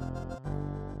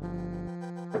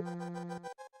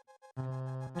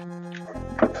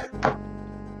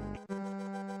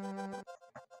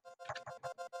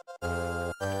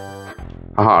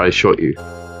 Haha, I shot you.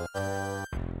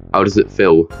 How does it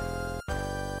feel?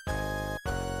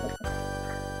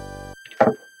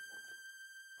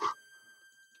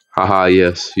 Haha,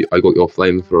 yes, I got your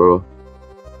flamethrower.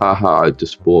 Haha, I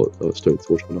just bought a stone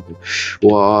torch for nothing.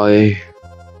 Why?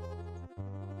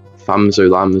 Famzo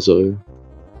Lamzo.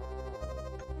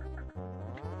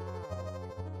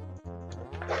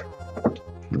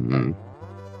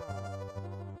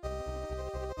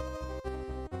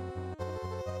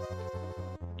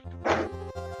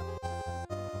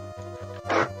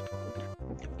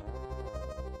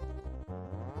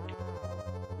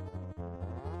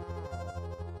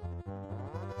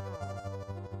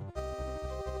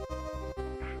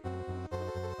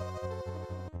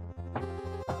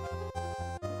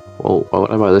 Well, why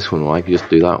would I buy this one? Why could you just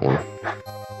do that one?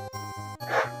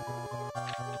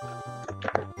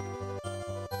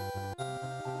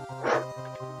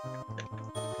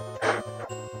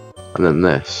 And then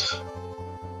this.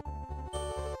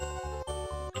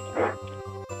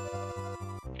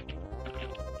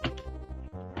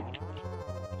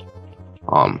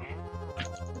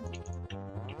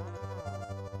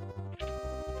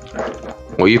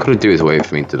 What you could do is wait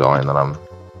for me to die and then I'm...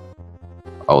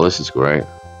 Oh, this is great.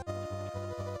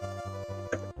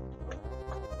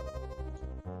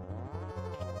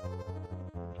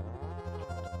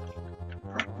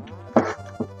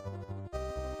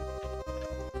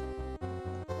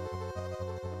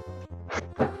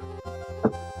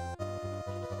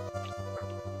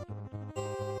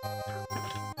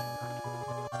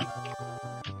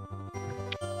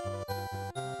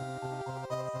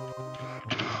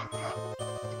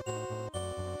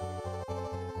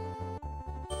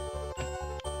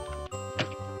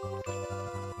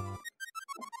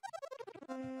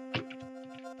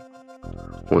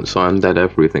 Once I'm dead,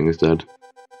 everything's dead.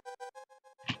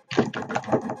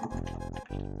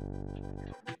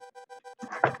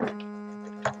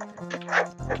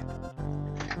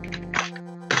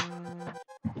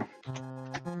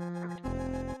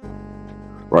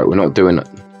 Right, we're not doing it.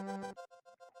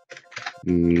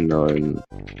 No,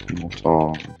 not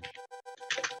on.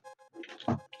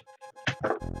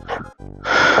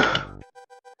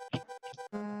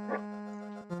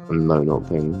 No, not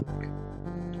pink.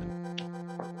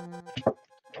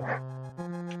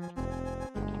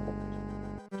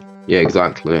 Yeah,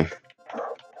 exactly.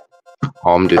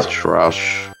 Armed is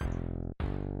trash.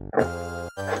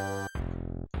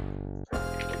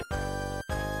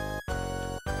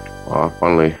 Ah,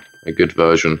 finally, a good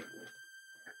version.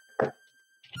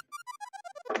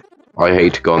 I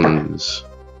hate guns.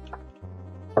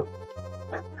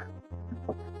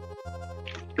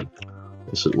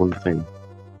 This is one thing.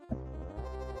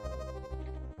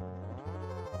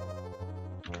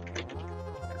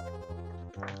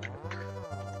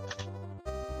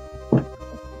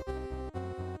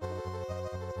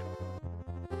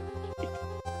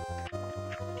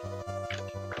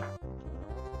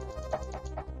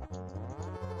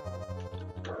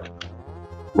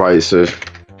 Right, so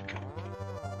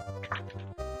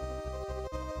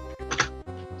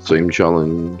same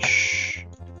challenge.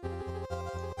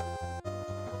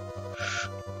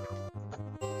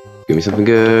 Give me something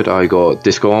good. I got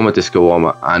disco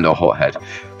armor, and a hothead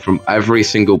from every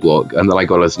single block, and then I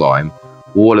got a slime.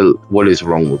 What is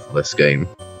wrong with this game?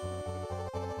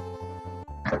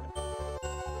 I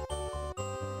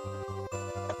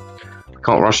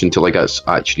can't rush until I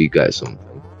actually get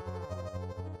something.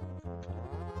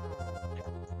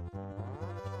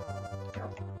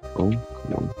 Oh,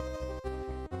 come on.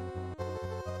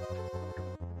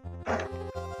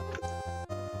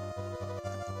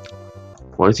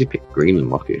 Why does he pick green and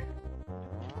lucky?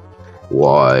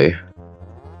 Why?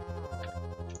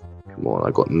 Come on,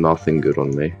 I got nothing good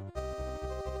on me.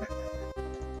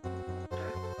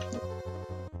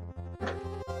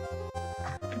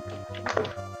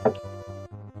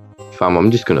 Fam,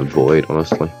 I'm just gonna void,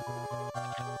 honestly.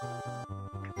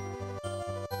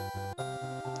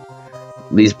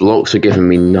 These blocks are giving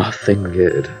me nothing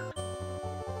good.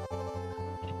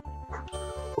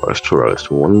 Let's try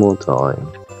this one more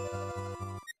time.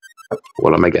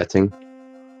 What am I getting?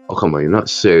 Oh, come on, you're not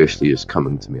seriously just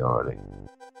coming to me already.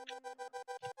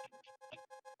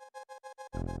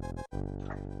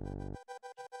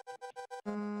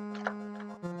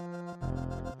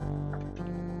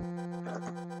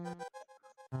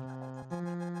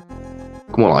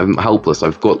 Come on, I'm helpless.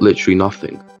 I've got literally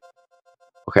nothing.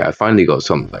 Okay, I finally got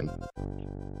something.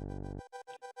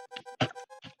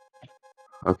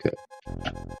 Okay.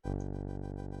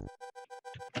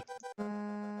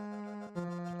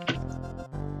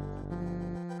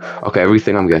 Okay,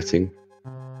 everything I'm getting.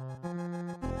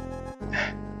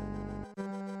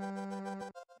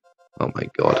 Oh my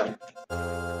god.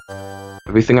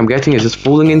 Everything I'm getting is just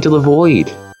falling into the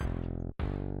void.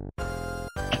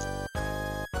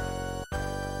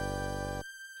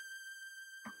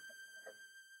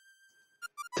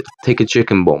 Take a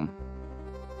chicken bomb.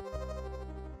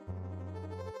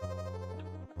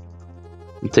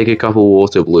 And take a couple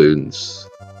water balloons.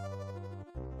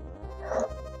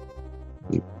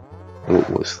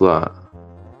 What's that?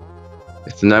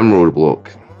 It's an emerald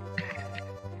block.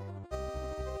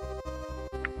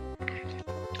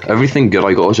 Everything good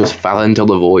I got just fell into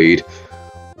the void.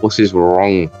 What is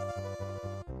wrong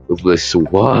with this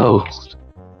world?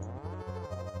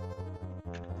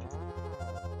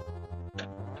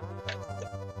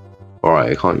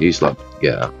 Alright, I can't use that.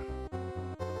 Yeah.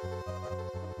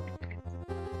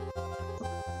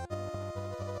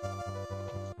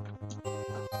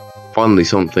 Finally,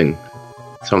 something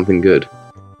good.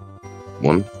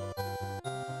 One.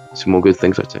 Some more good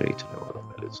things. I don't need to know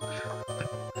what that is.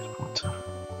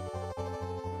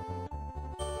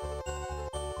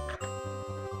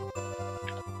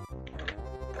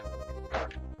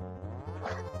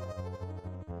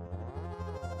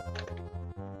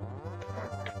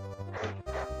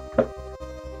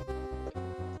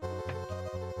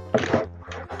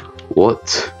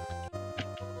 What?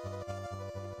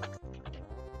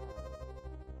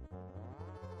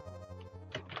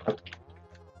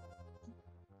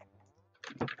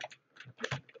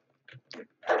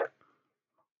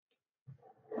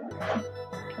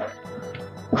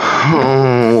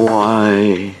 Oh,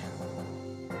 why?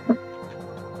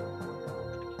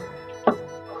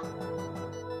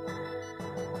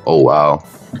 Oh wow.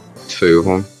 2 of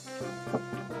them.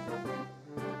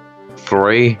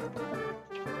 3.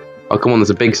 Oh come on, there's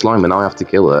a big slime and now I have to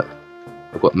kill it.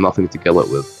 I've got nothing to kill it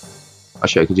with.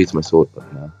 Actually I could use my sword,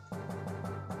 but no.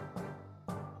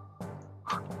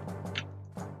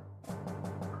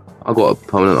 I've got a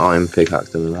permanent iron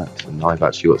pickaxe and an axe, and I've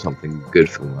actually got something good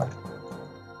for that.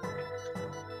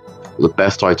 The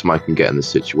best item I can get in this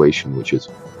situation, which is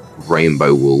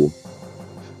rainbow wool.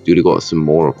 Dude, I got some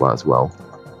more of that as well.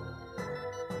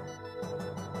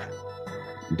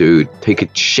 Dude, take a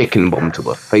chicken bomb to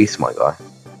the face, my guy.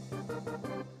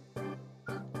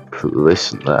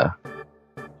 Listen there.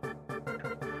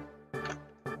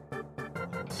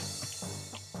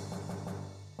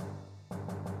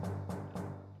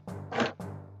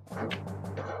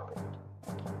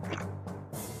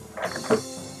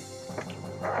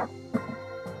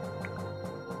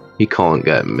 He can't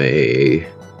get me.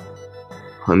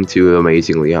 I'm too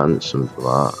amazingly handsome for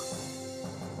that.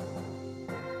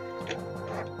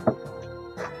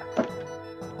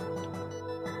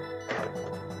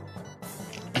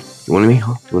 You want me?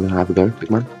 Huh? You want to have a go, big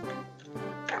man?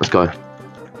 Let's go.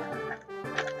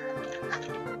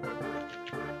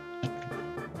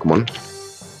 Come on.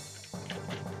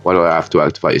 Why do I have to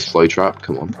activate his slow trap?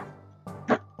 Come on.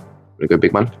 Wanna go,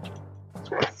 big man? That's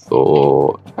what I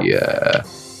thought. Yeah.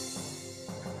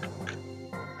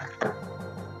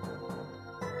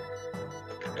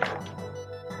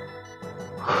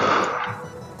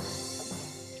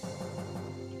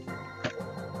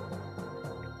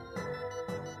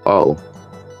 Oh.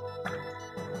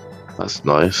 That's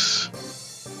nice.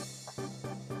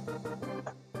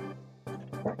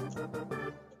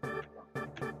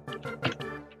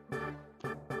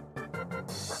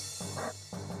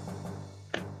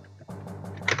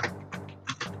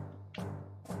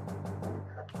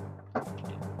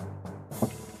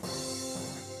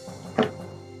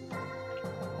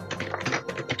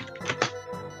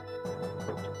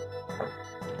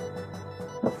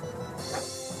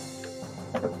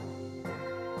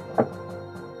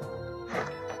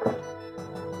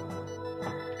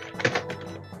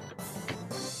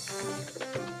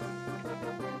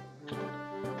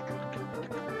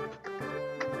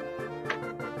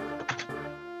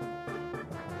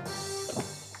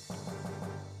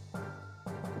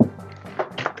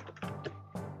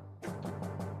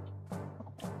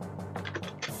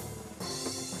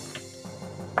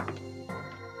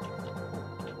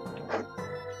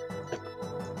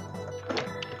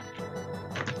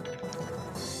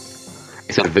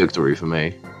 It's a victory for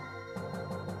me.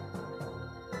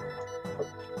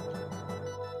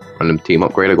 Random team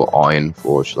upgrade, I got Iron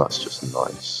Forge, so that's just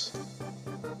nice.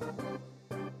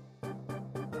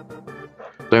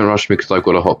 Don't rush me because I've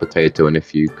got a hot potato, and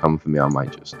if you come for me, I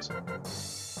might just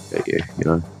get you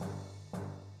know?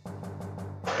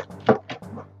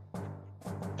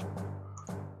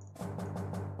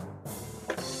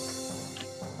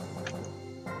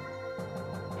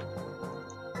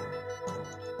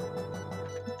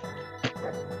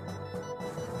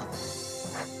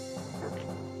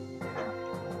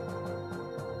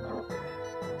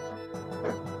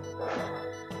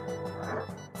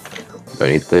 Don't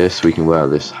need this, we can wear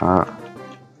this hat.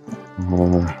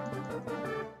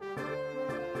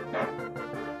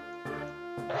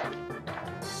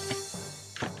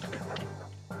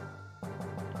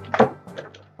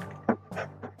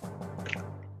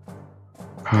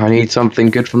 I need something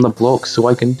good from the block so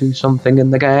I can do something in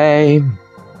the game.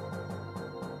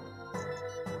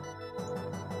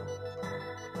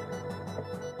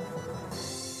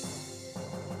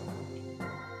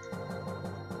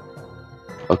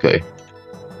 Okay.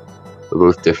 They're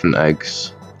both different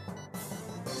eggs.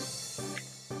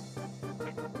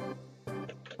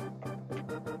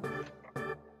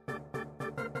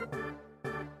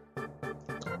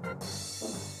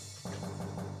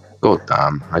 God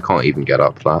damn, I can't even get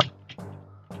up that.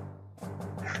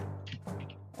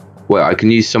 Well, I can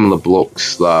use some of the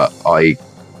blocks that I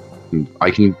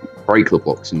can break the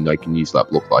blocks and I can use that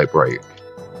block that I break.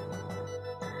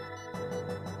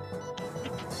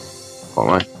 Can't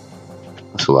I?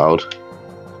 That's allowed.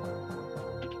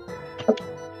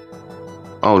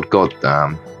 Oh god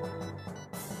damn.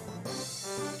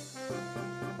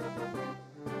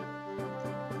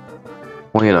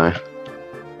 Well, you know.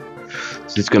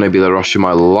 This is gonna be the rush of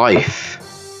my life.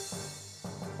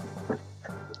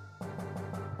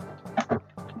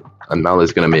 And now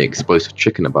there's gonna be explosive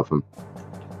chicken above them.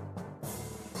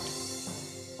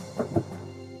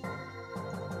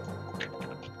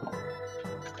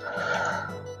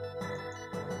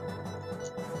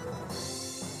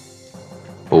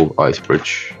 Oh, ice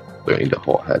bridge. Don't need a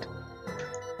hot head.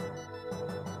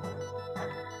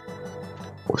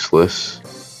 What's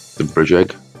this? The bridge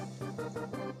egg?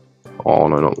 Oh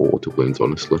no, not the water balloons,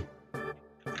 honestly.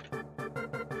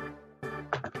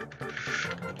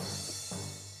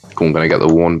 Cool, I'm gonna get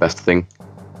the one best thing.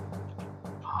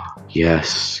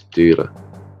 Yes, dude.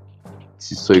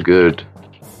 This is so good.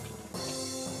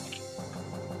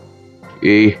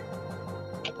 E.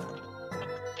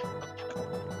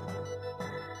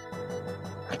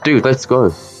 Dude, let's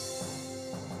go.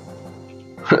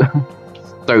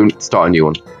 Don't start a new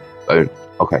one. Don't.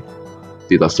 Okay.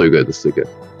 Dude, that's so good. That's so good.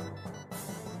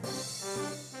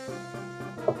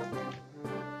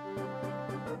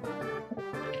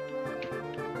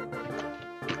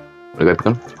 Wanna go,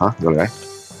 Pecan? Huh? You wanna go?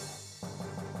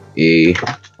 E.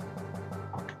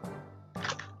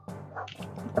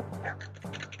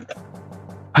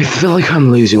 I feel like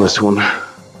I'm losing this one.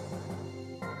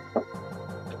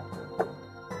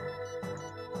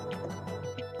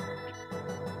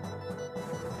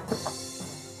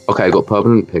 Okay, I got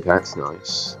permanent pickaxe,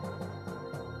 nice.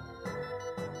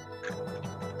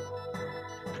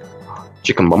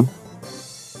 Chicken bomb.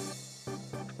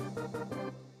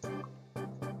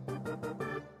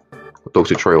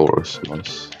 Dr. Trailers,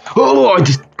 nice. Oh, I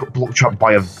just got block trapped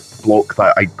by a block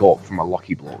that I got from a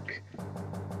lucky block.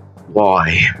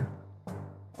 Why?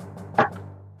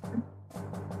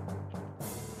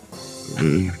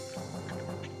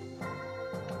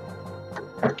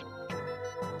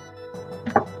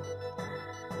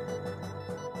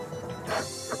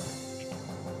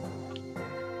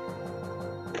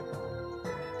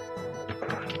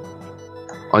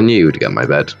 I knew you would get my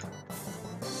bed.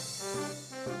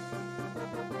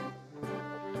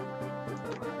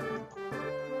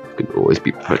 Could always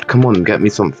be put. Come on, get me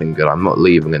something good. I'm not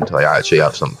leaving until I actually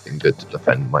have something good to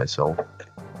defend myself.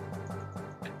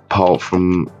 Apart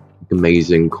from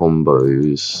amazing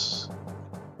combos.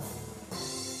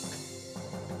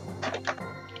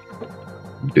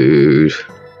 Dude.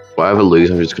 If I ever lose,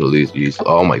 I'm just gonna lose.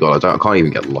 Oh my god, I can't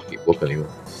even get lucky book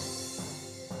anymore.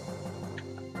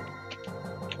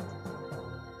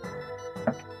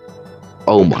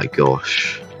 Oh my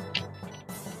gosh.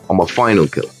 On my final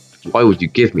kill. Why would you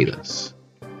give me this?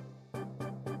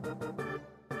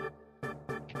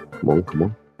 Come on, come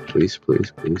on. Please,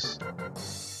 please, please.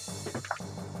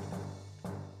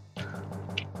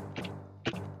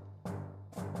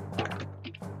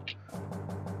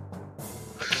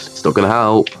 It's not gonna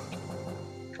help.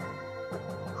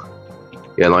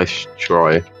 Yeah, nice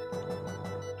try.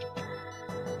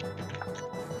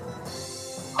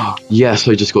 Yes,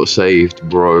 I just got saved,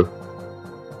 bro.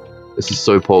 This is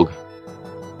so pog.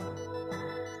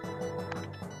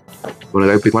 Wanna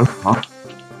go, big man? Huh?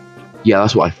 Yeah,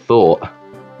 that's what I thought.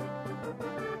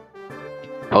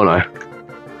 Oh no.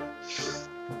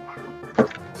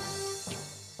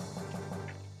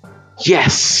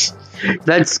 Yes!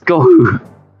 Let's go!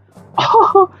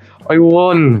 Oh, I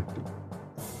won!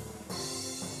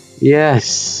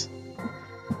 Yes!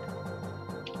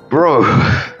 Bro!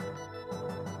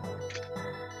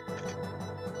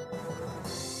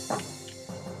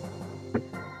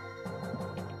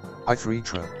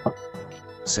 Ifritra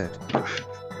said.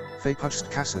 Fapust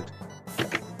Cassad.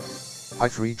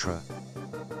 Ifritra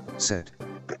said.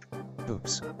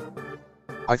 Oops.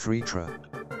 Ifritra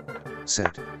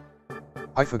said.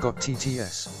 I forgot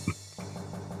TTS.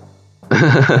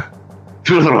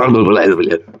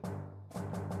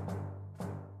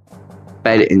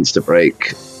 Bed insta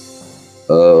break.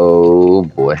 Oh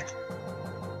boy.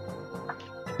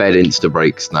 Bed insta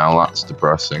breaks now, that's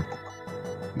depressing.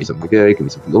 Give me something good, give me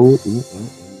something.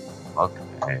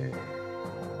 Okay.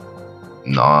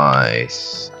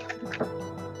 Nice.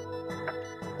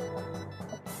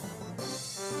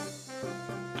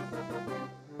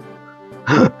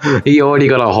 He already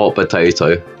got a hot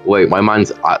potato. Wait, my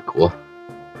man's aqua.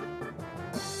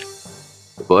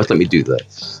 First, let me do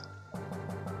this.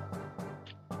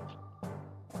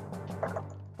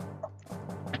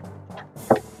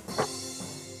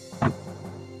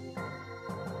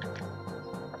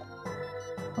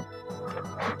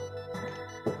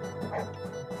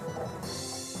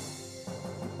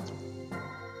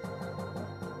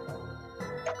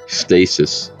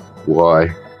 Stasis.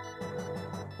 Why?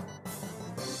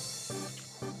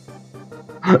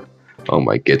 Oh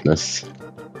my goodness.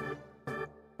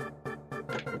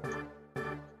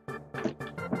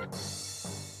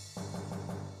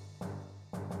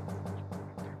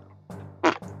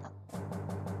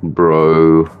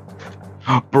 Bro.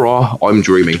 Bro, I'm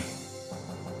dreaming.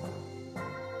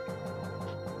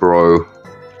 Bro.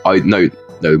 No,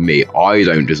 me. I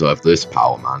don't deserve this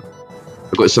power, man.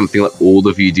 I've got something that all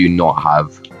of you do not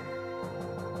have.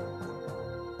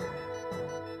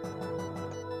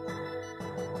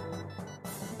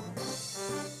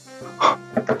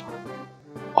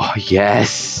 Oh,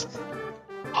 yes!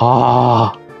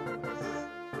 Ah!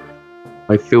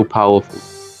 I feel powerful.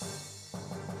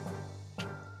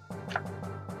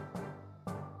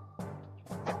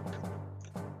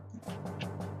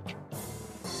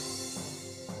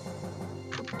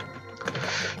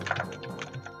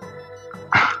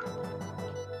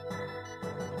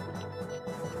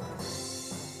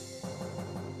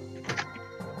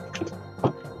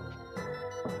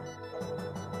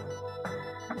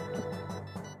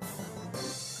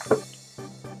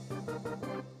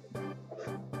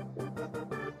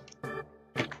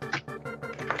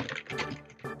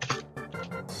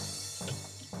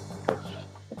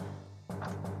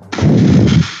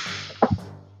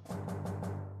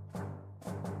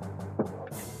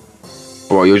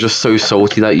 Bro, you're just so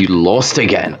salty that you lost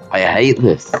again. I hate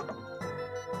this.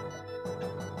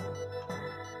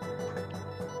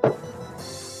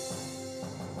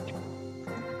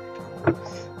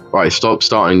 Right, stop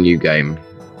starting a new game.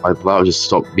 That'll just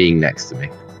stop being next to me.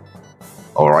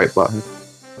 Alright, button.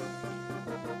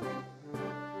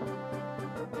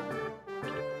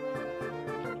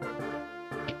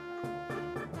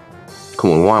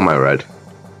 Come on, why am I red?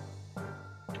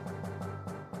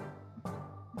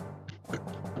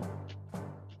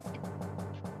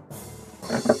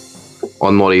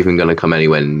 I'm not even gonna come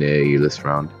anywhere near you this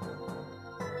round.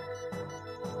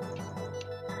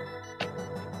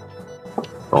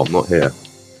 Oh, I'm not here.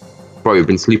 Bro, you've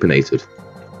been sleepinated.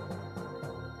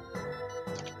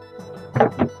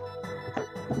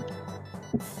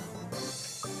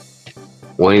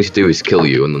 All I need to do is kill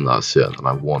you, and then that's it, and then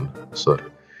I won. So,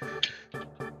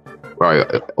 right,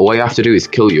 all I have to do is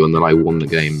kill you, and then I won the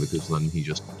game, because then he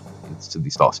just instantly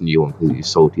starts a new one because he's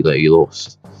salty that he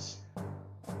lost.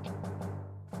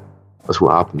 That's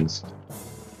what happens.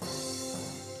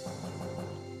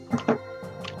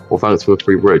 Well, thanks for the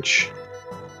free bridge.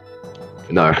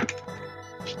 No,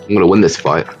 I'm gonna win this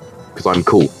fight because I'm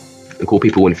cool, and cool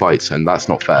people win fights, and that's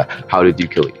not fair. How did you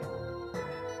kill you?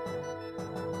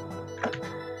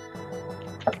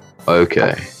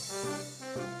 Okay.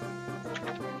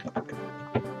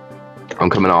 I'm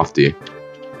coming after you.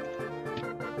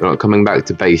 You're not coming back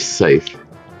to base safe.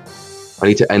 I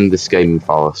need to end this game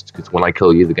fast, because when I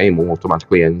kill you, the game will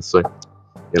automatically end, so,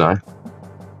 you know.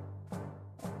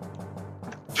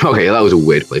 Okay, that was a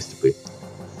weird place to be.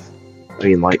 I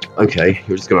mean, like, okay,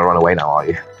 you're just gonna run away now, are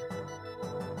you?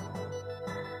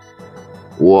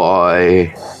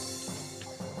 Why?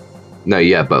 No,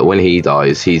 yeah, but when he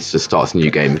dies, he just starts a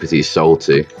new game because he's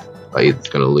salty. Like, he's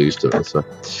gonna lose to it, so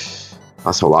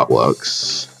that's how that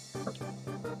works.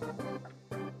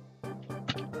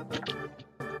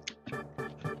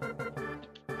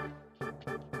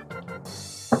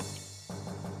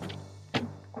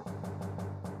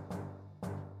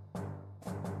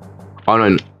 Oh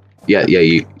no, yeah,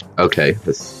 you, okay,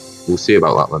 we'll see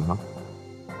about that then, huh?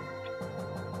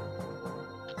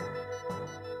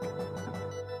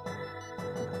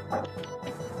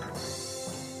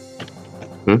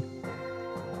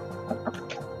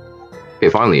 Okay,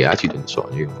 finally, it actually didn't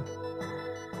start a new one.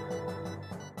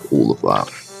 All of that.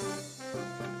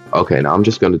 Okay, now I'm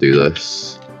just gonna do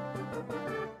this.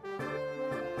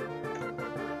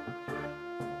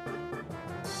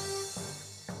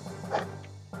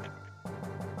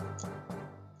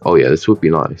 Oh yeah, this would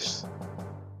be nice.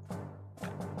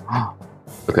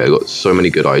 Okay, I got so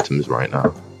many good items right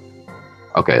now.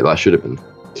 Okay, that should have been...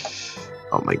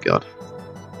 Oh my god.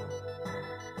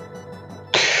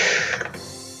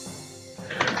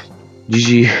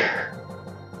 GG.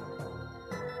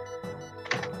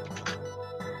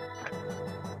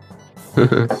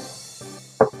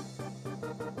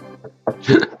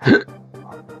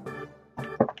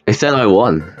 They said I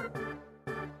won.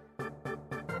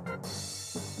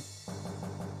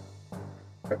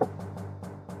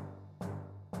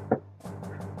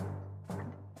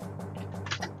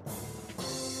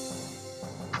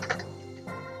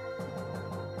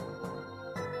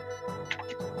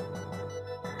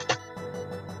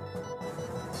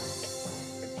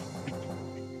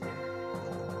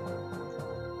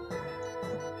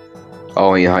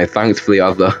 Oh yeah, thanks for the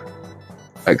other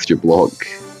extra block.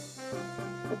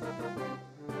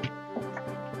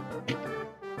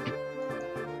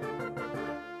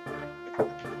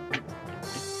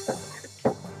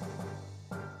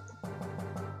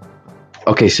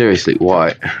 Okay, seriously,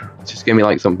 why? Just give me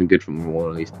like something good from one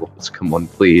of these blocks. Come on,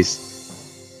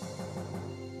 please.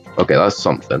 Okay, that's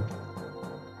something.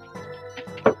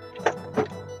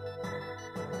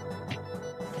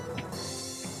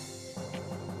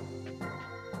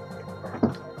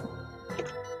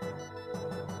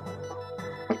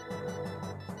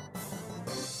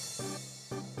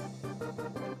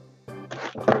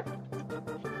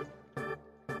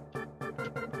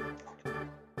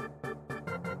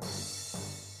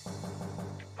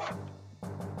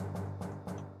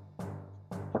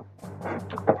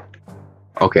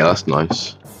 Okay, that's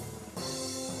nice.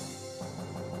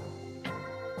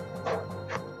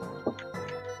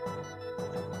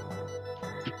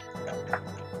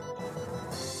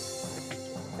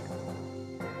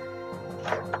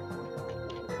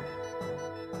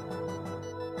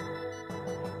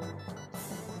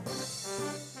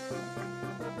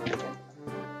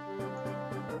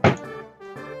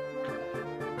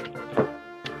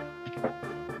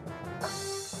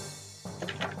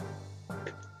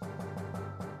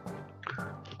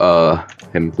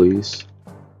 Him, please.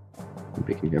 I'm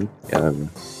picking him. Yeah, I don't know.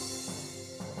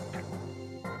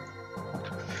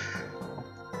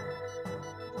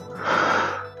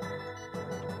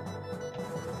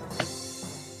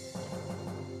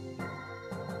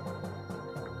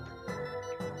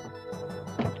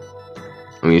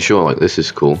 I mean, sure, like, this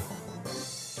is cool.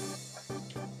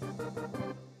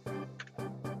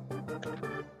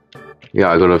 Yeah,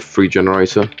 I got a free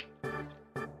generator.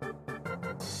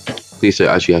 Please say it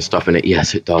actually has stuff in it.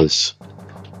 Yes, it does.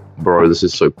 Bro, this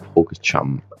is so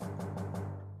PogChamp.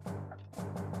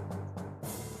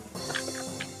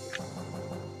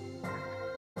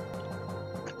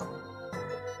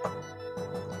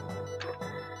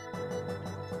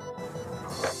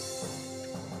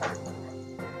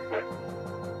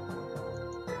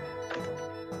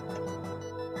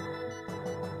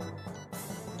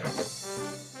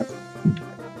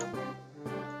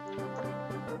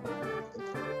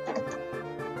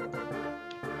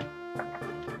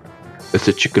 It's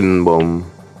a chicken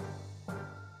bomb.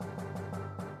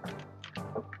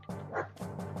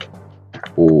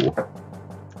 Oh.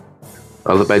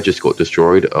 Oh, the bed just got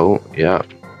destroyed. Oh, yeah.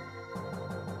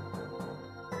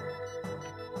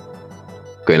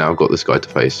 Okay, now I've got this guy to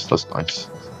face. That's nice.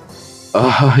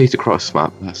 He's a cross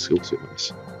map. That's also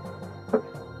nice.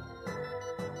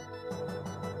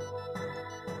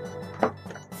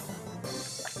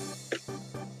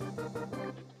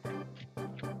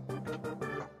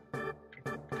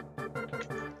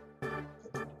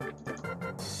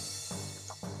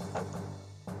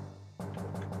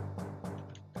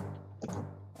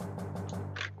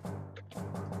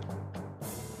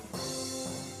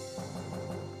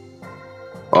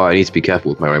 Oh, I need to be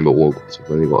careful with my rainbow wall because I've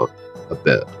only got a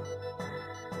bit.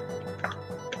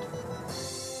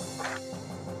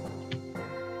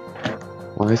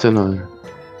 Why is there no?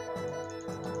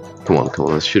 Come on, come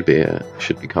on! This should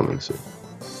be coming soon.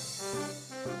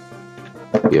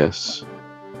 Yes.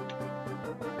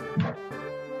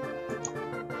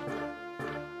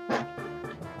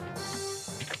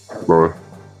 Bro.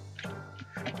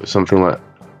 Something like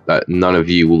that none of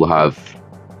you will have,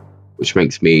 which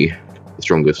makes me the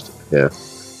strongest here.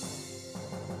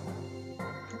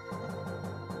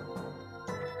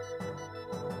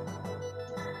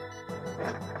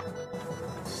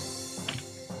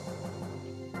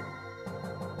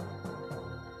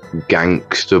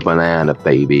 Gangster banana,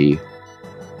 baby.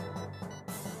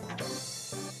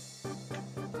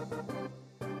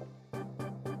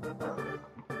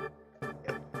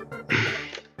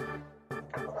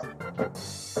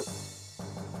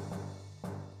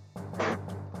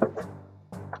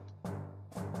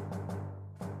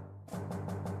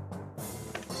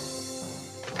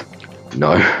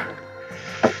 No.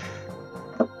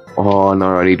 Oh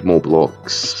no, I need more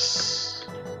blocks.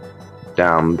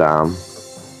 Damn, damn.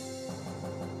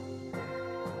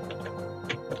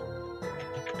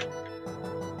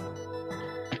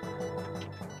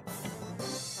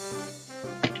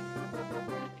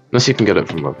 Unless you can get it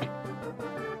from up.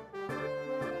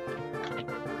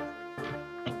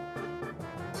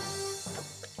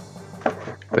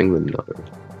 England, no.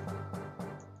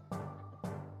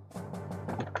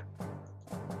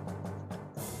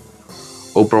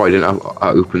 Oh, bro, I didn't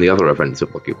open the other events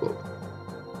of Lucky Block.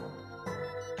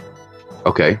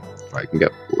 Okay, I can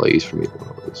get blaze from either one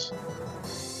of those.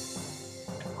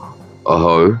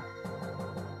 Oh,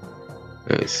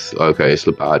 it's okay. It's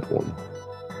the bad one.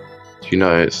 Do you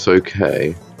know it's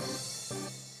okay?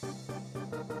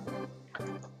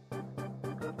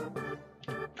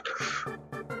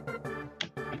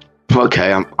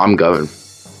 Okay, I'm going.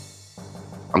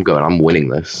 I'm winning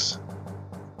this.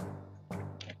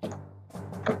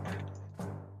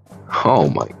 Oh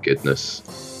my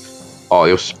goodness. Oh,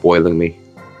 you're spoiling me.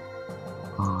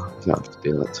 Oh, you don't have to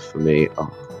do that for me.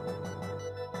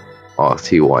 Oh,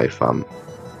 TY fam.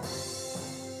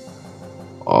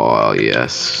 Oh,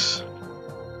 yes.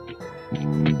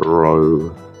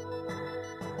 Bro.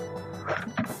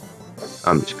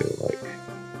 I'm just gonna like...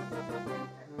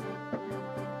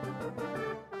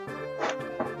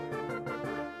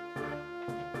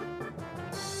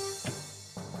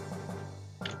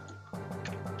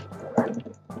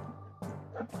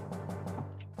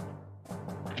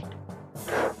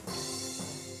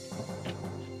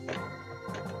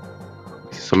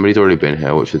 Somebody's already been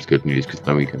here, which is good news, because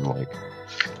then we can, like...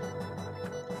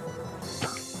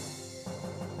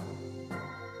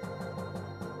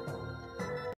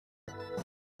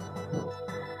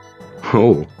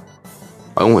 Oh!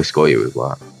 I almost got you with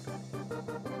that.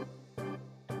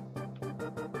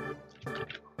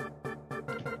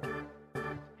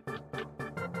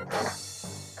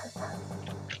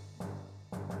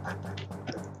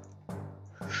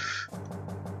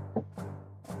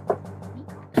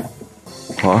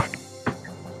 Huh?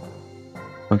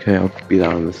 Okay, I'll be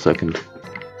there in a second.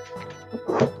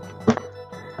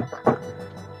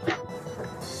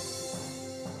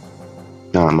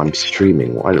 Damn, I'm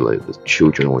streaming. Why do the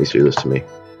children always do this to me?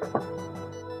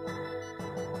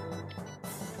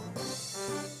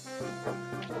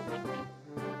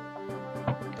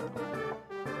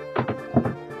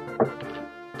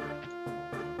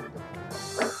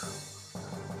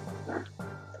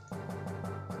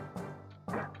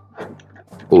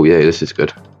 Oh yeah, this is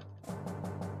good.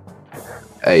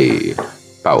 Hey,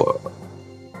 power.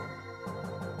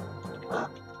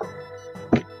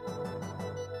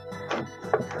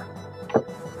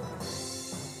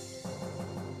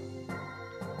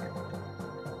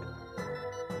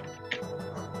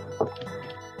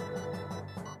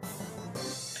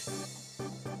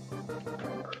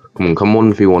 Come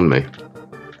on, 1v1 me.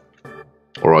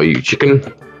 Or are you chicken?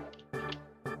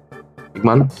 big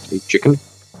man? Hey, chicken?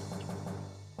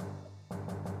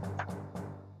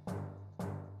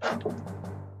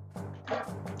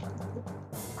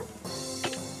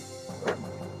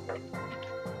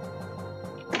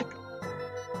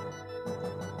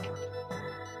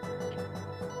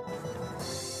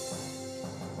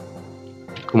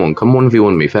 Come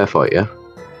 1v1 me, fair fight, yeah?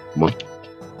 Come on.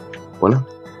 Wanna?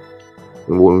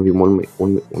 1v1 me,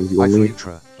 1v1 me.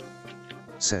 Ifritra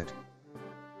said,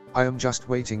 I am just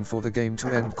waiting for the game to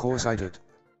end cause I did.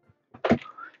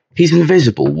 He's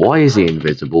invisible. Why is he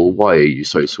invisible? Why are you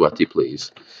so sweaty,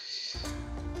 please?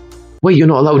 Wait, you're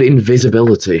not allowed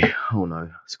invisibility. Oh no,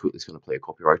 it's quickly going to play a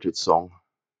copyrighted song.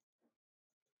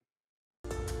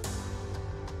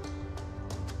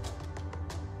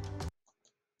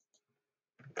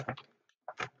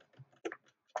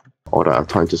 Oh, I don't have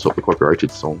time to stop the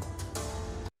copyrighted song.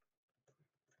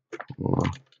 Oh.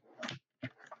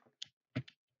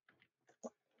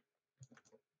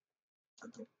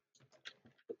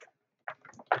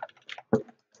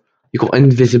 You got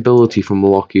invisibility from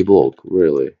Lucky Block,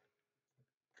 really?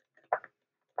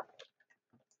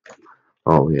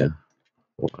 Oh yeah,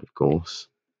 well, of course.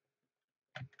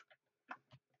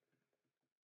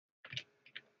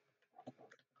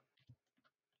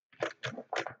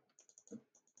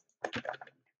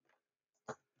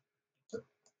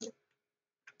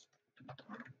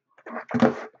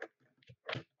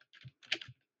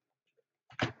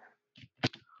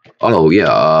 Oh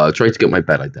yeah, try to get my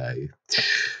bed, I dare you.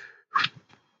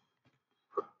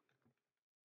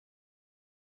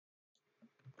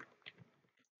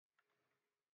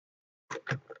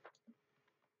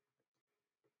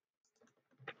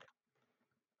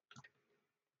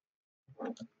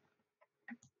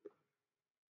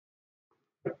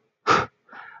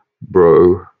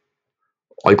 Bro,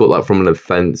 I got that from an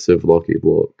offensive Lucky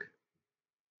Block.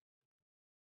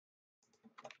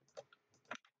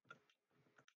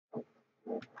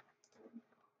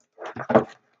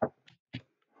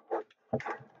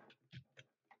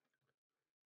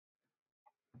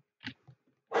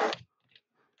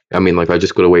 I mean, like, I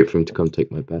just gotta wait for him to come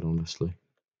take my bed, honestly.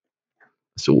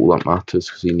 That's all that matters,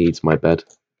 because he needs my bed.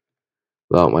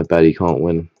 Without my bed, he can't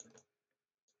win.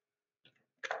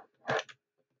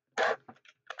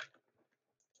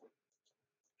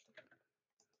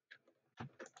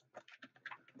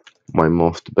 My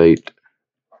most bait.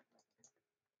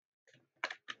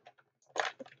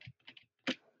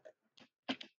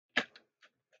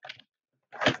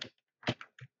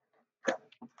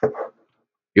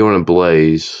 You're in a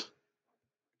blaze.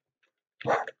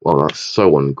 Well, that's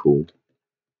so uncool.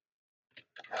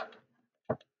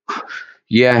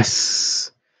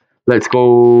 Yes! Let's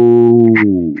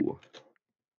go!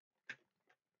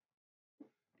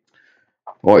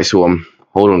 Alright, so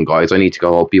hold on guys, I need to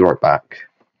go, I'll be right back.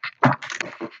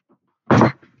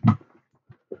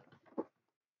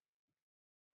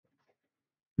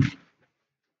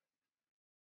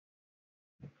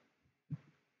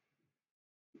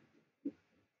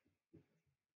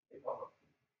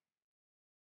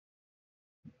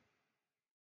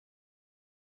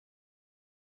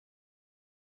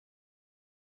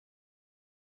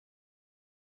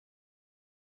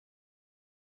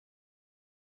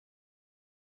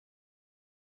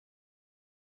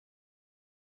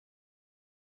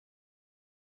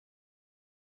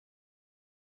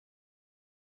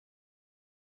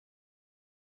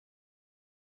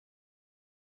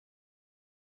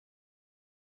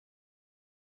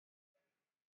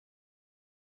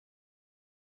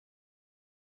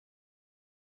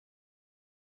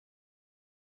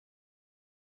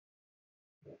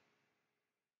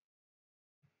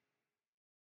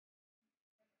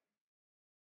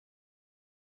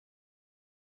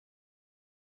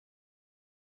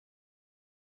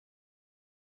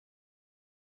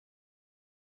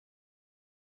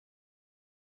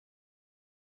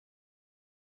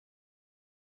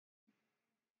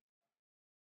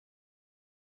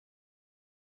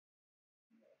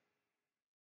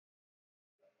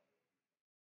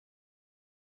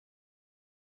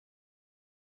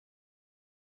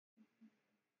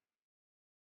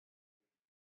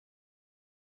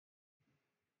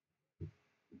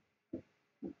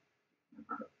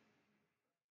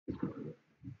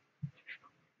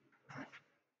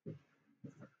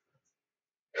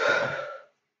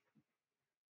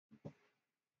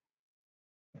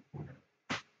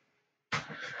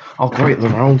 Oh great, the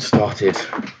round started.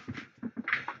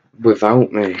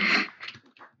 Without me.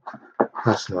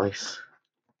 That's nice.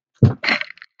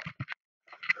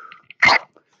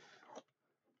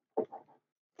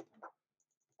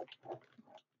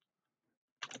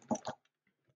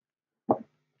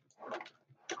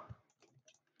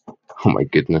 Oh my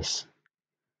goodness.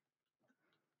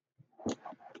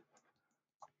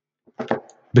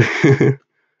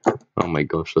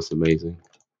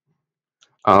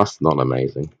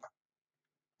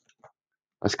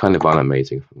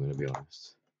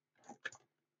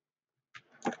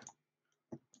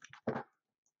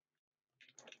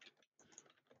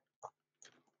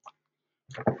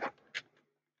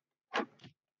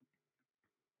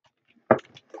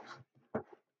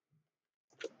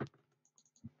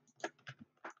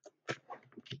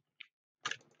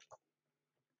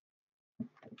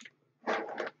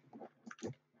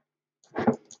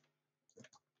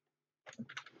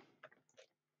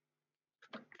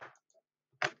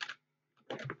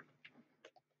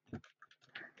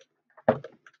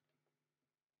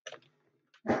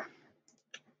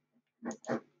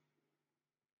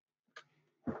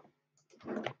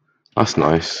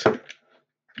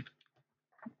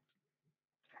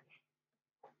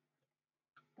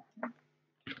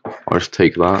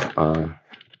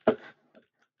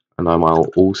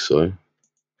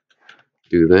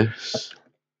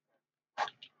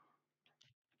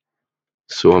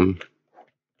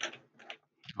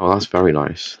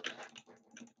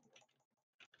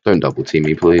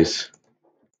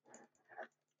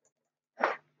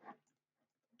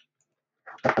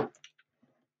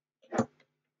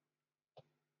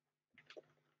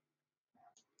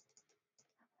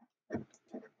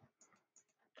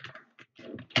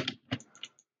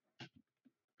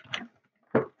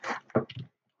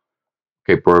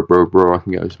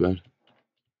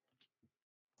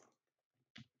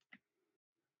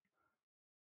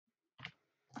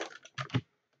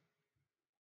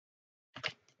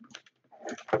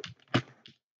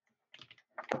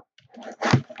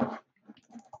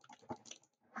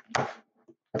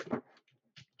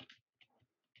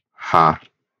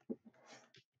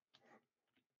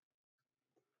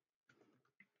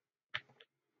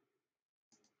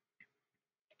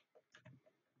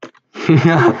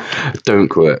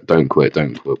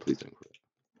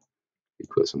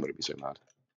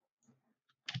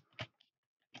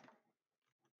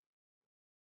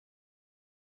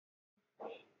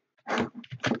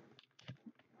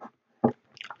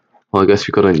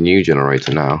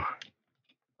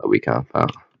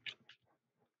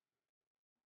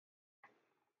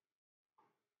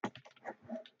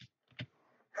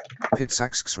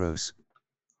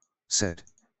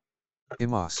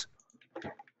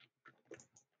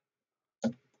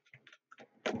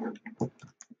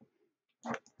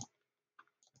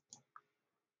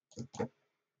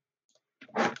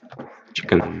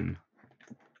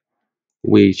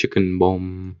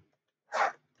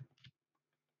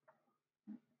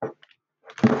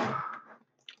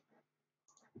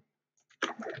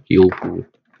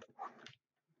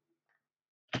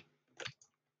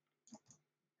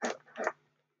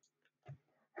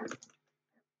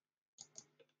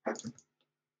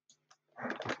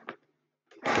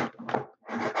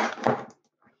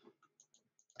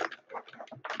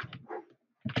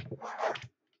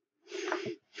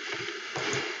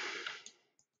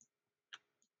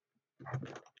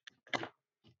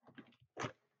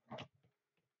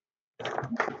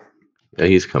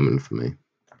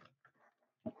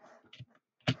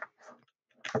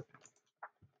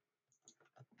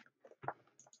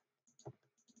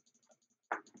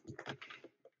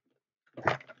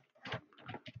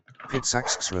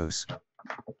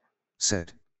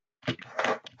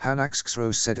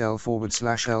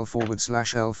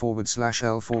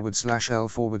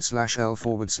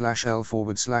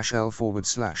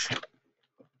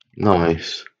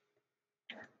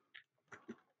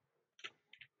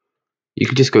 You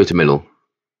could just go to middle.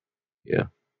 Yeah.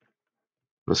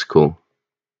 That's cool.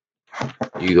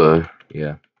 You go.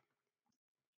 Yeah.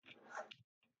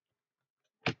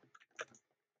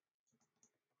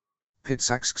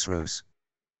 Pitsaxxrose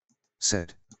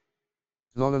said.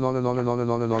 Lol lol lol lol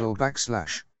lol lol lol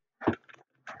backslash.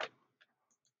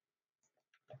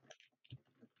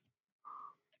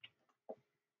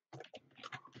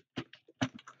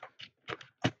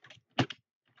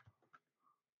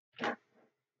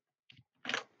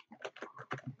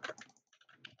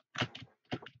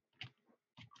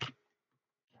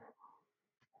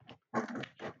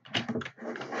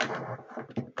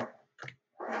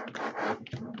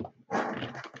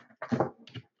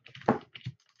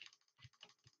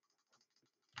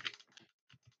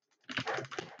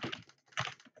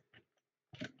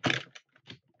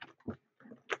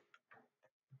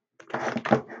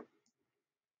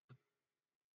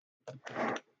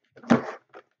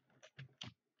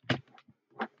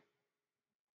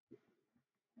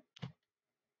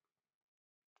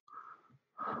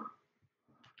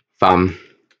 Fam.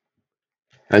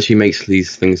 Actually makes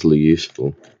these things look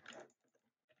useful.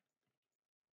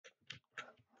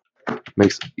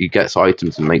 He gets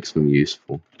items and makes them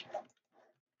useful.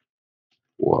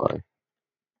 Why?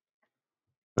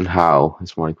 And how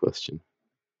is my question.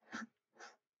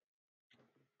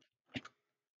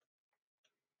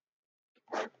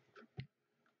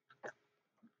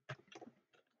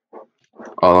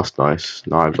 Oh, that's nice.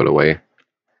 Now I've got a way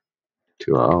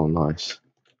to. Oh, nice.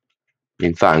 I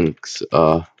mean, thanks. He's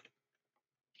got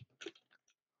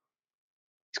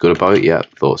a boat. Yeah,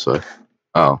 thought so.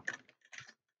 Oh.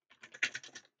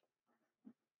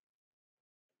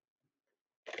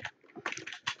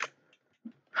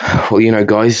 Well, you know,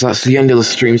 guys, that's the end of the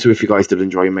stream. So if you guys did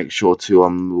enjoy, make sure to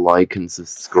like and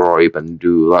subscribe and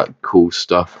do that cool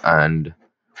stuff. And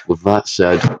with that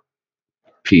said,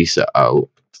 peace out.